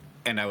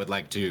 And I would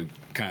like to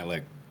kind of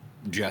like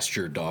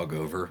gesture dog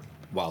over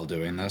while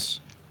doing this.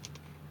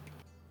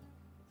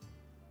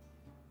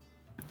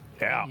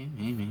 Yeah.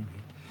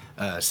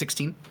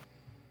 16.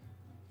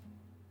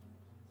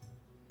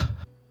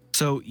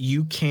 So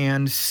you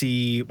can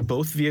see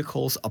both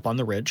vehicles up on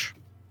the ridge.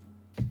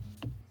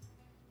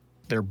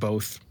 They're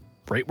both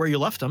right where you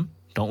left them.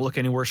 Don't look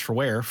any worse for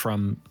wear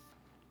from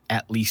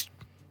at least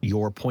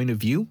your point of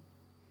view,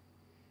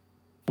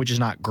 which is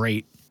not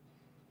great.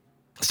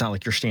 It's not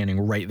like you're standing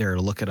right there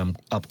to look at them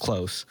up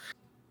close.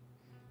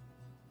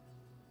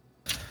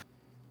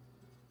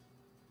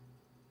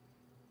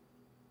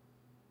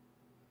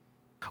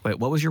 Wait,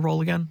 what was your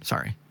roll again?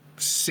 Sorry.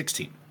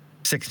 16.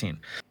 16.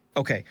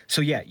 Okay,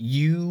 so yeah,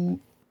 you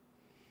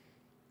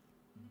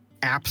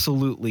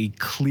absolutely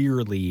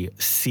clearly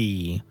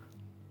see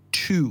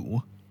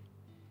two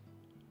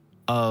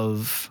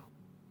of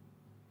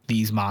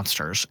these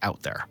monsters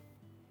out there.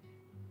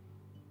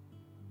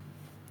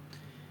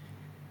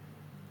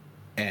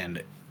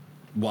 And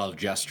while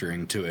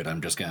gesturing to it,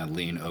 I'm just going to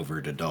lean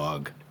over to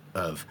dog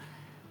of,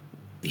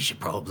 We should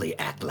probably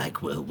act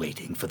like we're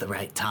waiting for the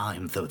right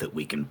time so that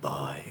we can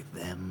buy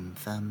them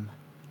some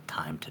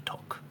time to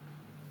talk.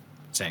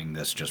 saying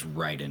this just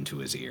right into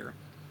his ear.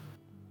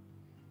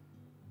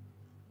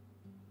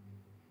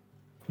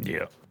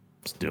 Yeah.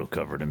 Still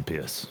covered in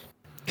piss.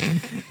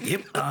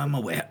 Yep, I'm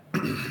aware.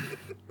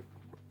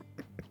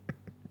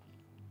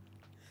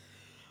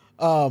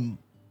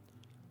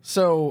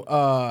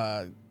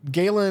 So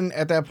Galen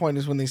at that point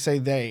is when they say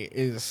they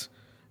is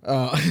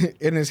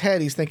in his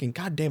head he's thinking,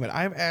 God damn it,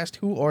 I've asked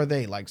who are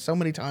they like so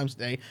many times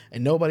today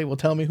and nobody will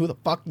tell me who the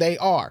fuck they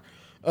are.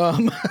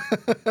 And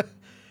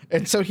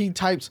so he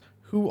types,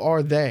 who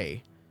are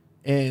they?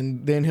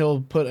 And then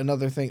he'll put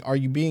another thing, are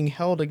you being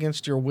held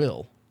against your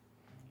will?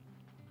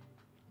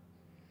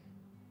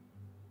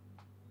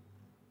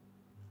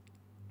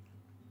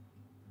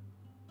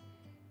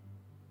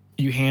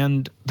 You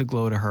hand the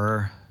glow to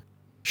her.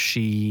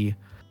 She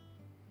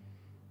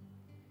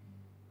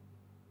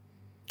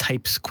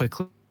types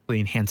quickly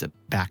and hands it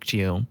back to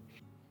you.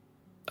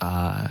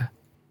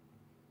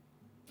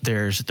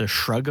 There's the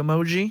shrug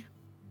emoji.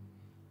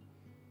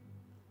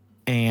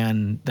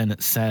 And then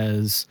it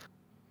says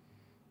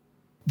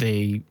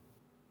they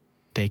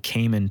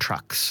came in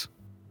trucks.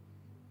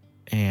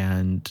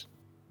 And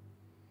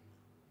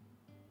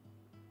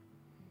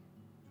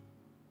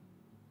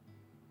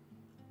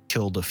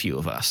killed a few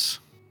of us.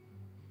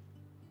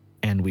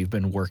 And we've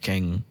been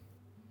working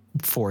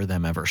for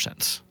them ever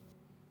since.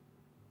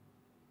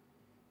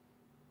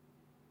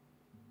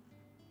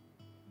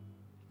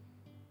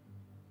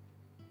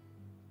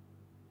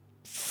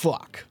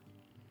 Fuck.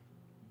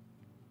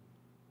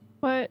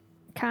 What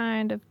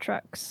kind of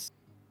trucks?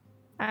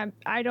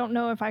 I don't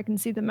know if I can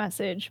see the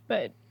message,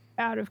 but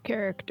out of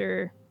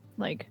character,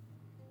 like,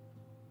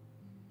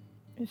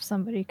 if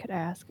somebody could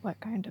ask what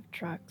kind of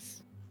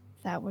trucks,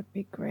 that would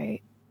be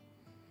great.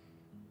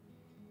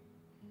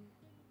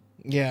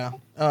 Yeah.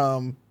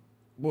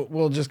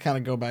 We'll just kind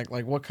of go back.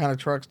 Like, what kind of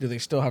trucks? Do they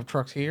still have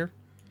trucks here?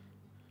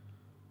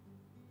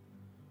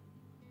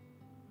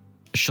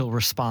 She'll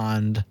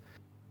respond,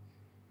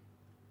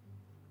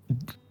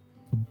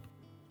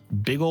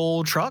 big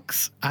old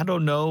trucks. I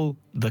don't know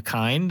the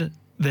kind.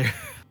 They're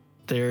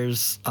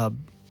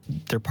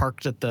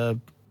parked at the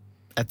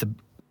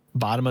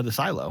bottom of the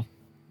silo.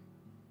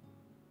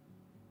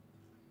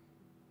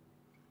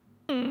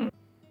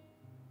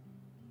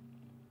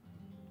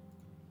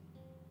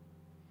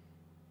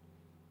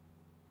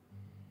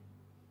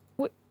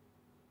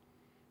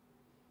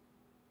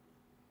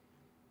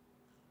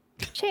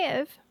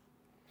 Chev,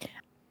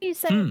 you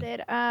said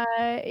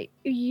that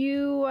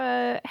you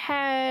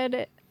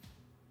had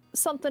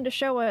something to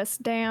show us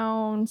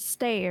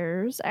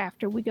downstairs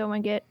after we go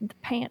and get the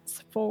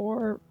pants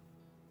for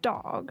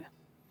Dog.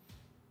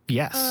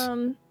 Yes.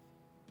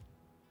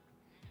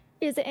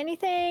 Is it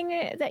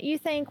anything that you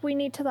think we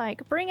need to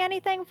like bring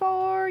anything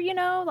for? You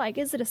know, like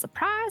is it a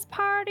surprise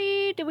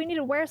party? Do we need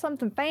to wear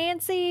something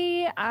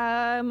fancy?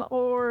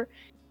 Or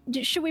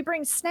should we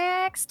bring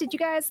snacks? Did you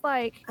guys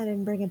like? I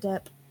didn't bring a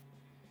dip.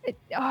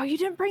 Oh, you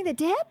didn't bring the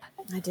dip?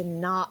 I did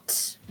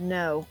not.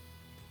 No.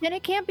 Then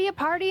it can't be a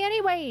party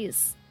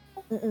anyways.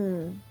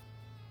 Mm-mm.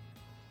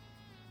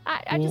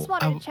 I just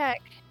wanted to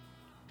check.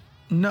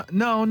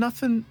 No,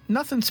 nothing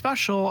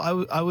special.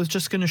 I was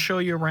just going to show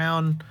you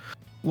around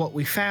what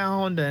we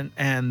found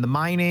and the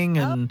mining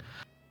and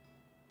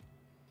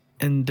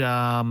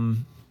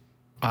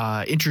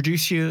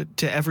introduce you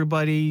to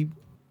everybody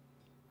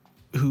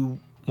who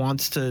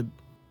wants to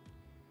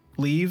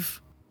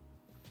leave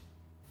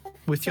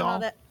with So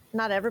y'all.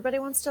 not everybody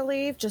wants to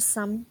leave, just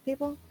some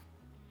people?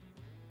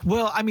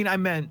 Well, I mean, I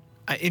meant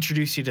I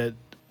introduce you to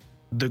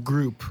the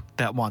group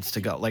that wants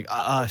to go. Like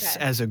us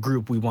Okay. as a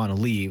group, we want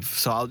to leave.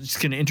 So I'm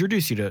just going to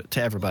introduce you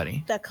to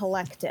everybody. The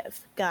collective.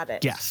 Got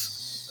it.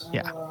 Yes.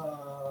 Yeah.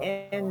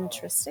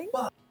 Interesting.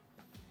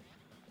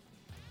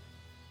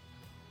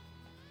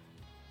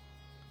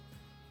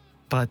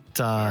 But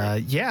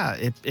yeah,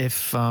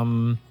 if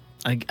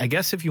I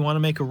guess if you want to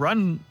make a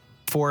run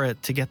for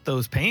it to get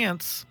those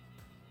pants,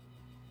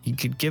 you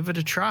could give it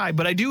a try.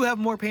 But I do have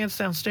more pants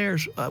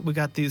downstairs. We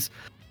got these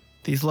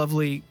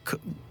lovely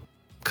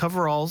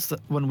coveralls that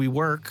when we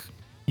work,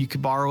 you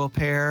could borrow a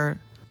pair.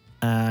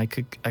 I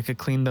could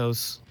clean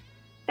those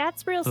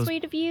That's real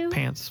sweet of you,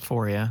 pants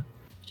for you.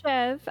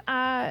 Chev.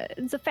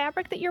 The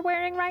fabric that you're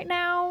wearing right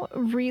now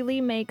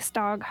really makes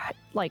Dog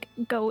like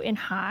go in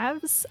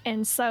hives,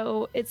 and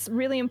so it's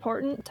really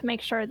important to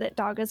make sure that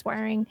Dog is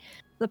wearing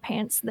the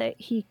pants that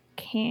he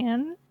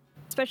can.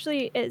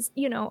 Especially as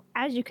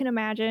as you can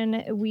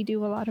imagine, we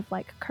do a lot of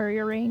like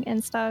couriering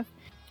and stuff,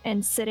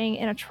 and sitting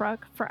in a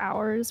truck for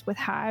hours with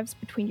hives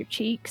between your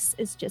cheeks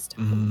is just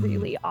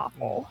really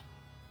awful.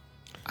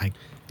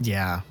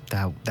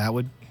 That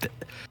would.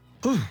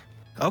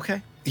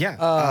 Okay.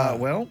 Yeah.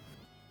 Well.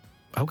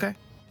 Okay.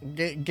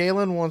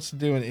 Galen wants to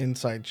do an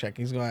insight check.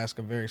 He's going to ask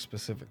a very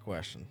specific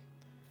question.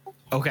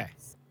 Okay.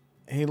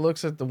 He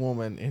looks at the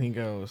woman and he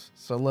goes,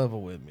 "So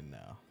level with me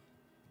now,"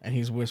 and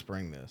he's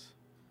whispering this.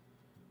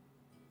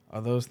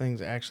 Are those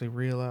things actually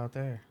real out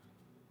there?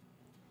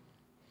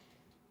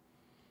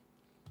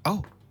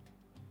 Oh.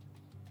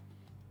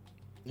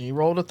 He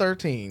rolled a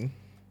 13.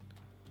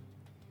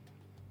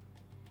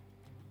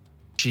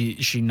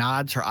 She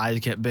nods, her eyes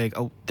get big.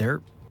 Oh,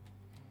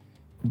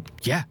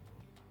 yeah.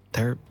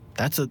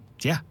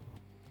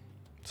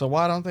 So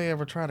why don't they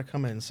ever try to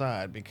come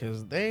inside?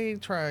 Because they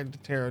tried to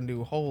tear a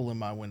new hole in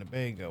my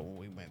Winnebago when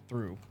we went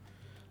through.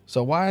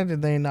 So why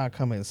did they not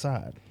come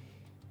inside?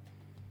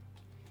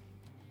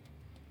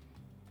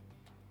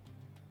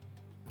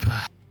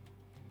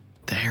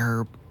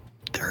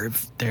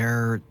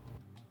 They're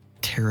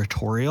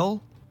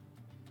territorial,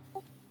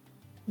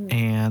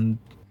 and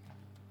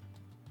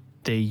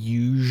they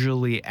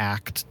usually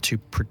act to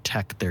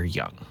protect their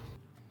young.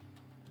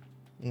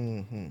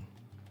 Mm-hmm.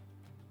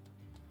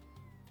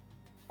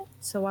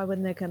 So why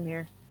wouldn't they come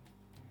here?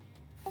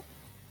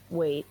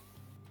 Wait.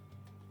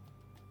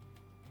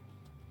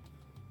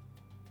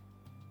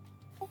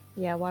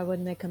 Yeah, why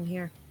wouldn't they come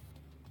here?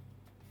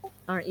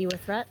 Aren't you a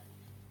threat?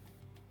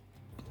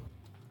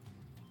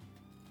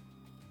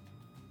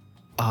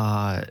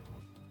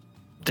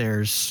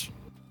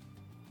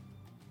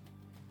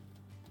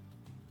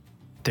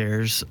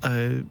 There's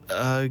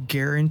a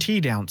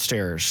guarantee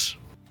downstairs.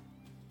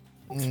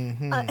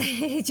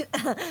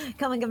 Mm-hmm.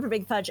 Coming up for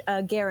Big Fudge,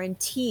 a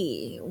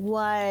guarantee.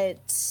 What?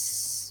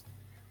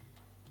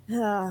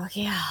 Oh,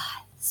 yeah.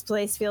 This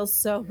place feels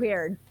so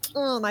weird.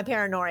 Oh, my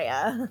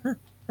paranoia.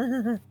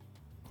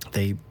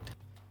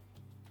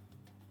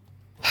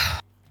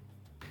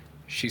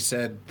 She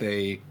said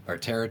they are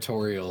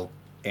territorial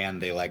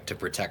and they like to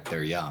protect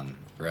their young,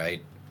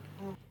 right?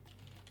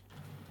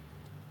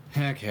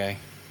 Okay.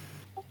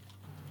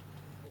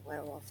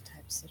 Werewolf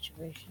type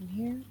situation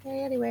here.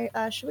 Okay, anyway,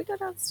 should we go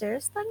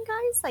downstairs then,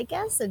 guys? I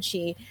guess. And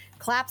she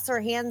claps her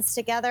hands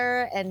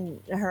together and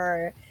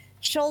her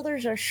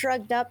shoulders are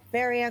shrugged up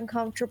very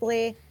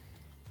uncomfortably.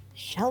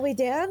 Shall we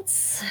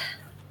dance?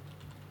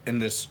 In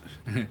this,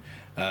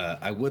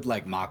 I would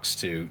like Mox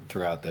to,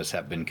 throughout this,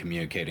 have been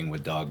communicating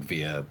with Dog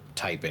via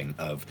typing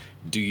of,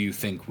 do you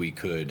think we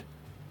could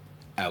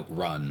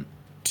outrun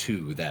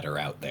two that are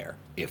out there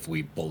if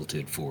we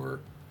bolted for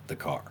the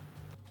car?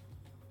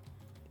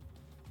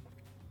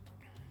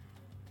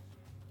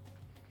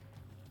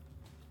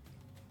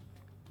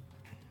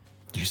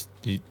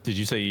 Did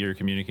you say you're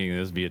communicating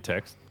this via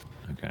text?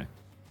 Okay.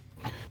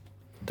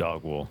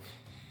 Dog will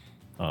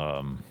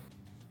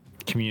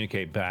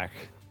communicate back,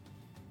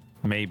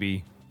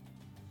 maybe,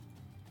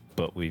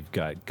 but we've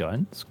got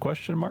guns?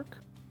 Question mark.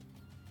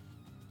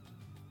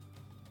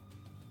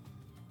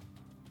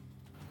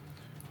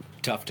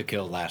 Tough to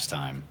kill last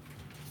time,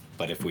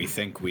 but if we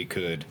think we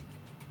could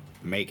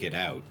make it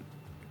out,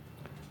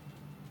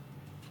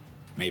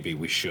 maybe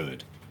we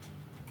should,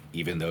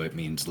 even though it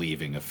means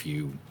leaving a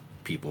few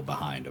people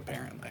behind,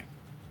 apparently.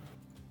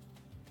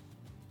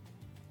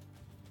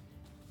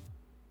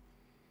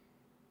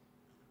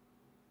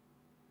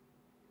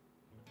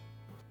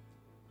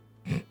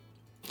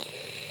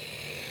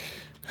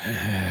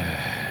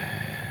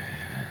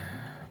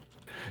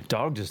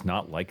 Dog does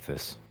not like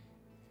this.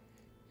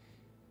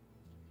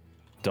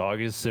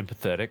 Dog is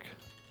sympathetic,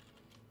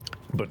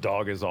 but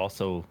Dog is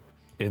also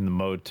in the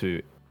mode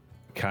to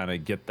kind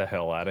of get the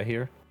hell out of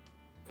here.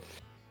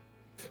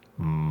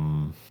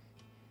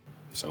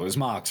 So is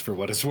Mox, for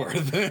what it's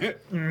worth.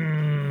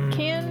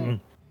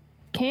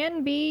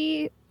 Can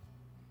be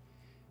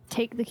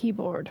take the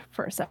keyboard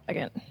for a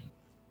second.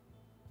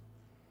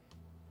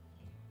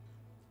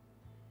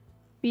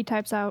 B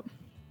types out.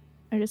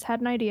 I just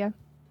had an idea.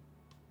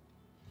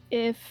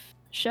 If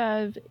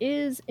Chev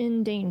is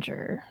in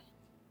danger,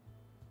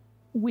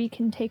 we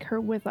can take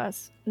her with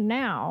us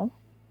now,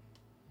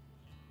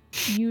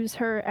 use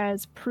her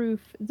as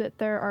proof that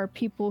there are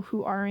people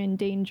who are in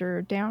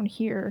danger down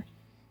here,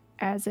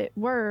 as it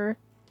were,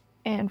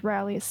 and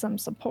rally some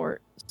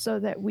support so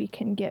that we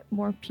can get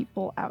more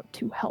people out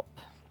to help.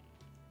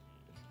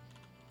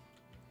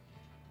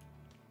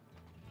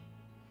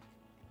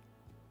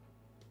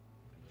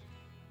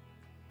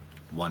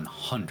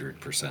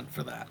 %100%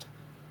 for that.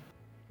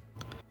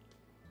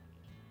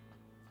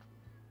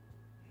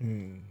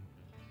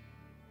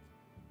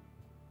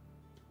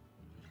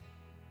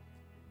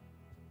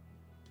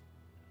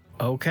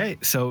 Okay,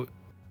 so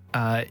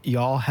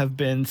y'all have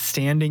been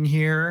standing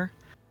here,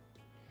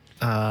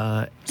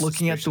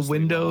 looking at the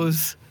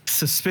windows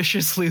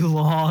suspiciously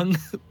long,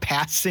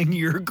 passing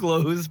your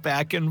glows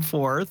back and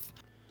forth,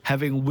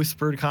 having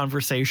whispered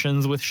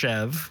conversations with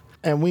Chev.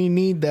 And we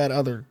need that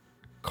other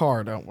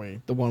car, don't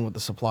we? The one with the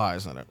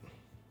supplies in it.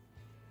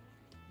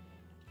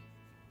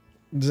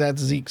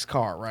 That's Zeke's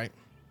car, right?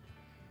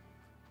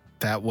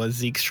 That was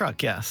Zeke's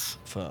truck, yes.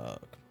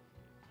 Fuck.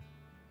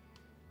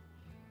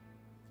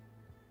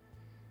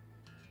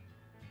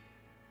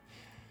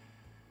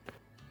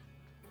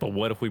 But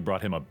what if we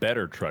brought him a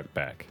better truck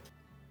back?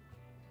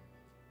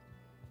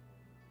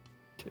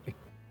 Okay.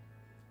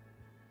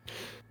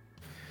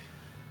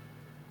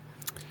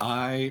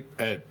 I,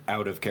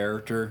 out of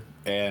character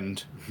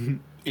and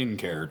in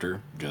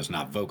character, just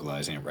not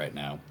vocalizing it right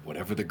now,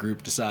 whatever the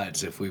group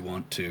decides, if we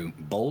want to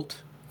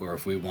bolt or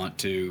if we want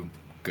to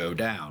go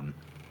down,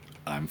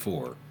 I'm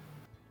for.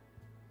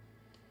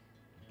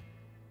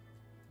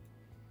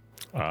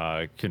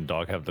 Can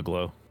Dog have the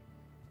glow?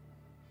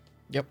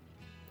 Yep.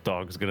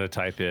 Dog's gonna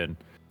type in,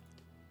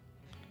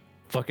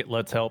 fuck it,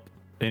 let's help.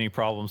 Any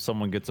problem,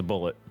 someone gets a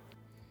bullet.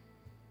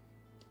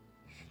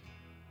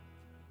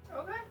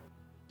 Okay.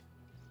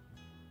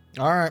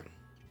 All right.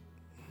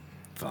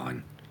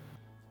 Fine.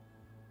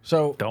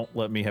 So Don't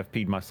let me have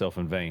peed myself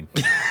in vain.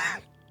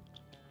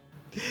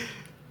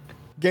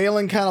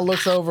 Galen kind of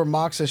looks over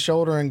Mox's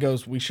shoulder and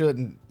goes, we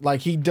shouldn't. Like,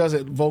 he does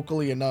it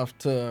vocally enough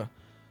to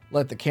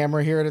let the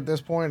camera hear it at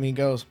this point, and he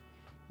goes,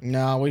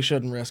 no, we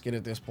shouldn't risk it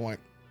at this point.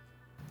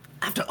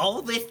 After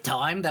all this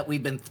time that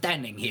we've been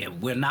standing here,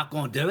 we're not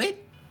going to do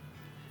it?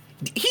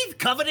 He's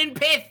covered in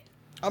piss.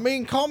 I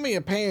mean, call me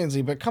a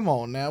pansy, but come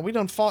on now. We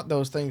done fought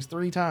those things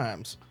 3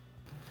 times.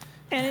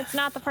 And it's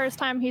not the first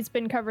time he's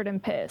been covered in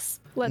piss.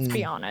 Let's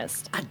be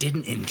honest. I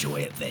didn't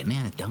enjoy it then.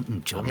 I don't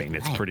enjoy it. I mean,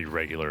 it's pretty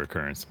regular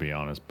occurrence, to be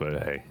honest,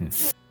 but hey.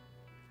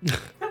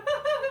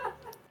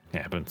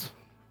 Happens.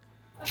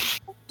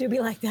 Do be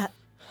like that.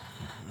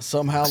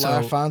 Somehow So-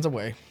 life finds a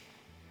way.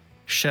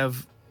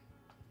 Chev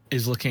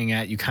is looking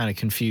at you kind of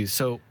confused.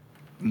 So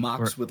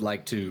Mox would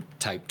like to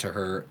type to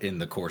her in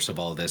the course of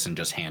all this and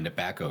just hand it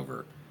back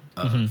over.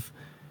 Of,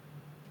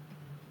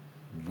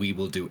 we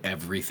will do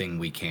everything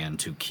we can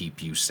to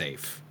keep you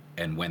safe.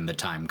 And when the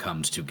time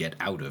comes to get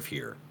out of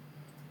here,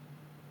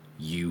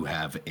 you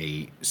have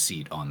a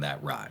seat on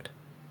that ride.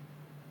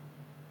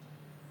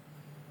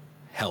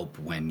 Help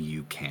when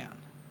you can.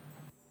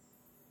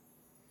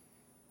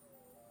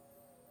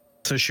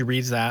 So she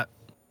reads that,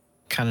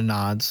 kind of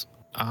nods.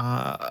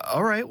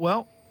 All right,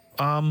 well,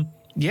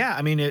 yeah.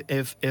 I mean,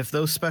 if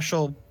those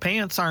special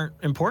pants aren't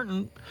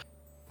important,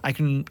 we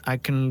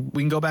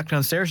can go back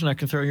downstairs and I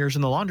can throw yours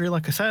in the laundry,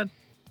 like I said,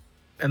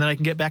 and then I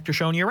can get back to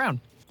showing you around.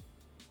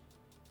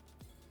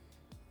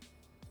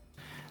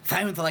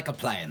 Sounds like a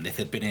plan. This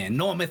has been an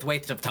enormous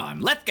waste of time.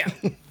 Let's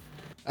go.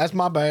 That's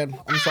my bad.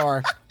 I'm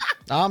sorry.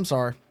 I'm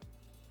sorry.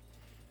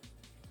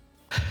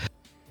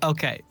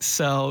 Okay,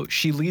 so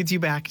she leads you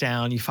back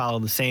down. You follow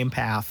the same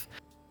path.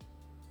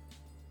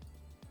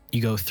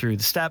 You go through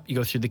the step, you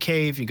go through the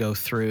cave, you go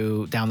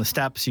through down the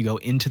steps, you go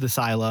into the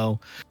silo.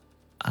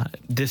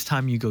 This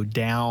time you go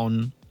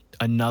down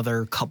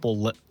another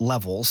couple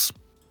levels,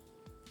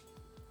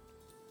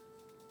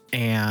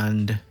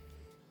 and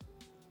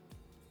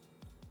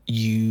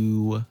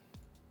you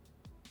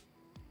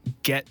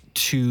get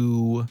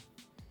to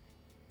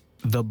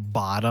the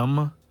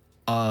bottom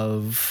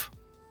of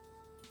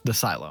the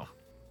silo.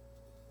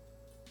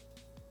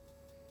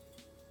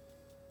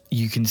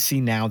 You can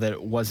see now that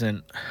it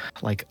wasn't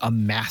like a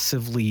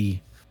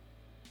massively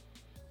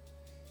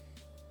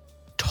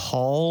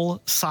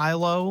tall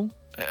silo,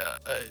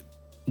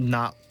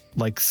 not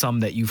like some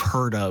that you've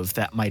heard of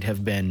that might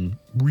have been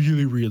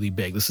really, really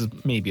big. This is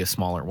maybe a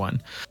smaller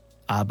one.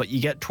 But you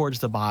get towards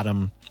the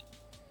bottom,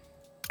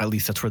 at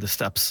least that's where the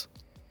steps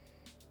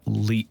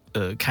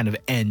kind of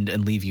end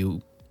and leave you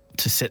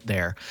to sit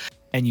there.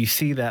 And you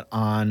see that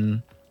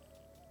on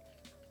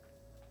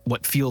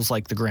what feels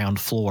like the ground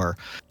floor,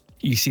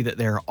 you see that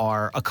there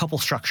are a couple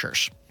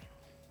structures.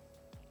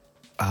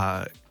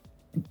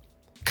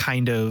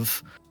 Kind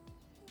of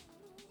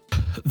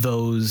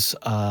those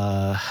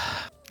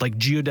like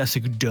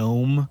geodesic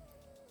dome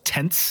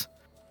tents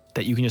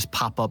that you can just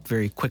pop up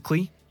very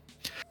quickly.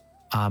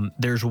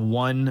 There's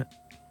one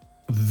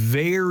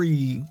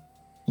very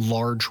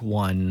large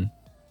one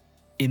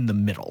in the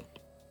middle,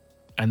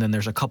 and then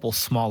there's a couple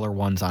smaller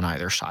ones on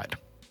either side.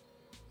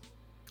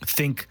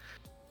 Think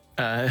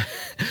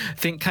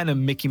kind of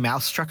Mickey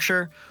Mouse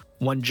structure,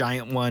 one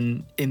giant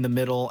one in the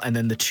middle, and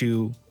then the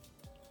two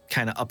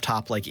kind of up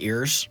top like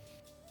ears.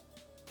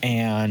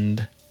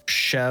 And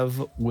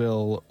Chev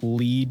will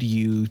lead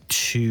you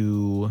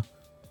to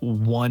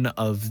one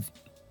of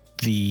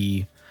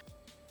the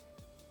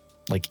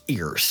like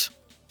ears,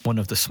 one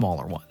of the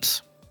smaller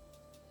ones.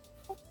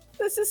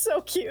 This is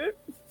so cute.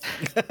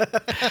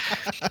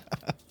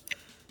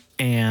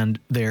 And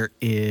there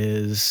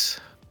is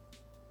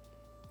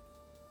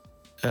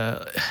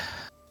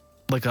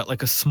like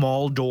a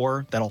small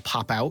door that'll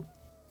pop out,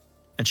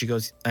 and she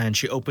goes and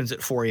she opens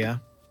it for you.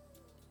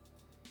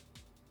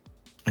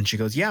 And she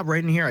goes, "Yeah,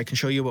 right in here. I can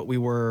show you what we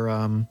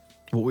were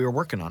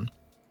working on."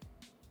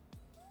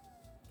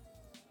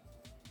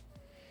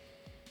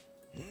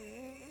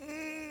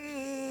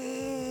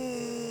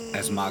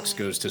 As Mox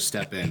goes to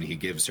step in, he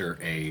gives her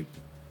a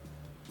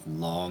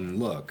long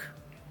look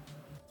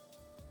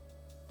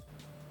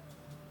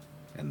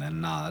and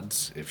then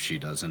nods if she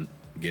doesn't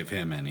give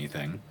him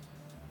anything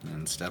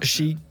and steps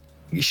in.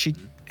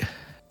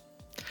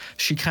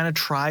 She kind of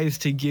tries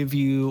to give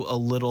you a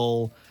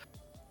little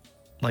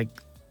like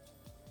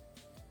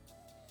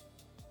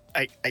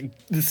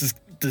this is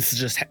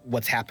just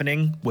what's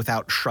happening,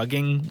 without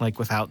shrugging, like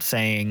without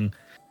saying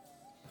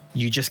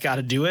you just got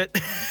to do it.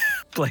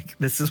 Like,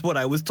 this is what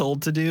I was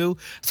told to do.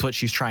 It's what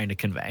she's trying to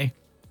convey.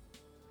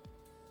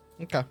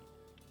 Okay.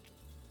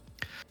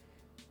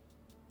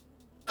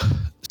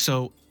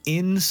 So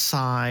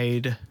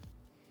inside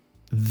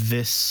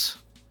this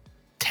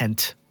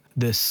tent,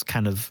 this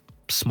kind of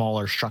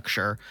smaller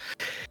structure,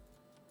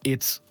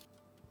 it's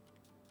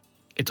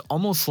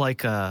almost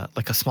like a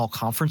small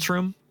conference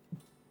room.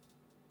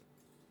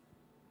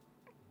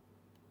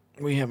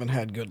 We haven't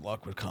had good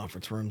luck with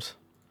conference rooms.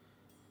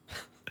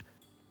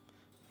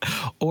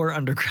 Or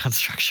underground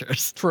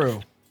structures.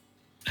 True.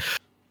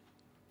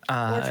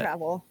 Or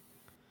travel.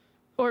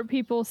 Or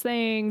people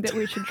saying that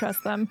we should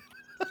trust them.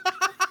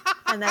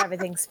 And that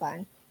everything's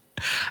fine.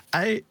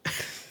 I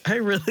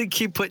really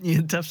keep putting you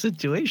in tough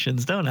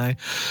situations, don't I?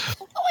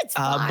 Oh, it's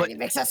fine. But it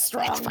makes us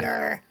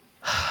stronger.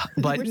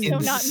 But We're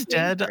still not in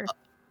instead, danger.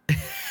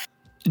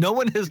 no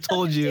one has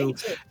told you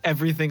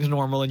everything's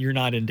normal and you're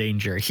not in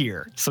danger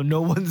here. So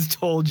no one's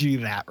told you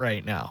that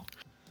right now.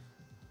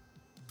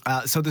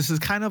 So this is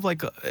kind of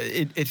like,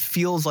 it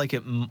feels like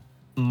it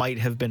might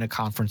have been a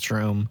conference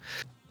room,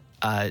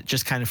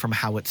 just kind of from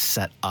how it's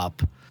set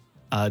up.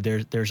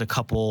 There's a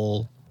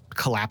couple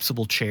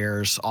collapsible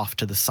chairs off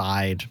to the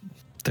side.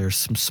 There's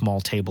some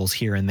small tables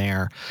here and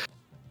there.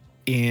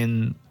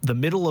 In the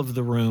middle of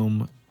the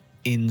room,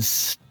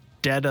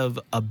 instead of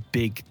a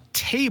big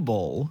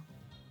table,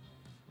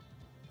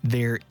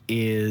 there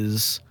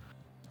is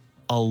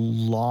a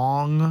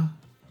long,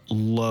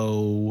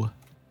 low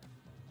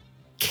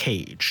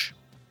cage.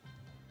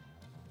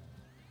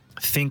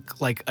 Think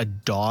like a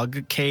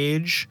dog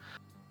cage,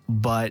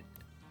 but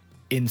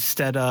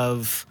instead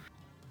of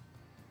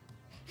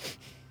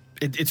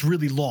it's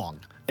really long.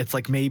 It's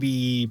like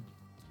maybe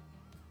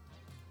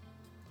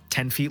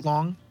 10 feet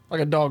long.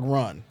 Like a dog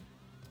run.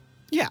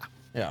 Yeah.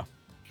 Yeah.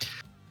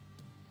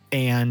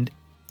 And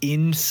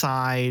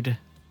inside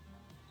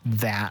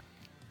that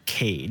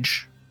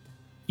cage,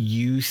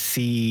 you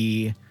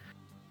see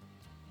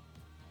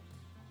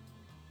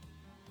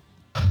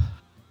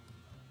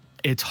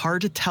it's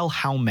hard to tell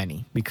how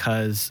many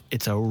because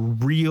it's a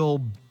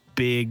real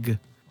big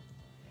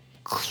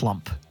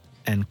clump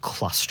and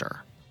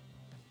cluster.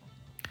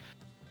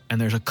 And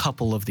there's a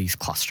couple of these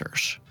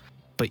clusters,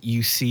 but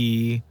you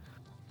see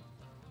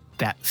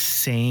that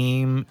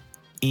same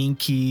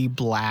inky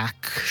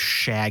black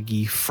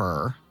shaggy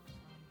fur,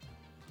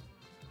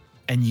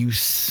 and you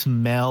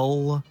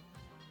smell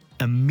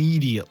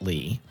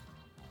immediately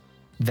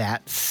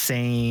that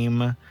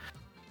same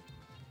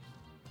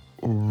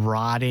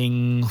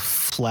rotting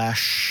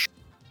flesh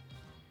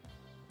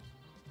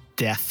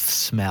death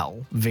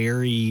smell.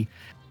 Very,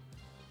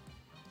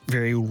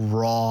 very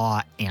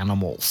raw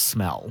animal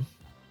smell.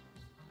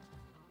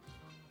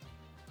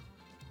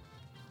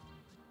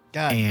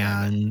 God.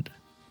 And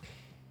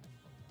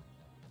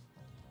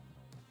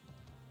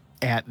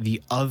at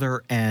the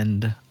other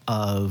end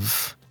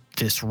of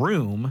this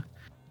room,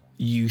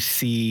 you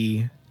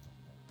see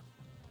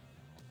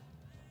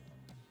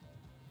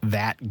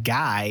that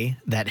guy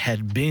that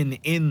had been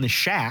in the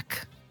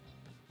shack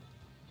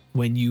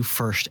when you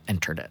first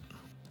entered it.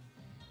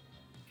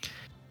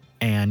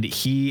 And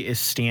he is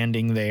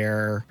standing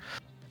there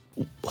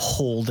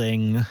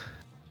holding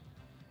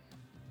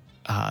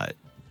 2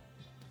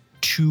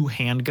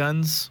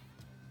 handguns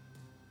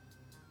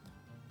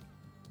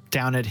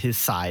down at his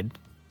side,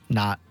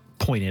 not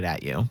pointed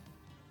at you.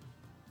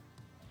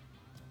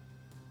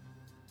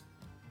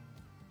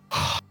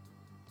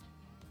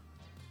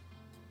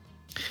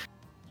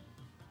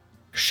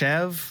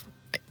 Chev,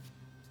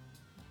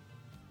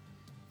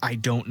 I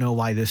don't know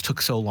why this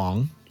took so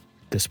long,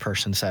 this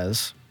person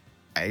says.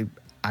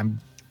 I'm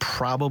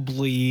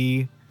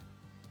probably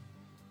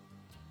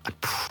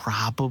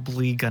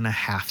gonna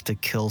have to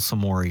kill some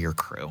more of your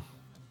crew.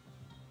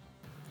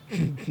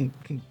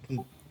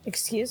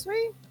 Excuse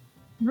me?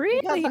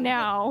 Really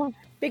now?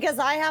 Because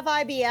I have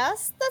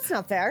IBS? That's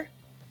not fair.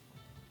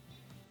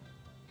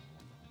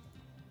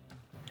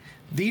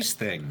 These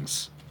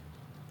things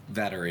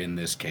that are in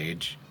this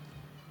cage,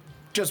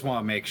 just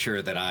want to make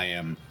sure that I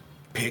am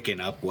picking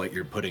up what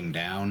you're putting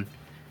down.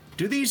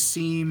 Do these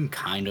seem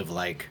kind of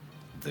like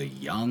the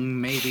young,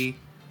 maybe?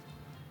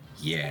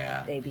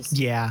 Yeah. Babies.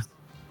 Yeah.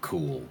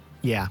 Cool.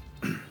 Yeah.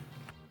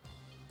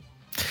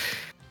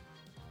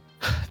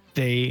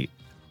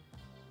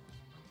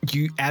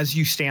 As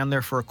you stand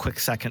there for a quick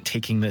second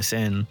taking this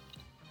in,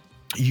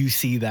 you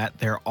see that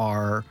there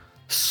are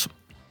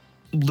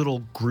little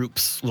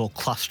groups, little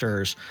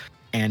clusters,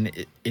 and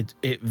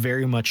it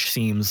very much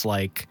seems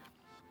like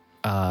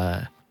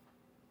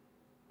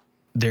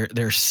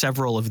there's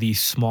several of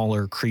these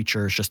smaller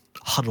creatures just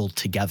huddled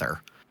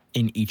together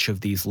in each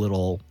of these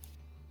little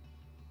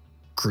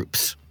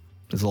groups,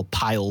 these little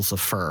piles of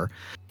fur.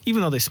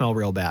 Even though they smell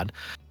real bad,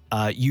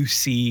 you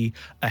see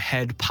a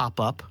head pop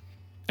up,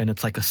 and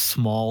it's like a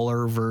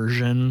smaller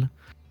version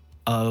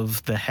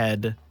of the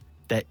head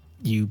that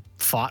you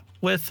fought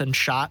with and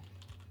shot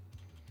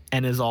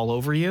and is all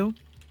over you.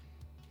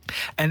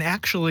 And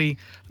actually,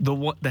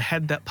 the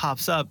head that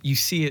pops up, you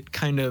see it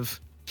kind of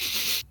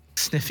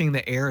sniffing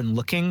the air and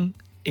looking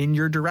in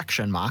your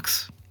direction,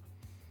 Mox.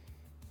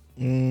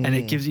 And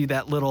it gives you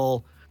that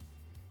little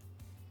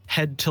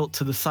head tilt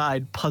to the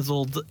side,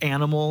 puzzled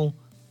animal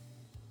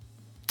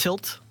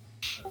tilt.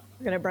 We're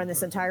going to burn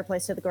this entire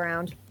place to the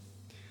ground.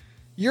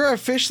 You're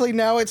officially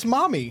now its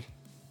mommy.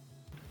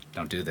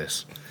 Don't do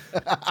this.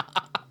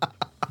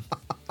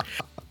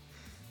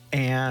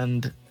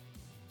 And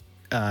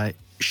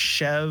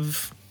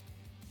Chev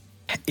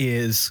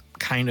is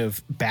kind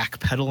of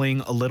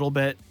backpedaling a little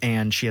bit,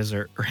 and she has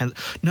her hands.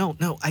 No,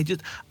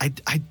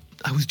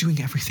 I was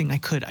doing everything I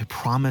could. I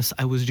promise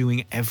I was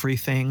doing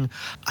everything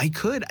I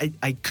could.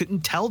 I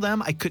couldn't tell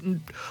them. I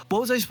couldn't.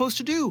 What was I supposed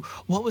to do?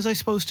 What was I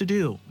supposed to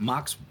do?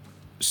 Mox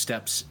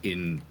steps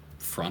in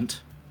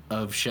front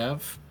of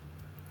Chev.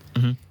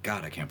 Mm-hmm.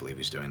 God, I can't believe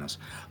he's doing this.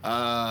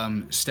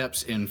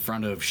 Steps in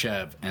front of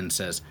Chev and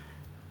says,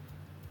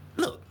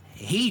 Look,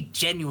 he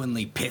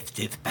genuinely pithed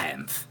his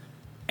pants,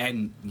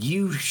 and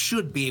you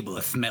should be able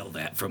to smell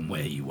that from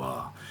where you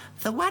are.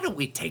 So why don't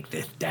we take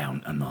this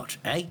down a notch,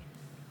 eh?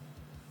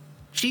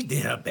 She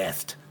did her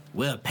best.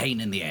 We're a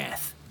pain in the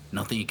ass.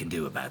 Nothing you can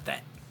do about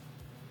that.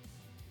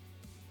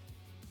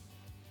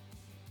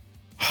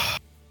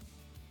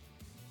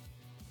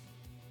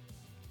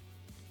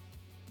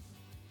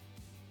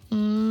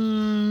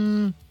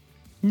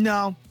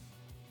 No,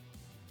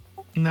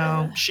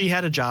 she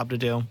had a job to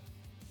do.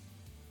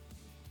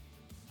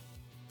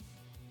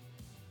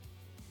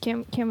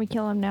 Can we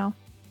kill him now?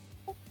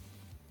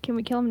 Can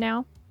we kill him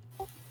now?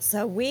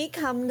 So we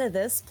come to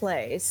this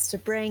place to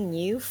bring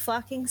you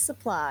fucking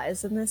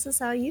supplies, and this is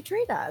how you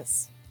treat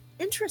us.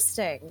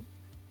 Interesting.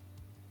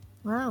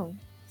 Wow.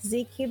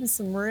 Zeke keeps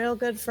some real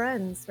good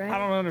friends, right? I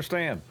don't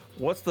understand.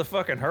 What's the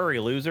fucking hurry,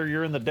 loser?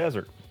 You're in the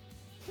desert.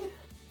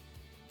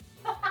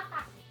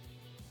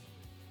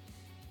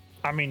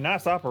 I mean,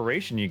 nice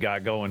operation you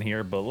got going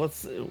here, but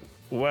let's...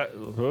 What?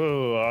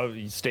 Oh,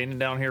 you standing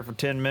down here for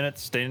 10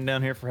 minutes, standing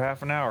down here for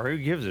half an hour. Who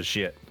gives a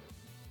shit?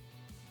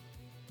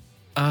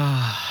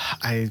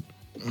 And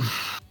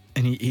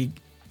he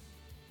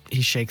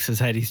shakes his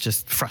head. He's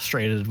just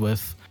frustrated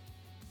with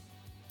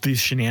these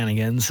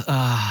shenanigans. Do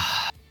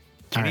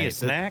you need a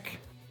snack?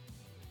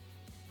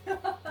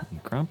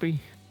 Grumpy?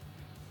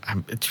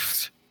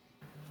 It's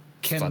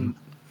Can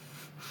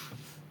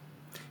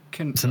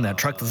in that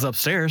truck that's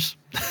upstairs.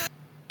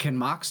 Can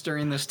Mox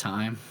during this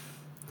time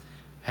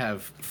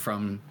have,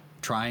 from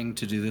trying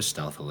to do this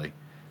stealthily,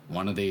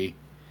 one of the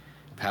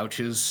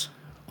pouches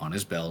on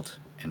his belt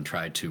and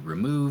try to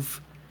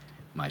remove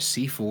my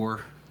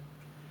C4.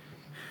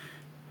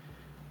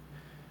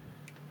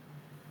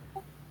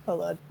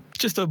 Hold on.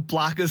 Just a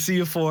block of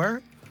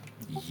CF4.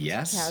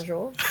 Yes.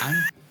 Casual.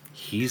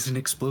 He's an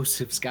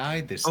explosives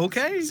guy. This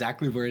Okay. is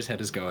exactly where his head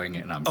is going,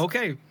 and I'm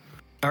Okay.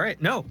 All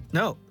right. No.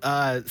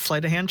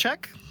 Sleight of hand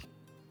check.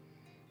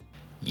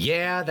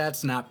 Yeah,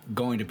 that's not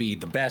going to be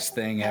the best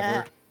thing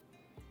ever.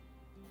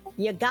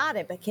 You got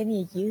it, but can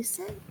you use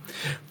it?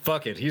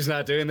 Fuck it, he's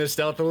not doing this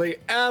stealthily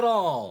at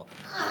all.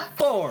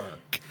 4.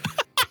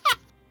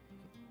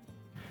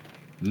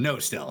 No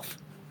stealth.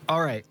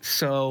 All right.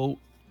 So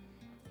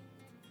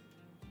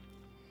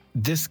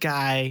this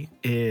guy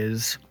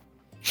is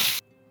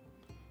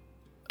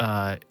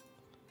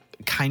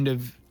kind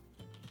of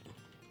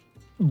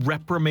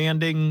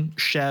reprimanding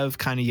Chev,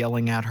 kind of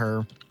yelling at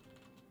her.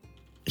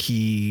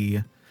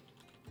 He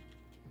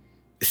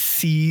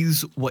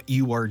sees what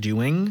you are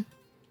doing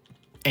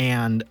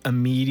and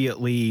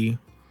immediately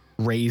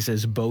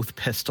raises both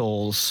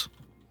pistols,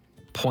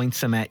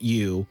 points them at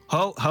you.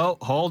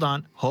 Hold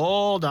on.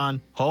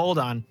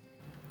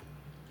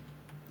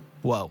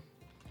 Whoa.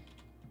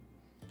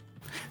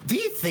 Do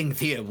you think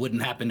Thea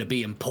wouldn't happen to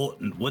be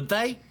important, would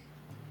they?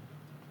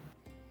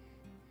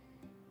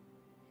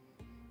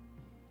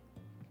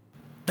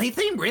 They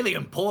seem really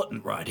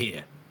important right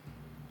here.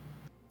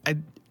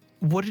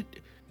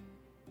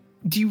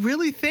 Do you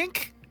really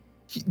think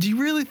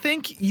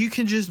you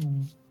can just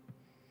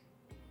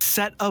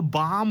set a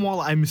bomb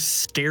while I'm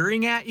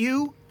staring at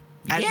you?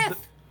 Yes.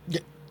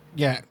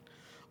 Yeah.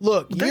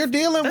 Look, you're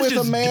dealing that's with a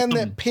just man dumb.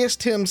 that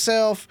pissed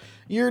himself.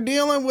 You're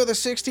dealing with a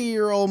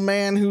 60-year-old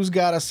man who's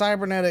got a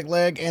cybernetic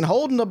leg and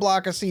holding a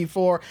block of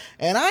C4,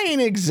 and I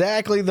ain't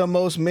exactly the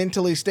most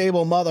mentally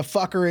stable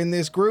motherfucker in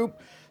this group.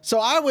 So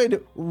I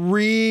would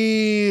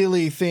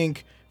really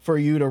think for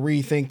you to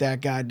rethink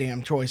that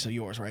goddamn choice of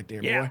yours right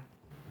there, Yeah. boy.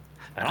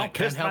 And I I'll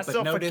piss can't help but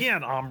myself notice-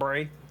 again,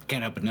 hombre.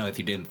 Can't help but know if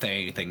you didn't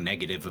say anything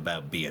negative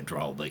about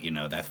Beadrol, but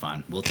that's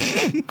fine. We'll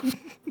take it.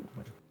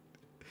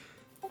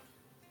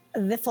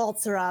 The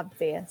faults are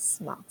obvious,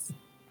 Mox.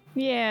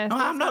 Yeah. No,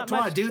 I'm there's not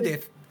trying to much do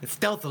this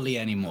stealthily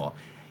anymore.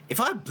 If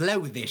I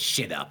blow this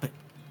shit up,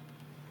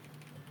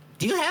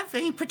 do you have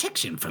any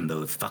protection from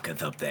those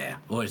fuckers up there?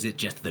 Or is it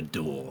just the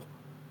door?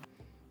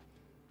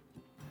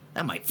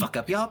 That might fuck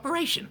up your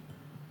operation.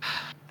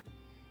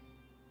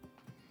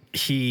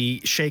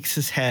 He shakes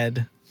his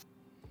head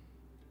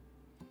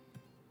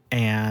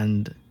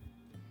and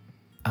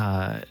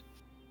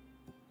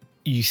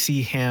you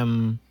see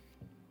him.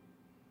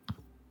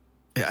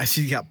 I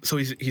see. Yeah. So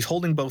he's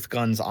holding both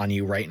guns on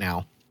you right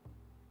now.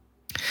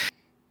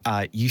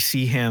 You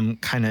see him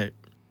kind of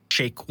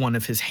shake one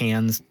of his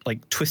hands,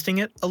 like twisting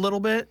it a little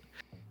bit,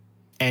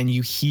 and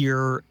you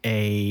hear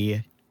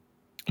a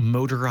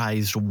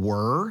motorized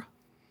whir.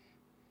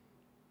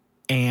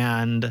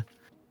 And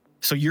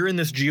so you're in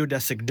this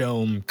geodesic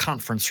dome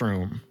conference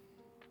room,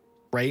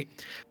 right?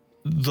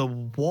 The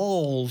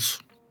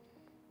walls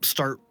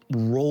start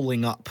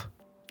rolling up,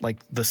 like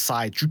the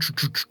side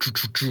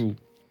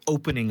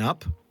opening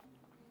up,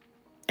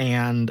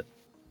 and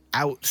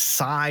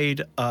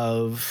outside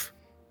of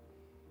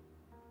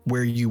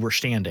where you were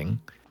standing,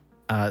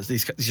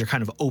 these are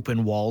kind of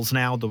open walls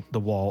now. The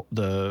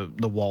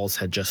walls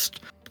had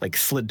just like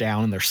slid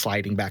down and they're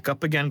sliding back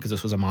up again because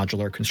this was a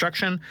modular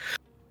construction.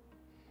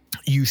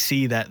 You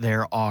see that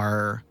there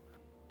are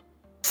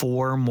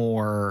 4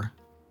 more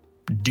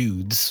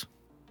dudes,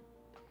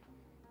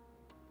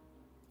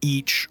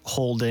 each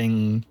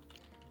holding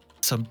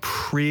some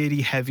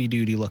pretty heavy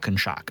duty looking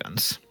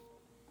shotguns.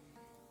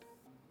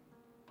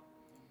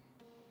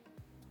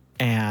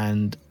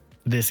 And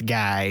this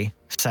guy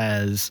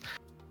says,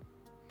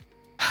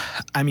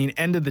 I mean,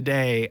 end of the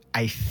day,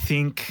 I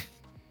think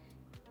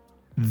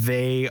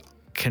they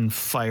can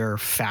fire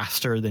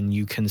faster than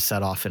you can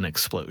set off an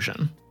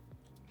explosion.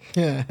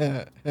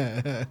 and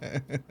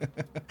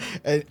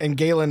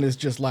Galen is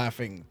just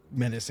laughing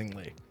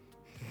menacingly.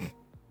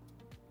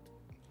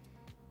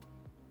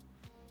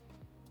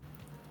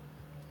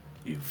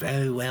 You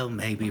very well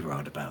may be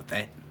right about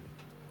that.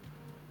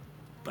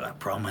 But I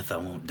promise I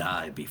won't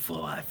die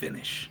before I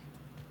finish.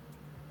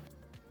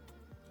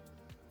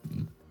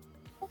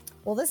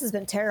 Well, this has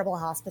been terrible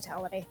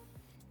hospitality.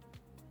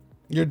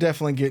 You're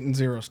definitely getting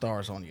 0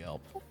 stars on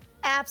Yelp.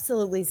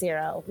 Absolutely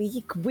 0.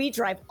 We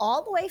drive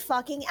all the way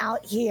fucking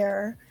out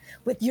here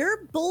with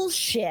your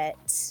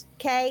bullshit,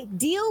 okay?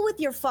 Deal with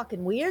your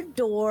fucking weird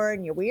door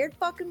and your weird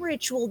fucking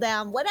ritual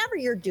down, whatever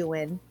you're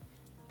doing.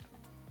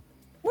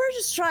 We're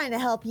just trying to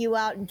help you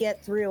out and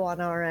get through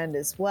on our end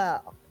as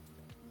well.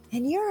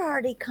 And you're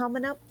already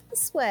coming up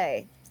this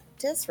way.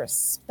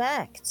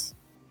 Disrespect.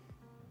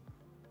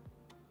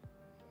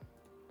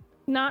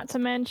 Not to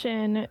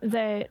mention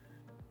that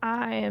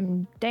I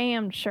am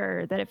damn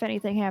sure that if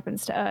anything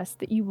happens to us,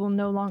 that you will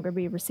no longer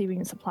be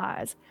receiving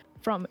supplies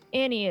from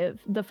any of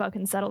the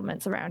fucking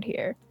settlements around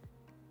here.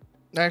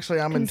 Actually,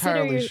 I'm Consider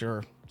entirely you-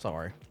 sure.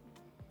 Sorry.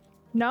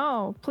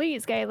 No,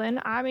 please,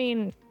 Galen. I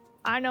mean,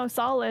 I know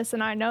Solace,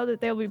 and I know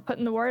that they'll be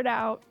putting the word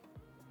out.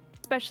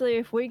 especially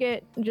if we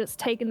get just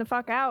taken the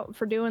fuck out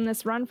for doing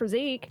this run for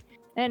Zeke,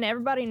 and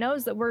everybody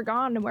knows that we're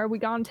gone and where we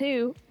gone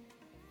to.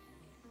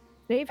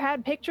 They've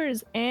had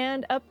pictures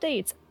and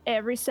updates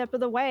every step of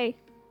the way.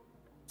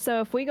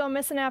 So if we go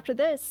missing after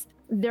this,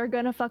 they're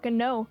gonna fucking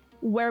know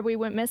where we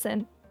went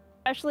missing,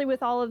 especially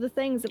with all of the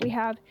things that we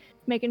have,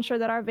 making sure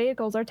that our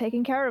vehicles are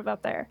taken care of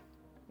up there.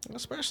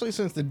 Especially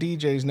since the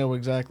DJs know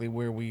exactly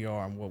where we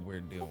are and what we're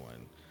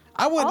doing.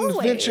 I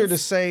wouldn't venture to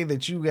say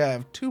that you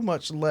have too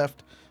much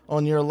left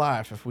on your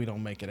life if we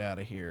don't make it out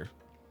of here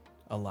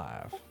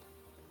alive.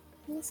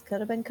 This could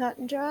have been cut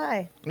and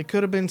dry. It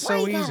could have been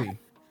so easy.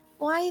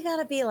 Why you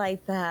gotta be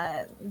like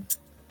that?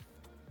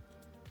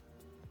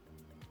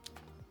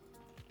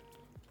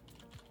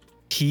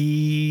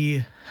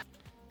 He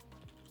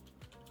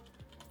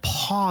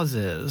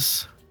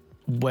pauses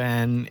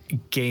when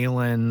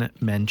Galen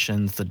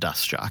mentions the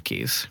dust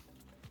jockeys.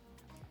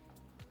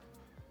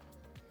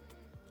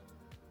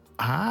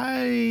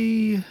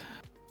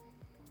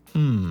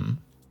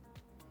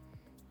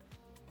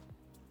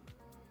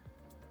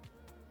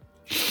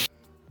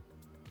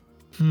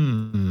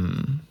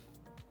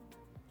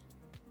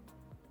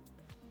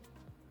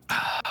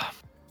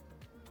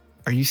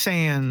 Are you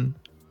saying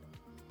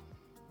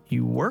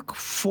you work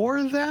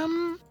for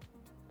them?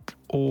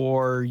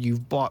 Or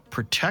you've bought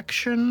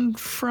protection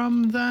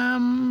from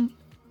them?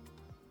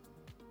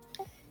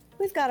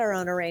 We've got our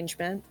own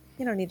arrangement.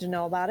 You don't need to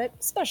know about it,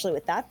 especially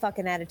with that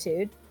fucking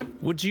attitude.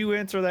 Would you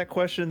answer that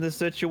question in this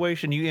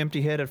situation, you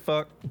empty-headed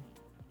fuck?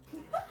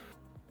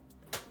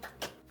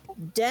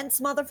 Dense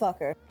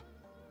motherfucker.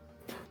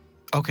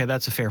 Okay,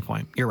 that's a fair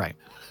point. You're right.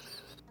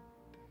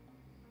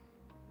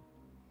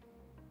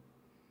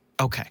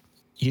 Okay.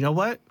 You know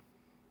what?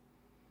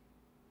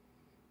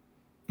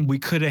 We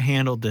could have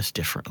handled this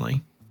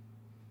differently.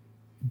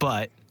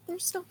 But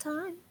there's still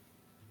time.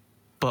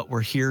 But we're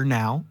here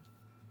now.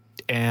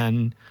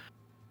 And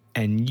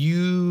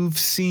you've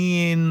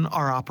seen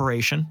our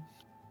operation.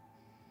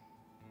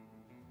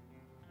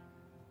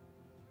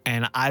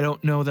 And I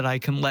don't know that I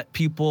can let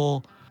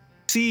people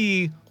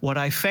see what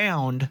I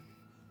found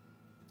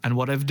and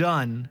what I've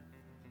done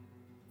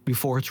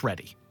before it's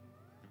ready.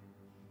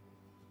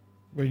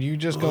 Were you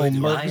just Boy, going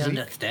do I Zeke?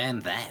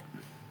 understand that.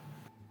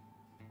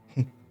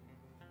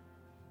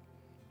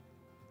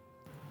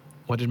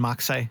 What did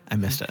Mock say? I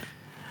missed it.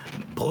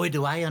 Boy,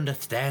 do I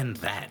understand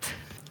that.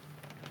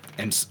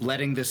 And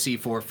letting the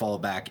C4 fall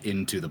back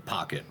into the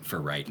pocket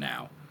for right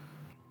now.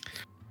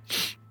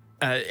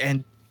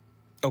 And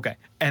okay,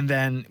 and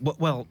then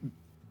well,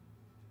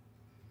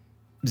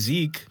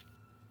 Zeke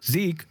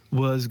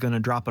was gonna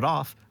drop it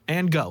off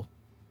and go.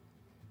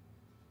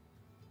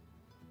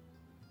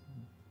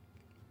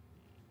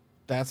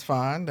 That's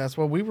fine. That's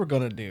what we were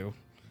gonna do.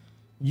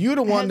 You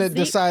the one that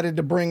decided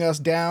to bring us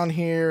down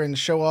here and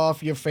show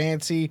off your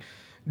fancy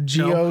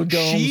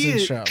geodomes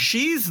and show.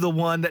 She's the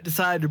one that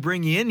decided to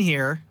bring you in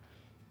here.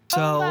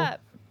 So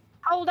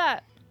Hold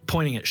up.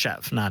 Pointing at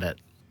Chev, not at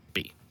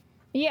B.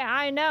 Yeah,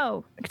 I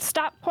know.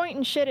 Stop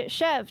pointing shit at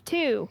Chev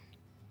too.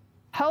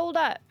 Hold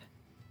up.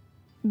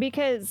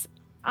 Because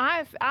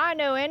I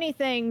know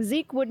anything,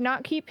 Zeke would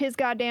not keep his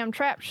goddamn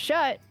trap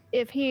shut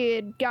if he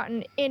had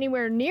gotten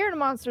anywhere near to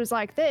monsters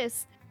like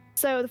this.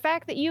 So the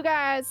fact that you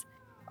guys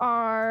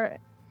are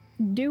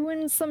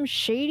doing some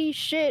shady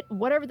shit,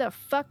 whatever the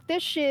fuck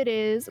this shit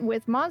is,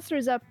 with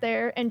monsters up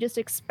there and just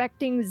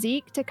expecting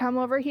Zeke to come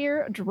over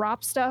here,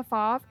 drop stuff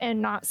off, and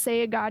not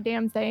say a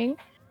goddamn thing.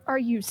 Are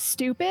you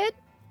stupid?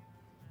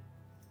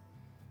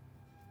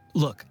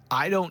 Look,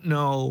 I don't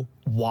know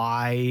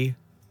why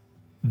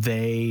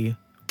they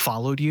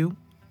followed you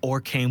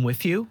or came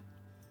with you.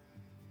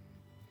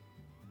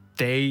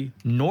 They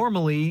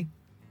normally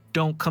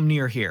don't come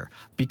near here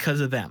because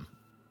of them,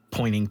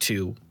 pointing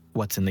to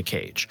what's in the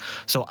cage.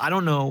 So I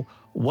don't know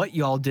what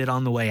y'all did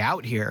on the way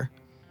out here,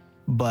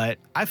 but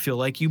I feel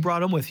like you brought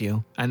them with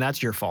you, and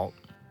that's your fault.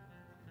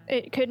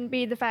 It couldn't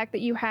be the fact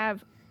that you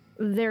have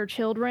their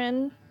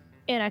children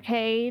in a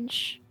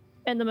cage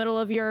in the middle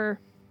of your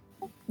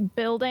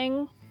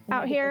building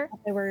out here.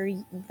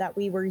 That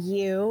we were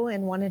you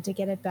and wanted to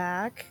get it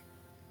back.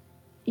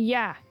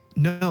 Yeah.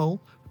 No,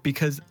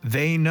 because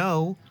they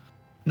know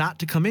not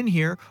to come in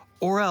here,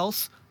 or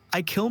else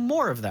I kill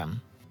more of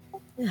them.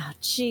 Oh,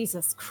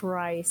 Jesus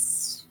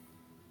Christ.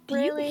 Do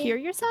you hear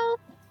yourself?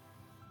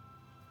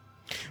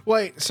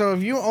 Wait, so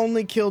have you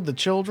only killed the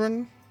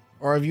children,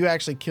 or have you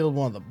actually killed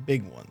one of the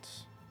big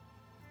ones?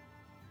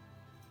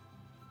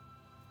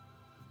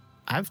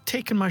 I've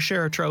taken my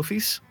share of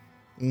trophies.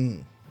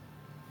 No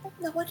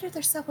wonder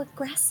they're so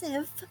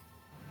aggressive.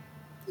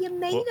 You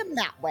made them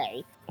that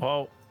way.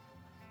 Well,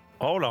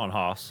 hold on,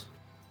 Haas.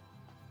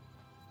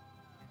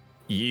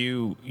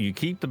 You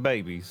keep the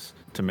babies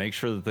to make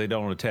sure that they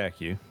don't attack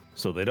you,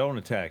 so they don't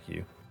attack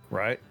you,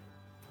 right?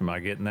 Am I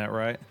getting that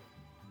right?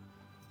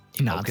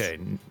 He nods. Okay,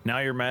 now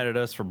you're mad at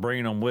us for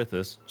bringing them with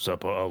us,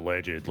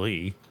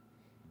 allegedly.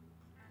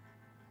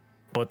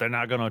 But they're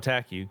not going to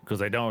attack you because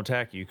they don't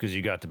attack you because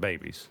you got the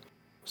babies.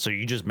 So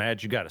you just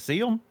mad you got to see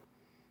them?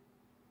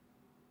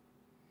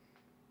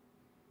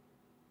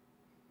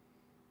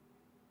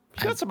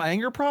 got some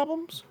anger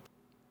problems?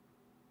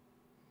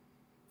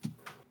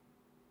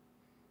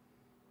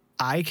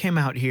 I came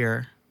out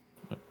here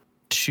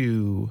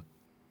to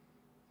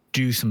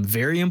do some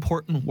very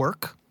important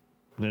work.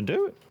 Then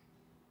do it.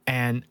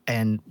 And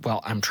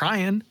well, I'm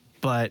trying,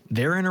 but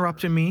they're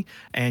interrupting me,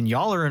 and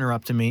y'all are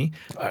interrupting me,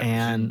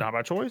 and Not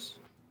by choice.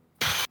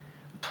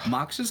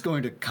 Mox is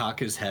going to cock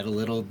his head a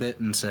little bit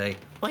and say,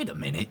 "Wait a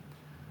minute.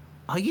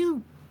 Are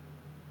you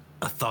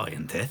a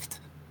scientist?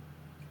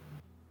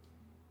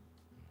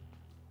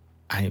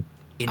 I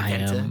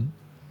Inventor? am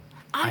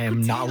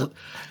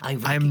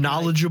I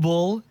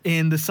knowledgeable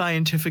in the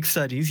scientific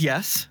studies.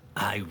 Yes.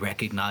 I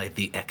recognize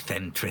the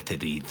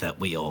eccentricity that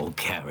we all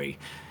carry.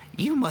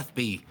 You must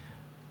be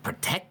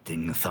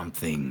protecting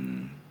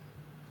something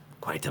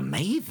quite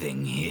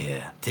amazing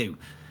here to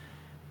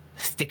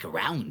stick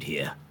around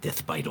here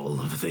despite all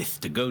of this,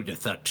 to go to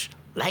such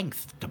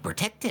lengths to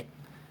protect it."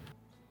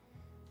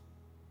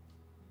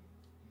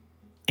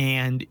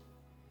 And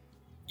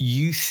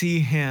you see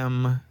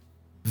him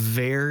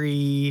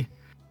very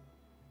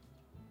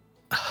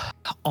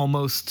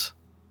almost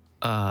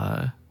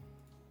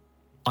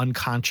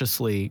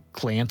unconsciously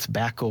glance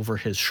back over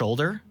his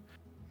shoulder,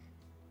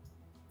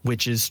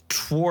 which is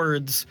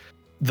towards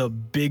the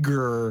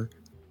bigger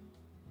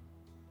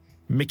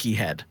Mickey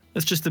head.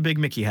 It's just the big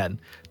Mickey head,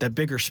 the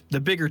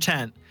bigger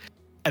tent,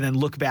 and then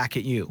look back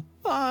at you.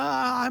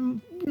 I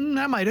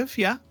might have,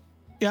 yeah.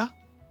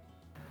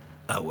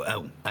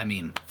 Oh, I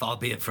mean, far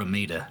be it from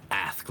me to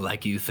ask,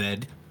 like you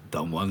said.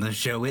 Don't want to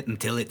show it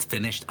until it's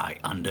finished. I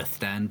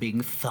understand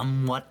being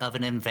somewhat of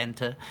an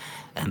inventor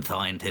and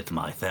scientist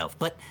myself,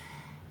 but,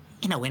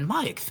 in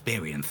my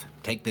experience,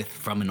 take this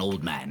from an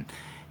old man,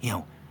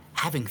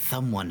 having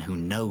someone who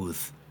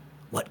knows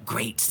what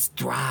great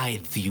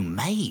strides you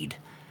made,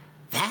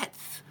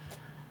 that's,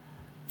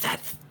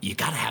 you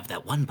gotta have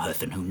that one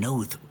person who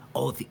knows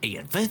all the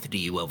adversity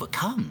you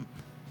overcame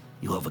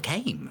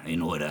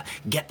in order to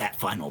get that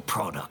final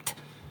product.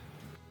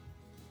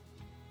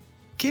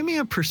 Give me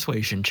a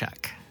persuasion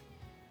check.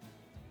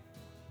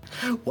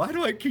 Why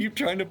do I keep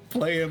trying to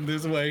play him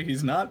this way?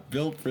 He's not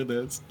built for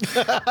this.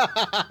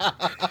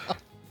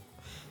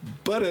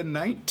 But a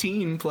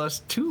 19 plus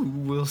 2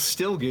 will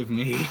still give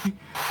me...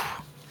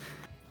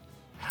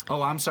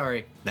 Oh, I'm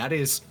sorry.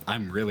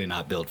 I'm really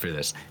not built for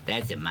this.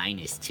 That's a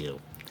 -2.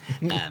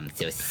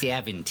 So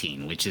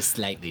 17, which is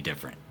slightly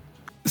different.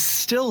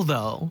 Still,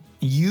 though,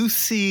 you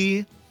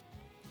see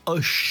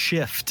a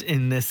shift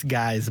in this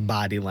guy's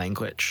body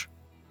language.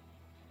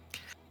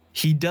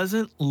 He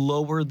doesn't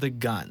lower the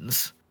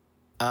guns,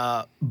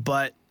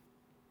 but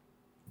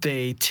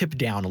they tip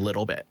down a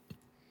little bit.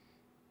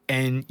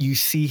 And you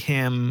see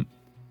him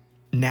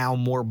now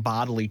more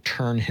bodily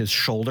turn his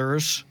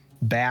shoulders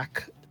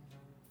back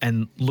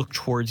and look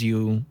towards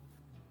you.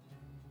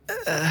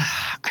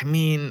 I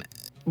mean,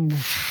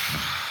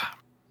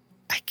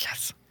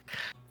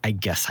 I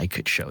guess I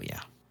could show you.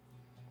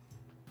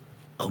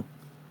 Oh,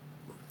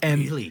 and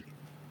really?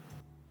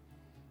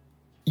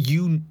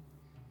 You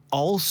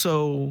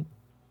also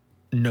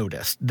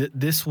noticed that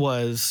this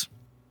was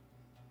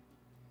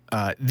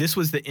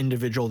the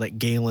individual that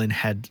Galen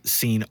had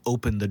seen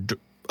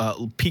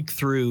peek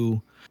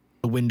through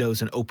the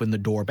windows and open the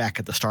door back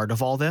at the start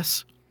of all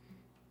this.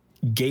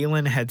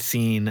 Galen had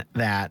seen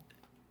that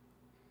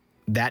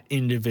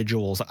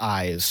individual's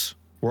eyes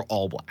were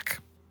all black.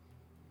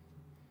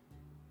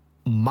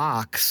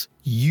 Mox,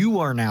 you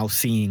are now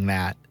seeing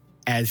that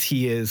as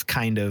he is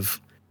kind of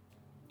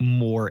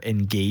more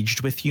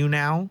engaged with you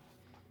now,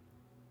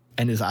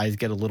 and his eyes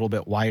get a little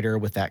bit wider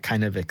with that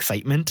kind of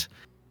excitement.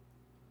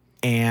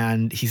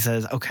 And he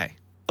says, okay.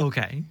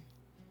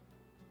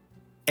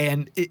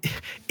 And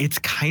it's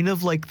kind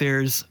of like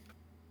there's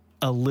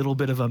a little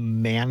bit of a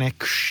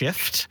manic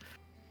shift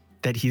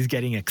that he's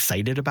getting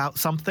excited about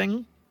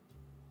something.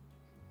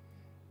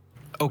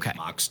 Okay.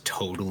 Mox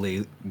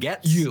totally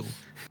gets you.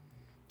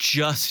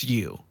 Just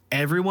you.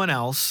 Everyone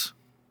else.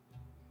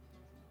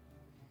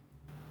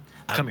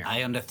 Come here.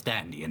 I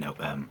understand,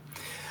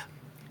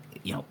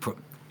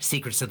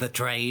 secrets of the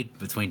trade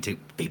between two.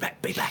 Be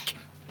back.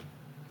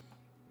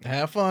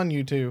 Have fun,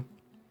 you two.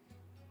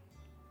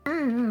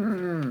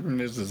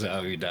 This is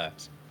how he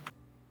dies.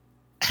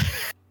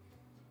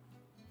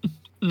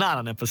 Not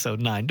on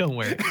episode 9, don't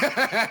worry.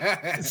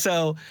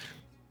 So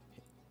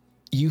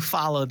you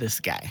follow this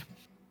guy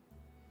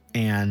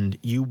and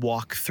you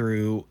walk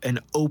through an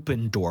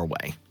open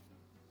doorway.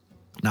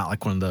 Not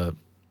like one of the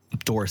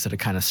doors that are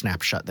kind of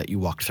snap shut that you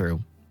walk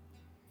through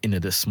into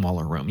this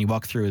smaller room. You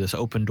walk through this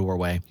open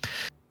doorway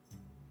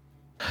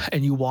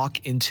and you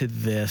walk into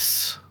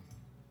this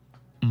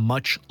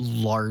much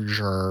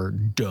larger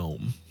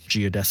dome,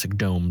 geodesic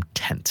dome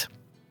tent.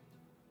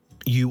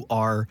 You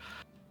are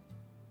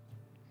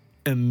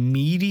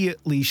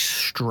immediately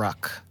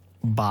struck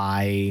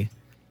by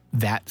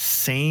that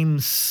same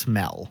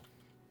smell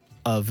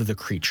of the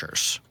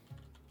creatures,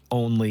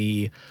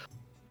 only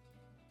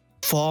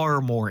far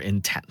more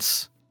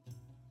intense.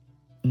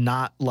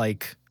 Not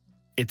like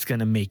it's going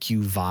to make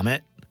you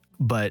vomit,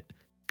 but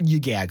you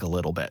gag a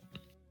little bit.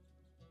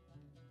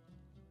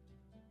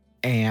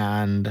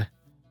 and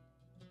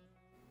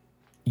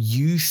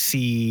you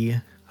see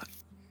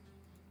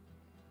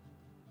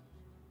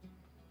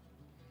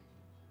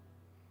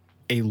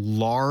a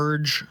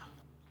large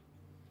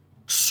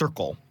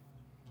circle.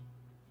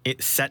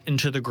 It's set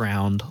into the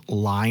ground,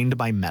 lined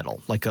by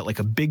metal, like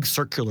a big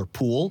circular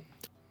pool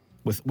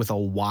with a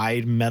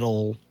wide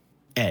metal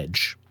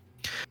edge.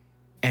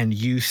 And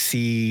you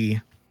see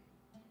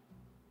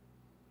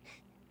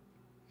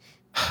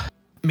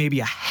maybe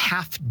a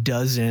half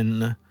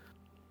dozen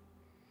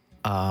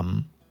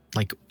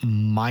like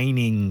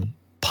mining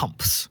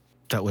pumps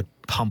that would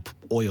pump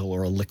oil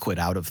or a liquid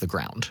out of the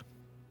ground.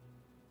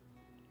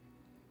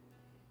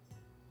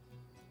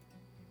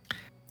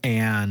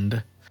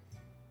 And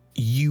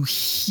you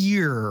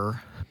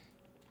hear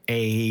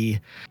a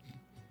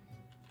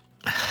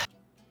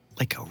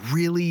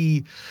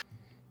really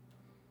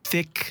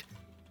thick,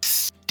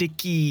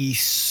 sticky,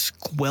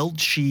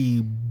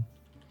 squelchy,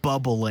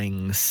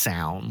 bubbling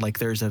sound. Like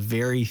there's a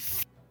very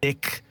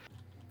thick,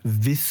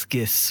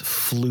 viscous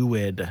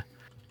fluid,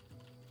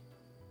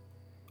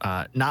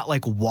 not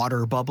like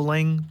water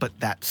bubbling, but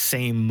that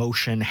same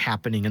motion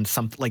happening in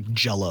something like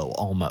Jell-O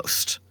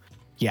almost.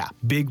 Yeah,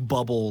 big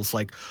bubbles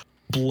like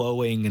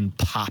blowing and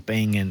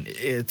popping, and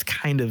it's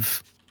kind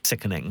of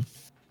sickening.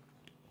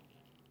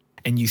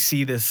 And you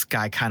see this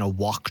guy kind of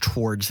walk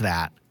towards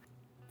that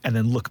and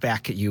then look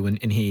back at you,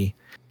 and he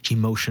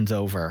motions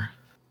over.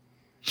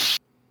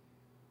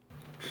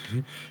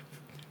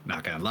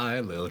 Not gonna lie,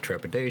 a little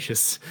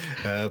trepidatious,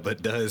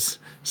 but does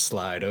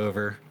slide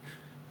over.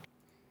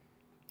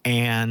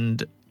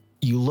 And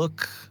you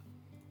look,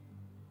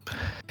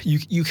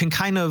 you can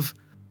kind of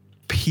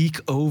peek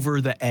over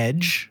the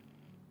edge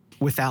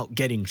without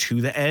getting to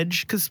the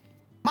edge, because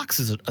Mox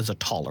is a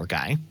taller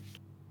guy.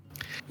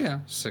 Yeah,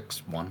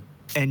 6'1".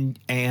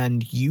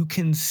 And you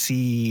can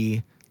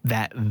see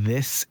that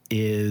this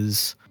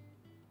is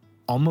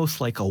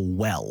almost like a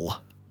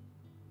well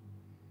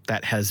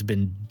that has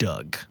been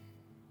dug.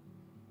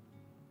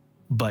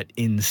 But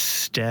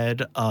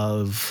instead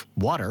of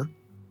water,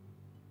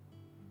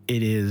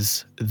 it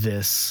is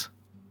this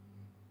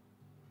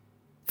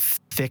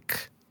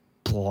thick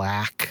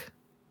black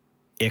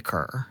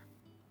ichor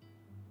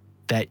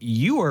that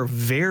you are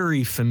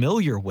very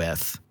familiar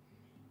with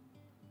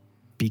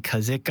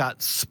because it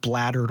got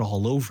splattered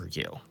all over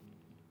you.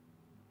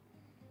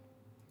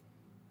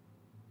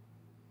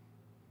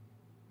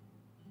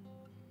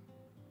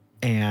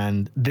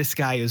 And this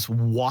guy is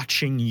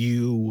watching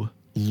you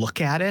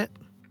look at it.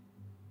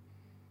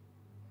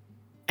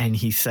 And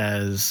he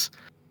says,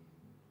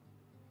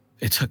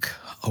 "It took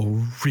a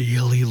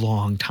really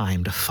long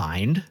time to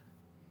find,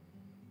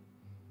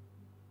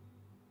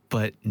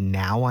 but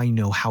now I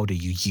know how to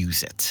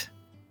use it."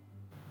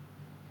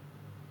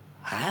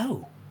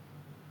 How?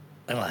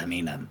 Well, I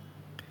mean,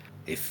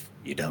 if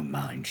you don't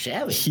mind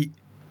sharing.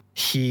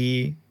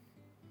 He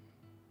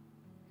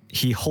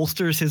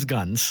holsters his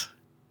guns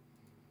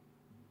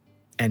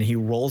and he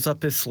rolls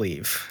up his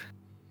sleeve,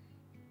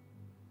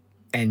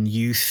 and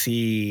you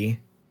see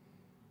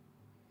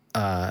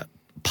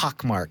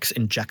pockmarks,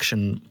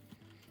 injection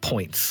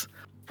points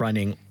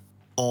running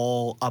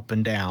all up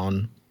and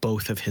down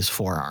both of his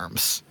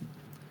forearms.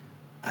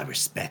 I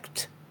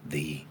respect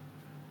the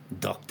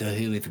doctor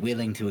who is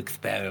willing to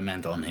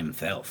experiment on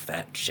himself.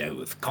 That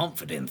shows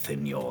confidence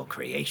in your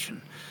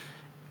creation.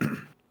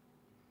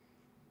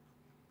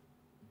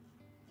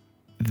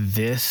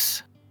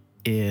 This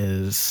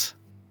is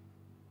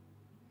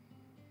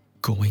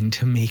going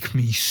to make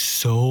me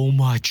so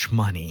much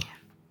money.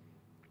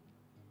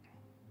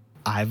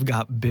 I've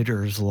got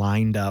bidders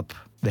lined up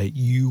that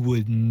you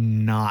would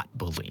not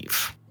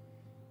believe.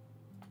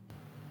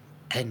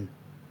 And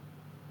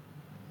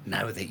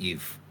now that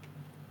you've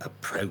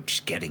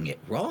approached getting it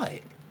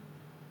right,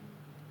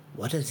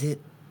 what does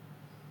it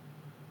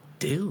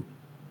do?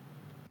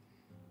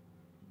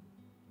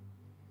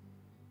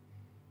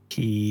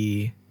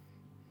 He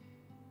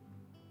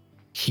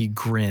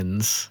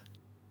grins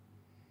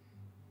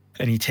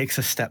and he takes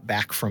a step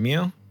back from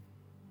you,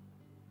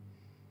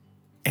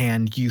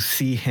 and you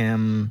see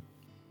him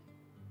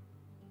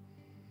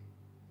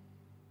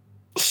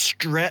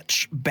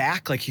stretch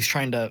back like he's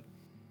trying to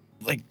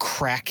like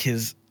crack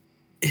his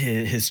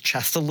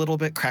chest a little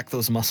bit, crack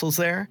those muscles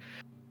there.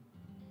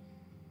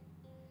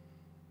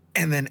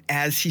 And then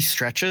as he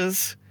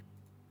stretches,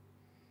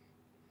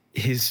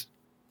 his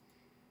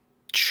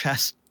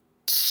chest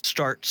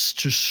starts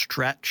to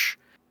stretch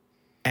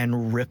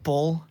and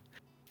ripple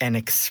and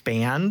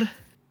expand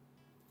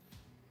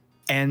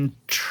and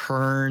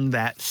turn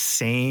that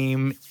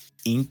same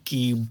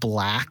inky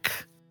black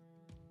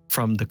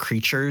from the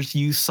creatures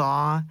you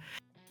saw,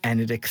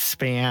 and it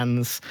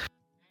expands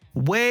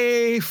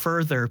way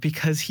further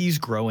because he's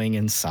growing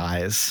in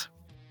size.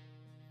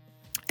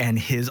 And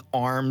his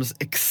arms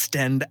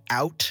extend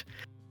out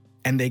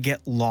and they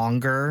get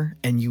longer,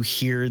 and you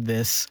hear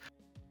this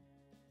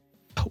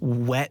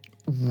wet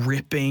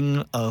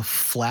ripping of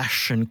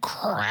flesh and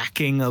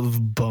cracking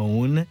of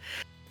bone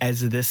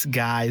as this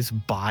guy's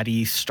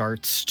body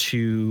starts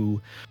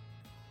to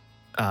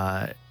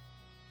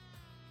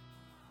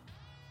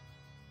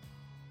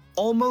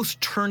almost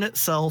turn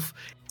itself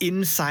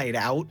inside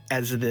out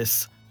as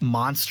this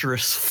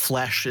monstrous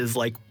flesh is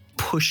like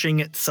pushing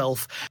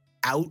itself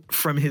out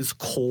from his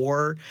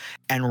core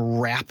and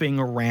wrapping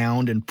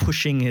around and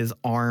pushing his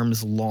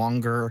arms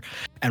longer,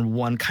 and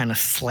one kind of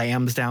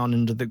slams down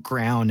into the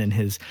ground, and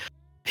his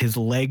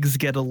legs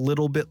get a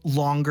little bit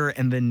longer,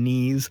 and the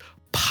knees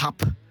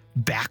pop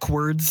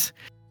backwards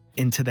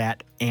into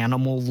that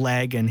animal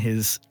leg, and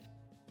his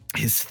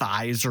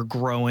thighs are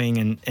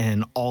growing,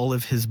 and all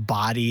of his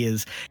body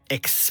is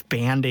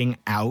expanding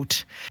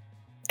out,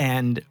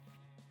 and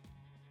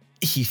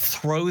he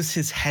throws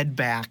his head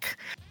back,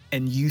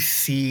 and you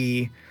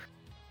see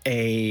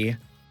a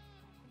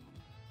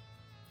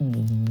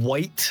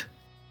white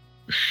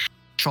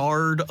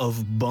shard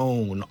of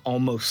bone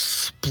almost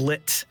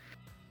split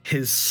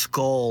his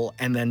skull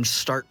and then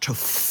start to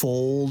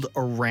fold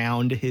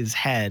around his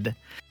head.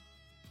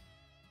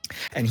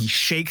 And he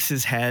shakes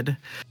his head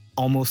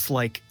almost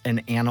like an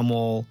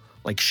animal,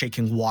 like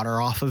shaking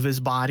water off of his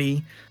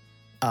body.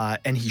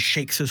 And he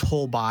shakes his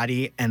whole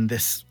body, and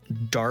this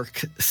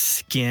dark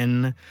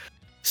skin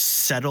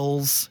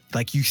settles,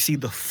 like you see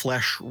the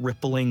flesh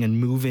rippling and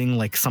moving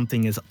like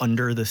something is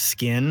under the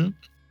skin.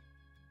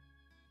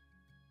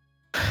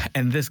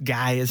 And this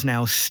guy is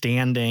now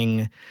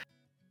standing,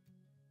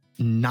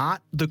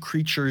 not the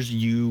creatures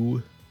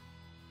you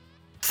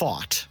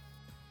fought,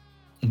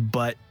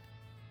 but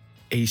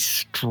a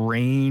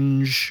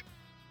strange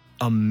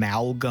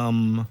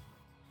amalgam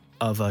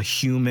of a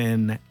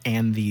human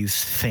and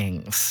these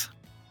things.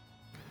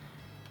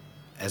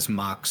 As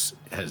Mox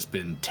has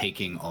been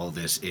taking all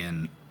this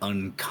in,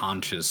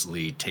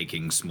 unconsciously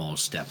taking small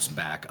steps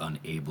back,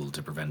 unable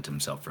to prevent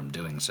himself from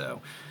doing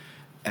so,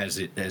 as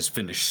it has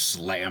finished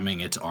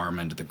slamming its arm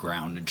into the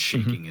ground and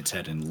shaking its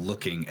head and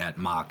looking at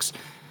Mox.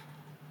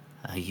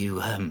 Are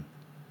you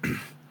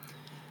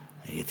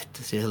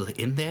still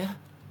in there,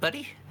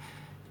 buddy?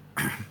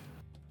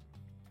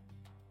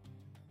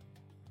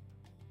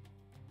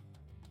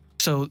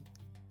 So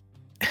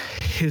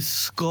his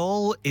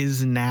skull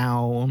is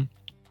now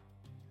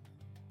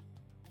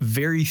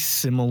very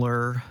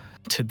similar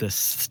to the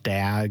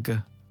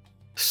stag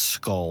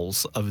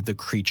skulls of the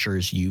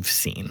creatures you've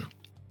seen.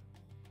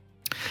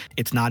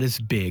 It's not as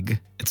big.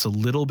 It's a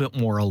little bit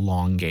more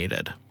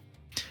elongated.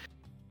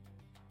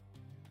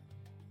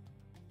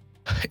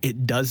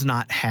 It does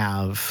not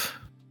have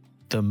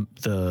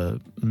the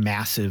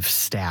massive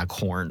stag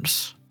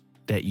horns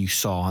that you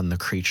saw on the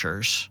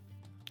creatures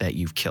that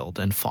you've killed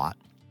and fought.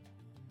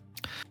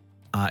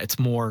 It's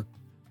more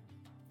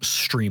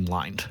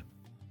streamlined.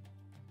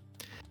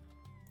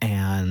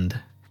 And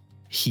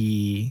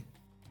he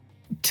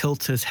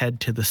tilts his head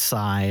to the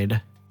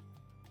side,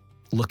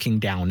 looking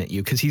down at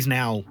you, because he's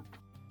not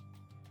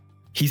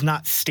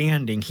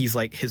standing. He's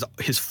like,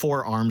 his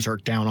forearms are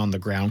down on the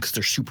ground because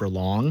they're super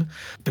long,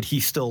 but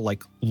he's still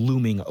like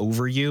looming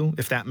over you,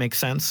 if that makes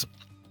sense.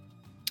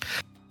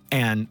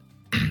 And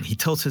he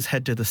tilts his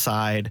head to the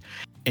side,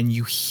 and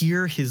you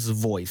hear his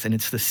voice, and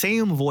it's the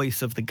same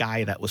voice of the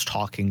guy that was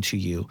talking to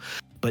you,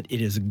 but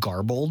it is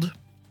garbled,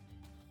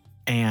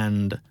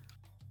 and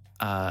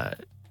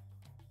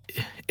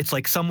it's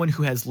like someone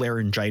who has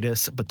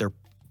laryngitis, but they're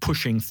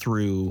pushing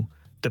through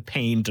the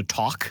pain to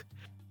talk,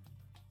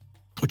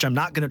 which I'm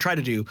not going to try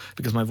to do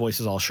because my voice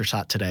is all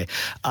shot today.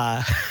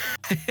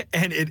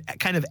 And it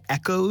kind of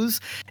echoes.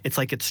 It's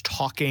like it's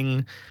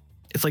talking.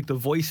 It's like the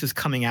voice is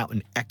coming out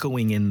and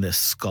echoing in this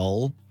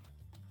skull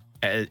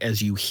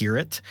as you hear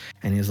it.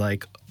 And he's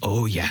like,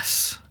 oh,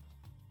 yes.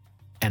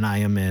 And I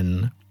am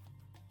in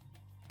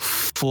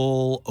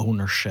full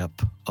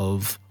ownership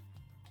of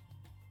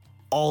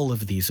all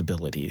of these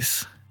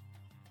abilities.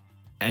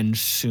 And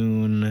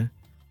soon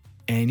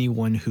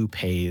anyone who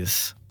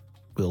pays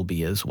will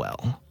be as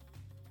well.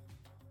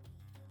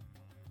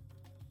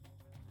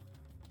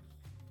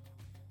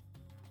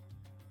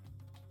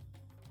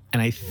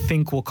 And I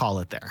think we'll call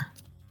it there.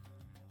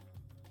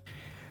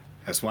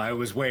 That's why I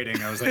was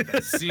waiting. I was like,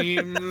 that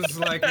seems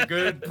like a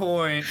good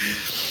point.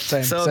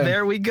 Same.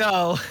 There we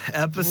go.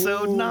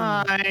 Episode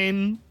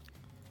 9.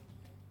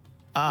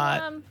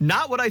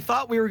 Not what I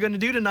thought we were going to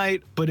do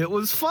tonight, but it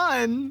was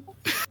fun.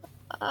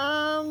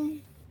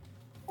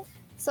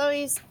 So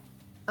he's,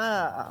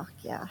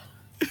 yeah.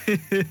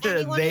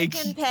 Anyone who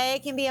can pay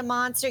can be a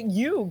monster.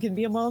 You can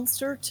be a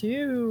monster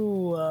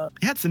too.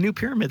 Yeah, it's a new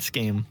Pyramids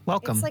game.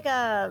 Welcome. It's like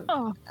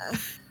a.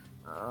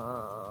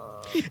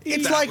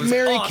 It's like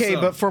Mary Kay,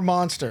 but for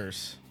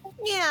monsters.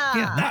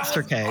 Yeah.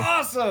 Monster K.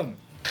 Awesome.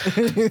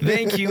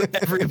 Thank you,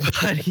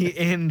 everybody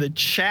in the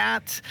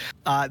chat.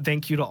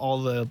 Thank you to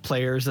all the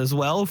players as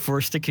well for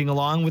sticking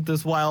along with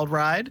this wild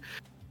ride.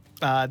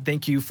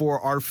 Thank you for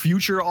our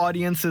future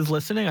audiences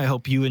listening. I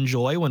hope you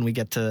enjoy when we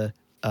get to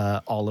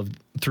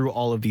through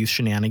all of these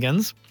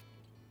shenanigans.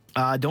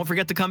 Don't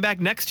forget to come back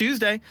next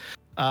Tuesday.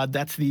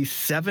 That's the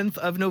 7th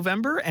of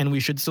November, and we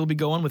should still be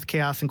going with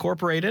Chaos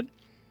Incorporated.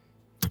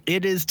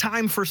 It is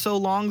time for So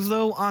Longs,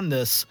 though, on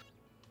this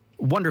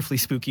wonderfully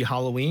spooky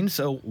Halloween.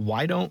 So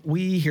why don't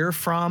we hear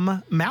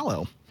from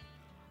Mallow?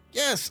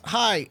 Yes,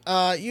 hi.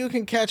 You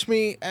can catch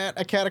me at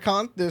a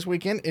Catacon this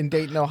weekend in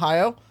Dayton,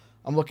 Ohio.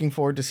 I'm looking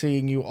forward to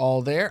seeing you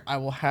all there. I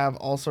will have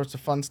all sorts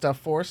of fun stuff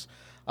for us.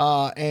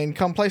 And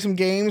come play some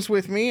games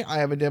with me. I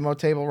have a demo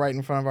table right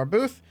in front of our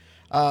booth.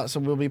 So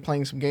we'll be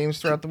playing some games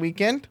throughout the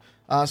weekend.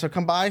 So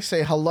come by,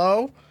 say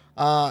hello,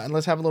 and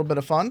let's have a little bit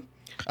of fun.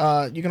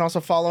 You can also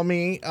follow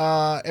me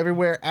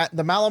everywhere at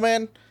The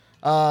Mallowman,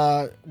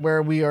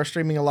 where we are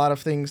streaming a lot of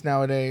things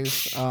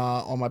nowadays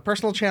on my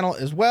personal channel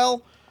as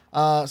well.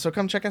 So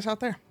come check us out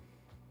there.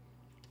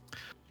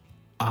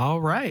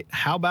 All right.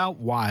 How about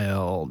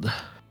Wild?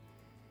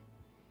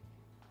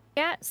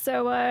 Yeah,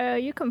 so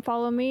you can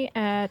follow me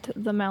at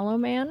The Mellow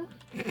Man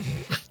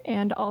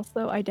and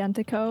also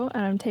Identico.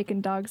 And I'm taking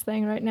Dog's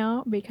thing right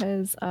now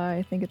because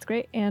I think it's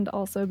great. And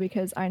also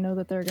because I know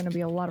that there are going to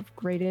be a lot of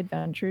great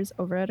adventures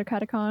over at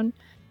Akatacon.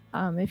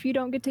 If you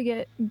don't get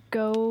to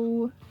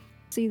go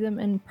see them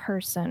in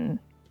person,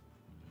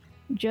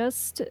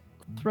 just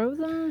throw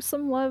them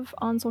some love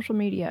on social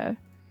media.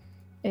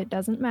 It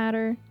doesn't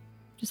matter.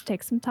 Just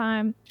take some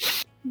time.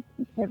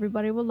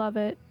 Everybody will love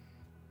it.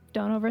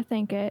 Don't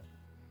overthink it.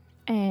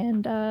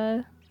 And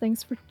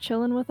thanks for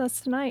chilling with us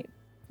tonight.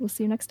 We'll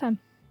see you next time.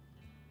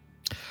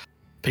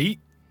 Pete?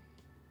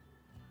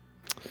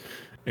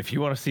 If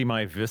you want to see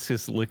my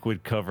viscous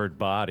liquid covered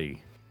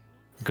body,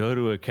 go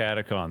to a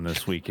Catacon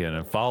this weekend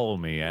and follow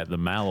me at The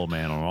Mallow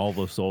Man on all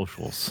the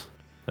socials.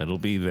 It'll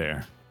be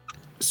there.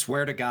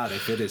 Swear to God,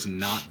 if it is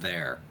not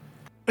there,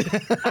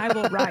 I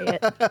will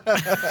riot.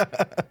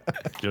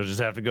 You'll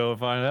just have to go and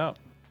find out.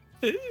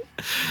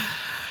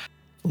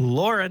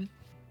 Lauren?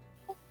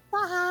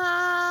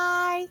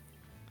 Bye.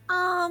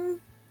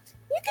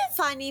 You can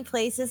find me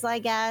places, I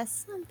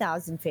guess.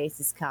 1,000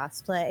 Faces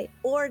Cosplay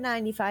or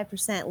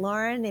 95%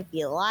 Lauren if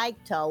you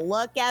like to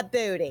look at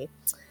booty.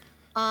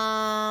 Yeah,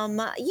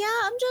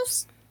 I'm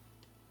just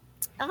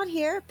out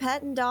here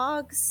petting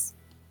dogs.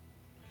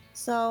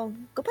 So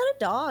go pet a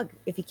dog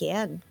if you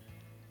can.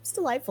 It's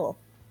delightful.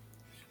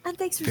 And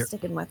thanks for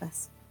sticking with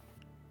us.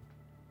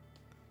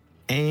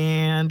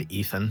 And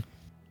Ethan.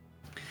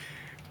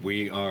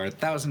 we are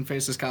 1,000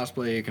 Faces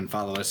Cosplay. You can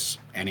follow us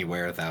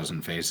anywhere,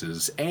 1,000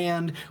 Faces.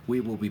 And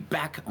we will be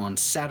back on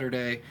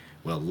Saturday.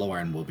 Well,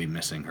 Lauren will be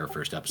missing her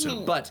first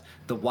episode, but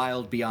the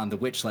Wild Beyond the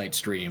Witchlight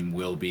stream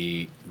will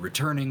be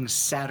returning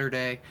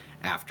Saturday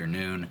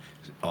afternoon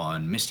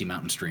on Misty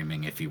Mountain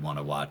Streaming if you want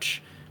to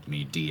watch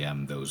me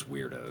DM those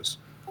weirdos.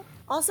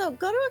 Also,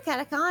 go to a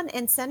Catacon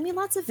and send me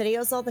lots of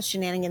videos of all the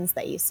shenanigans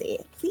that you see.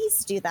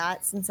 Please do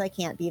that since I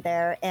can't be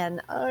there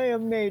and I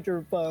am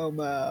major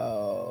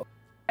FOMO.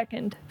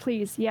 Second,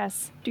 please,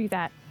 yes, do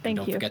that. Thank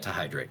you. Don't forget to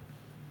hydrate.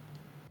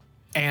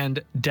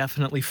 And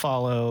definitely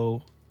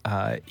follow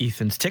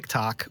Ethan's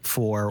TikTok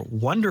for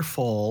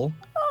wonderful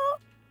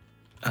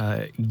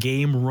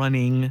game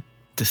running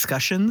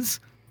discussions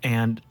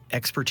and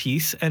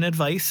expertise and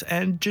advice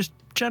and just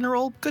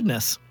general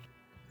goodness.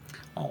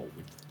 Oh,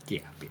 yeah.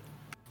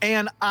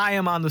 And I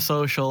am on the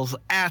socials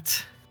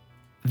at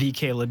the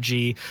Caleb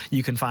G.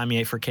 You can find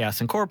me for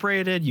Chaos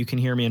Incorporated. You can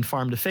hear me in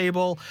Farm to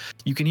Fable.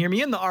 You can hear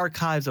me in the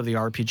archives of the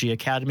RPG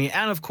Academy.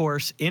 And of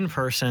course, in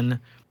person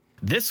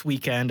this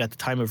weekend at the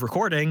time of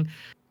recording,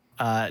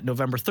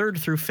 November 3rd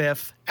through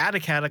 5th at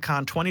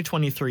Acadacon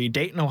 2023,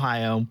 Dayton,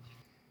 Ohio.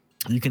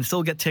 You can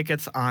still get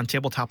tickets on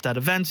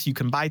tabletop.events. You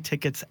can buy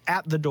tickets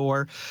at the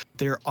door.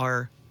 There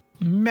are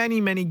many,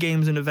 many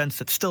games and events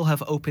that still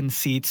have open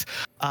seats.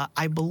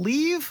 I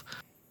believe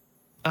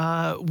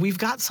we've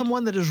got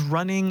someone that is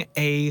running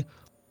a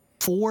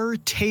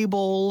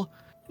 4-table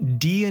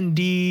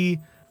D&D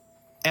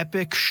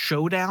epic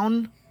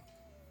showdown.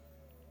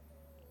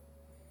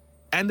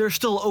 And there's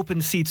still open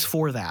seats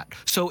for that.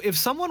 So if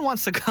someone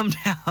wants to come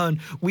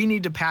down, we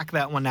need to pack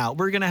that one out.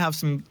 We're going to have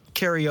some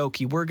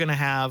karaoke. We're going to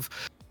have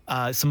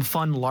some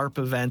fun LARP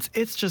events.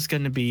 It's just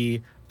going to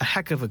be a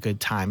heck of a good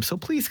time. So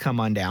please come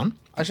on down.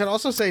 I should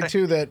also say,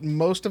 too, that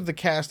most of the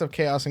cast of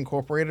Chaos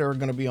Incorporated are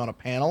going to be on a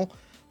panel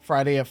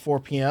Friday at 4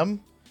 p.m.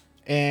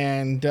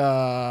 And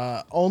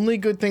only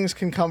good things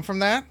can come from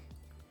that.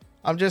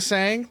 I'm just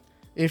saying,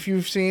 if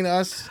you've seen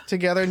us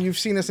together and you've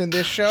seen us in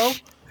this show,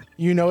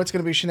 you know it's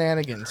going to be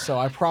shenanigans. So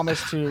I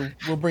promise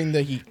we'll bring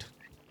the heat.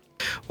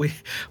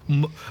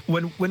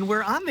 When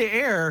we're on the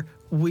air,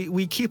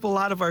 we keep a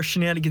lot of our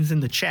shenanigans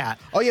in the chat.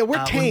 Oh yeah,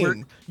 we're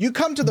tame. You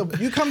come to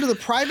the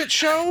private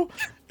show,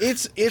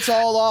 it's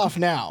all off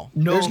now.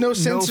 There's no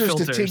censors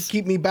to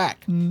keep me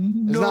back.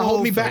 Does not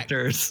hold me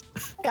filters.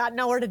 Back. Got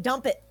nowhere to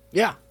dump it.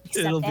 Yeah,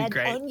 it'll be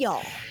great. On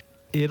y'all.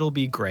 It'll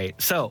be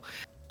great. So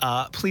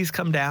please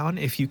come down.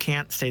 If you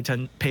can't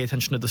pay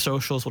attention to the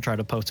socials, we'll try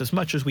to post as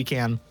much as we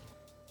can.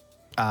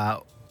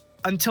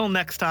 Until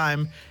next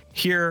time,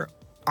 here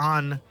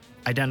on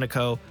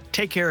Identico,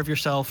 take care of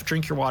yourself,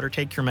 drink your water,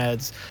 take your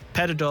meds,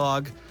 pet a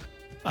dog,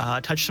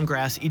 touch some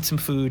grass, eat some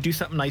food, do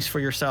something nice for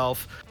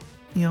yourself.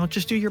 You know,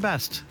 just do your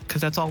best,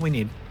 because that's all we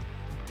need.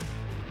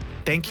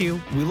 Thank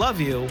you. We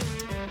love you.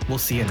 We'll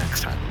see you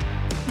next time.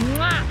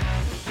 Mwah!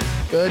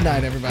 Good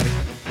night, everybody.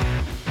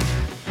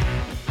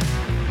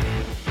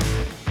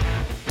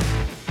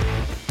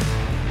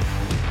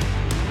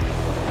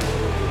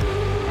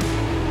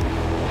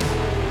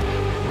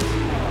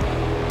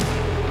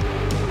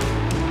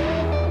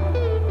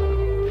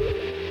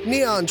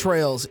 on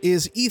Trails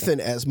is Ethan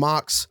as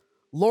Mox,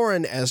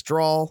 Lauren as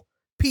Drawl,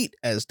 Pete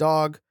as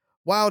Dog,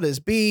 Wild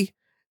as Bee,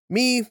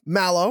 me,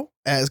 Mallow,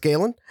 as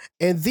Galen,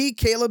 and the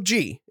Caleb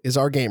G is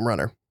our game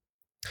runner.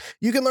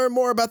 You can learn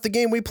more about the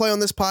game we play on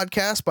this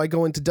podcast by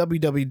going to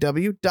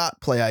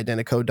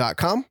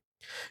www.playidentico.com.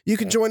 You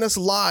can join us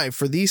live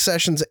for these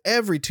sessions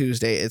every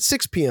Tuesday at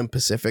 6 p.m.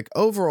 Pacific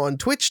over on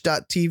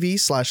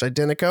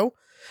twitch.tv/Identico.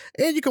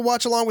 And you can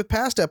watch along with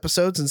past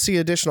episodes and see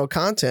additional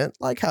content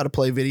like how to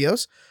play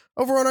videos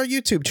over on our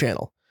YouTube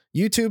channel,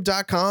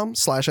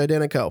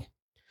 youtube.com/Identico.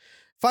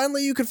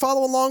 Finally, you can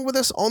follow along with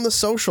us on the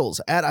socials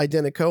at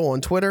Identico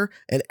on Twitter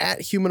and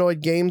at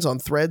Humanoid Games on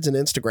Threads and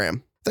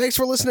Instagram. Thanks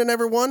for listening,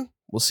 everyone.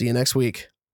 We'll see you next week.